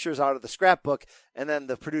few pictures out of the scrapbook, and then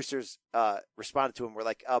the producers responded to him, were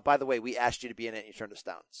like, by the way, we asked you to be in it and you turned us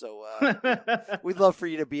down. So we'd love for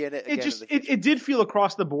you to be in it again. It did feel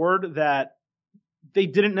across the board that they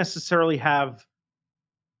didn't necessarily have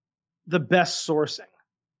the best sourcing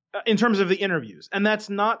in terms of the interviews. And that's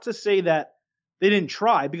not to say that they didn't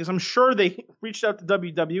try, because I'm sure they reached out to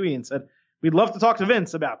WWE and said, we'd love to talk to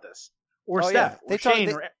Vince about this, or Steph, or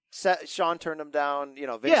Shane. Sean turned him down.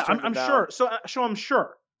 Vince turned him down. Sure. So I'm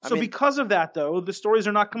sure. So because of that, though, the stories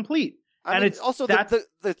are not complete. It's also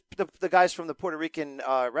the guys from the Puerto Rican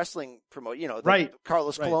wrestling promote. Right.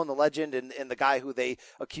 Carlos Colon, the legend, and the guy who they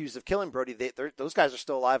accused of killing Brody. Those guys are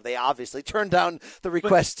still alive. They obviously turned down the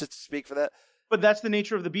request to speak for that. But that's the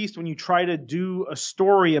nature of the beast when you try to do a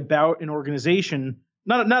story about an organization,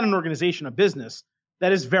 not an organization, a business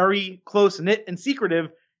that is very close-knit and secretive.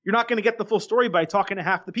 You're not going to get the full story by talking to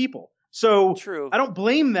half the people. So True. I don't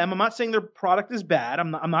blame them. I'm not saying their product is bad.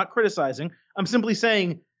 I'm not criticizing. I'm simply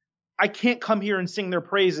saying I can't come here and sing their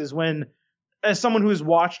praises when, as someone who's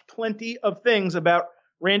watched plenty of things about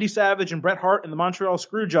Randy Savage and Bret Hart and the Montreal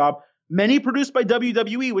Screwjob, many produced by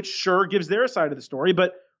WWE, which sure gives their side of the story,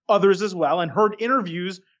 but others as well, and heard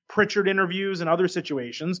interviews, Pritchard interviews and other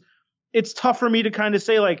situations. It's tough for me to kind of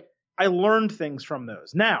say, like, I learned things from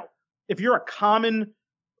those. Now, if you're a common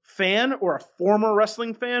fan or a former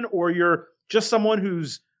wrestling fan, or you're just someone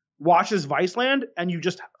who's watches Viceland and you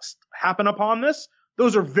just happen upon this,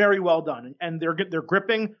 those are very well done, and they're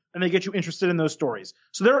gripping, and they get you interested in those stories.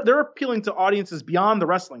 So they're appealing to audiences beyond the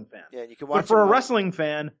wrestling fan. Yeah, you can watch. But for a wrestling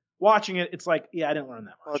fan watching it, it's like, yeah, I didn't learn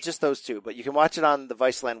that much. Well, just those two, but you can watch it on the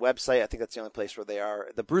Viceland website. I think that's the only place where they are.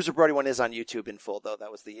 The Bruiser Brody one is on YouTube in full, though.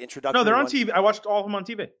 That was the introduction. No, they're on TV. I watched all of them on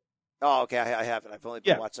TV. Oh, okay. I haven't. I've only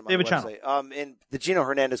been watching them on the website. And the Gino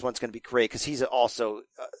Hernandez one's going to be great because he's also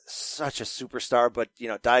such a superstar, but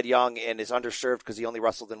died young and is underserved because he only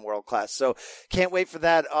wrestled in world class. So can't wait for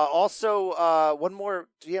that. Also, one more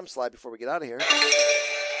DM slide before we get out of here.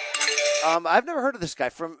 I've never heard of this guy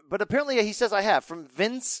but apparently he says I have, from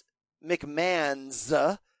Vince McMahon's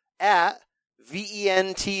at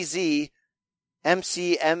VENTZ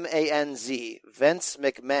MCMANZ, Vince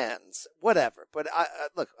McMahon's, whatever. But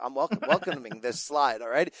look, I'm welcoming this slide, all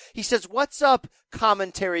right? He says, what's up,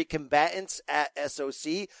 commentary combatants at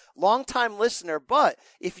SOC? Longtime listener, but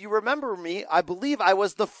if you remember me, I believe I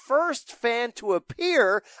was the first fan to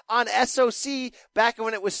appear on SOC back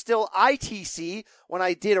when it was still ITC, when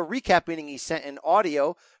I did a recap, meaning he sent in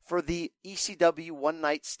audio for the ECW One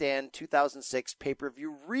Night Stand 2006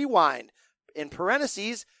 pay-per-view rewind. In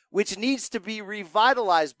parentheses, which needs to be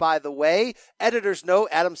revitalized, by the way. Editor's note,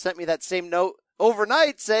 Adam sent me that same note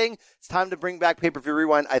overnight saying it's time to bring back pay-per-view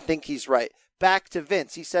rewind. I think he's right. Back to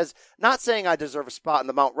Vince. He says, not saying I deserve a spot in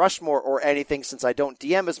the Mount Rushmore or anything since I don't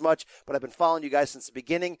DM as much, but I've been following you guys since the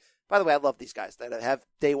beginning. By the way, I love these guys that have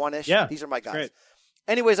day one-ish. Yeah, these are my guys. Great.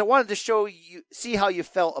 Anyways, I wanted to see how you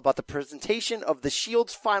felt about the presentation of the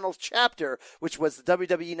Shield's final chapter, which was the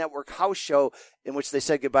WWE Network house show in which they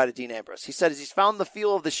said goodbye to Dean Ambrose. He said he's found the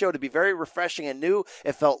feel of the show to be very refreshing and new.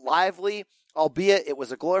 It felt lively, albeit it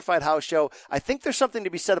was a glorified house show. I think there's something to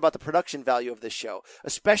be said about the production value of this show,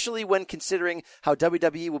 especially when considering how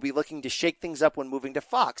WWE will be looking to shake things up when moving to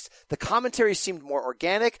Fox. The commentary seemed more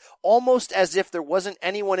organic, almost as if there wasn't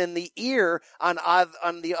anyone in the ear on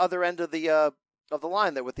the other end of the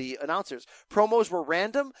line there with the announcers. Promos were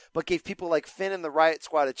random, but gave people like Finn and the Riot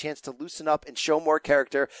Squad a chance to loosen up and show more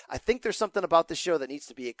character. I think there's something about the show that needs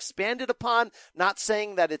to be expanded upon. Not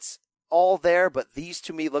saying that it's all there, but these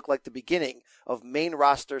to me look like the beginning of main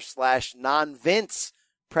roster / non-Vince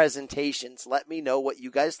presentations. Let me know what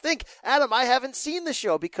you guys think. Adam, I haven't seen the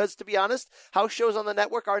show because, to be honest, house shows on the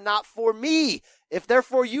network are not for me. If they're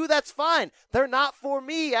for you, that's fine. They're not for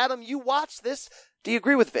me. Adam, you watch this. Do you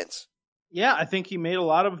agree with Vince? Yeah, I think he made a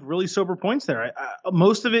lot of really sober points there.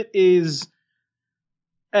 Most of it is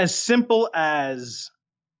as simple as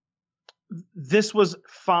this was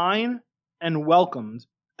fine and welcomed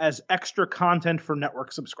as extra content for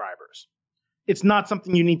network subscribers. It's not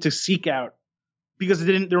something you need to seek out because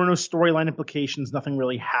there were no storyline implications. Nothing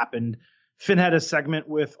really happened. Finn had a segment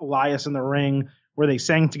with Elias in the ring where they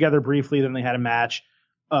sang together briefly. Then they had a match.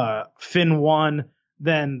 Finn won.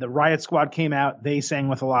 Then the Riot Squad came out. They sang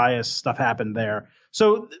with Elias. Stuff happened there.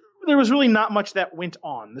 So there was really not much that went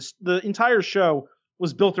on. The entire show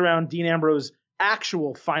was built around Dean Ambrose's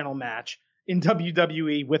actual final match in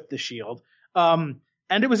WWE with the Shield. And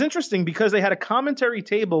it was interesting because they had a commentary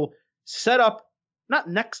table set up not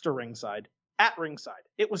next to ringside, at ringside.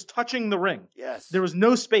 It was touching the ring. Yes. There was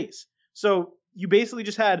no space. So you basically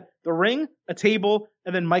just had the ring, a table,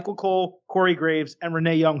 and then Michael Cole, Corey Graves, and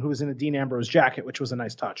Renee Young, who was in a Dean Ambrose jacket, which was a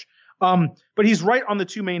nice touch. But he's right on the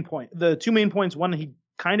two main points. The two main points, one he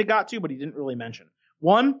kind of got to, but he didn't really mention.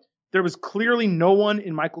 One, there was clearly no one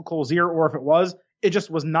in Michael Cole's ear, or if it was, it just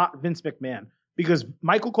was not Vince McMahon, because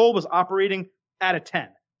Michael Cole was operating at a 10.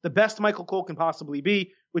 The best Michael Cole can possibly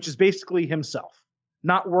be, which is basically himself,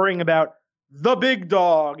 not worrying about the big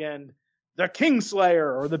dog and the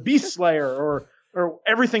Kingslayer or the Beast Slayer or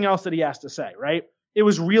everything else that he has to say, right? It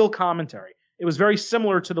was real commentary. It was very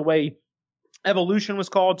similar to the way Evolution was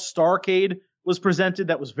called. Starrcade was presented.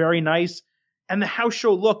 That was very nice. And the house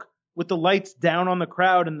show look with the lights down on the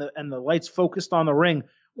crowd and the lights focused on the ring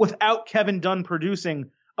without Kevin Dunn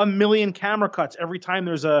producing a million camera cuts every time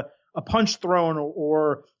there's a punch thrown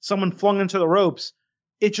or someone flung into the ropes.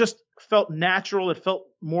 It just felt natural. It felt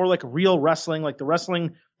more like real wrestling, like the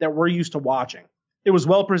wrestling that we're used to watching. It was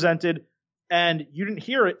well presented, and you didn't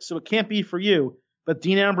hear it, so it can't be for you. But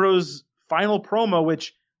Dean Ambrose's final promo,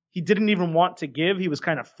 which he didn't even want to give, he was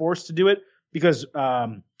kind of forced to do it because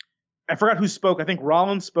I forgot who spoke. I think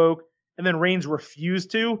Rollins spoke, and then Reigns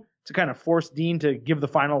refused to kind of force Dean to give the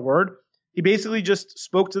final word. He basically just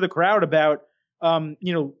spoke to the crowd about,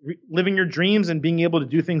 living your dreams and being able to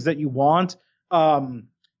do things that you want.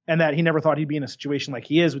 And that he never thought he'd be in a situation like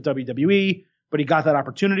he is with WWE, but he got that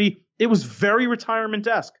opportunity. It was very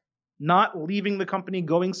retirement-esque, not leaving the company,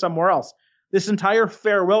 going somewhere else. This entire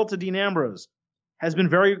farewell to Dean Ambrose has been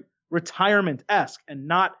very retirement-esque and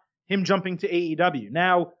not him jumping to AEW.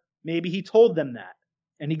 Now, maybe he told them that,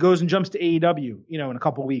 and he goes and jumps to AEW, in a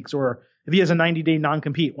couple weeks, or if he has a 90-day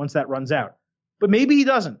non-compete once that runs out. But maybe he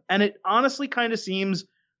doesn't. And it honestly kind of seems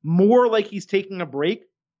more like he's taking a break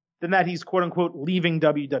than that he's quote-unquote leaving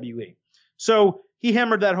WWE. So he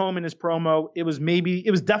hammered that home in his promo. It was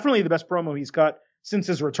definitely the best promo he's cut since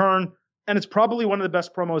his return, and it's probably one of the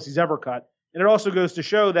best promos he's ever cut. And it also goes to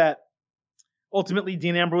show that ultimately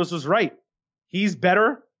Dean Ambrose was right. He's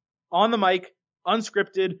better on the mic,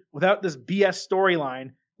 unscripted, without this BS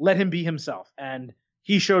storyline. Let him be himself. And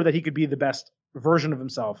he showed that he could be the best version of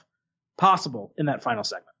himself possible in that final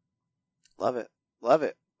segment. Love it. Love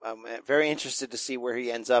it. I'm very interested to see where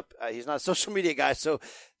he ends up. He's not a social media guy, so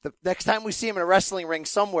the next time we see him in a wrestling ring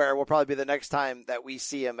somewhere will probably be the next time that we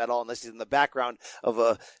see him at all, unless he's in the background of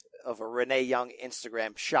a Renee Young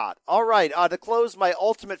Instagram shot. All right, to close my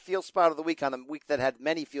ultimate field spot of the week on a week that had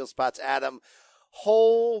many field spots, Adam,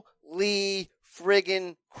 holy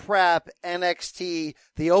friggin' crap, NXT,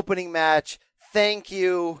 the opening match. Thank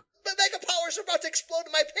you. My mega powers are about to explode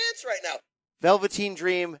in my pants right now. Velveteen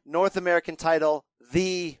Dream, North American title,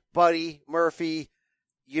 the Buddy Murphy.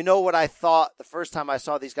 You know what I thought the first time I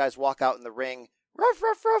saw these guys walk out in the ring? Ruff,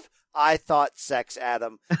 ruff, ruff. I thought sex,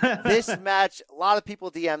 Adam. This match, a lot of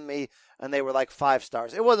people DM'd me, and they were like 5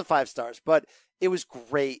 stars. It wasn't 5 stars, but it was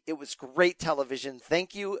great. It was great television.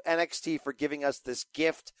 Thank you, NXT, for giving us this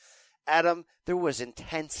gift. Adam, there was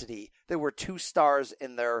intensity. There were 2 stars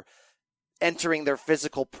in their entering their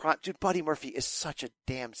physical prime. Dude, Buddy Murphy is such a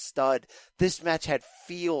damn stud. This match had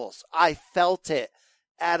feels. I felt it.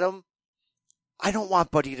 Adam, I don't want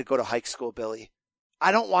Buddy to go to high school, Billy.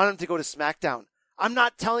 I don't want him to go to SmackDown. I'm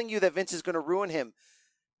not telling you that Vince is going to ruin him,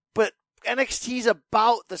 but NXT's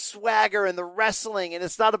about the swagger and the wrestling, and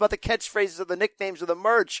it's not about the catchphrases or the nicknames or the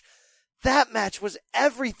merch. That match was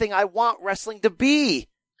everything I want wrestling to be.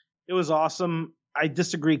 It was awesome. I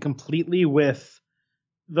disagree completely with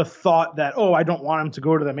the thought that, I don't want him to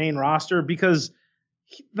go to the main roster, because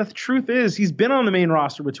the truth is he's been on the main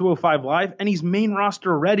roster with 205 Live, and he's main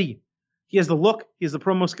roster ready. He has the look, he has the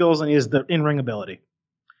promo skills, and he has the in-ring ability.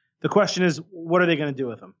 The question is, what are they going to do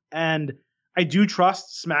with him? And I do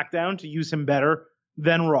trust SmackDown to use him better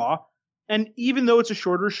than Raw. And even though it's a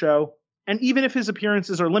shorter show, and even if his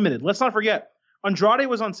appearances are limited, let's not forget, Andrade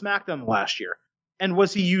was on SmackDown last year. And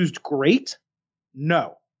was he used great?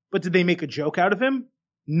 No. But did they make a joke out of him?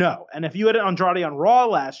 No. And if you had Andrade on Raw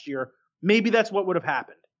last year, maybe that's what would have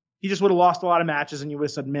happened. He just would have lost a lot of matches, and you would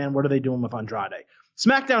have said, man, what are they doing with Andrade?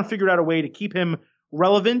 SmackDown figured out a way to keep him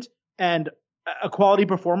relevant and a quality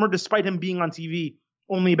performer, despite him being on TV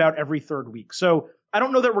only about every 3rd week. So I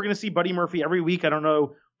don't know that we're going to see Buddy Murphy every week. I don't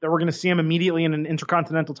know that we're going to see him immediately in an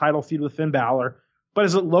Intercontinental title feud with Finn Balor. But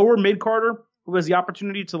as a lower mid-carder who has the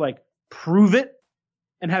opportunity to prove it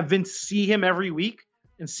and have Vince see him every week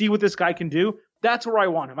and see what this guy can do, that's where I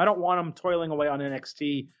want him. I don't want him toiling away on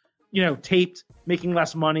NXT, taped, making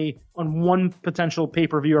less money on one potential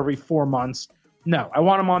pay-per-view every 4 months. No, I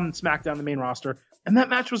want him on SmackDown, the main roster. And that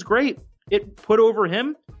match was great. It put over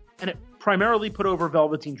him, and it primarily put over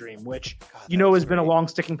Velveteen Dream, which has been a long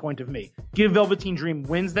sticking point of me. Give Velveteen Dream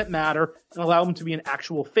wins that matter and allow him to be an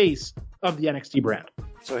actual face of the NXT brand.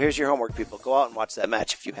 So here's your homework, people. Go out and watch that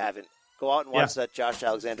match if you haven't. Go out and watch that Josh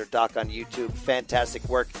Alexander doc on YouTube. Fantastic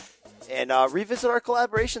work. And revisit our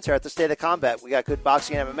collaborations here at the State of Combat. We got good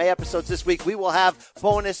boxing and MMA episodes this week. We will have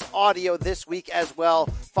bonus audio this week as well.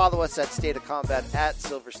 Follow us at State of Combat, at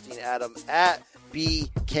Silverstein Adam, at B.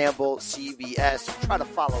 Campbell CBS. Try to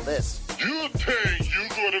follow this. You think you're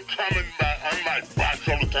going to come on my back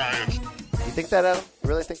all the time? You think that, Adam? You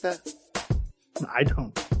really think that? I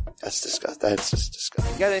don't. That's disgusting. That's just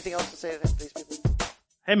disgusting. You got anything else to say to these people?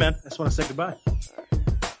 Hey, man. I just want to say goodbye.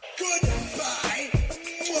 Goodbye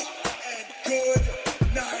and good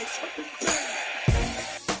night.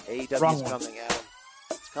 AEW's coming, Adam.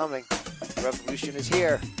 It's coming. The revolution is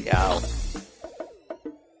here. Yo.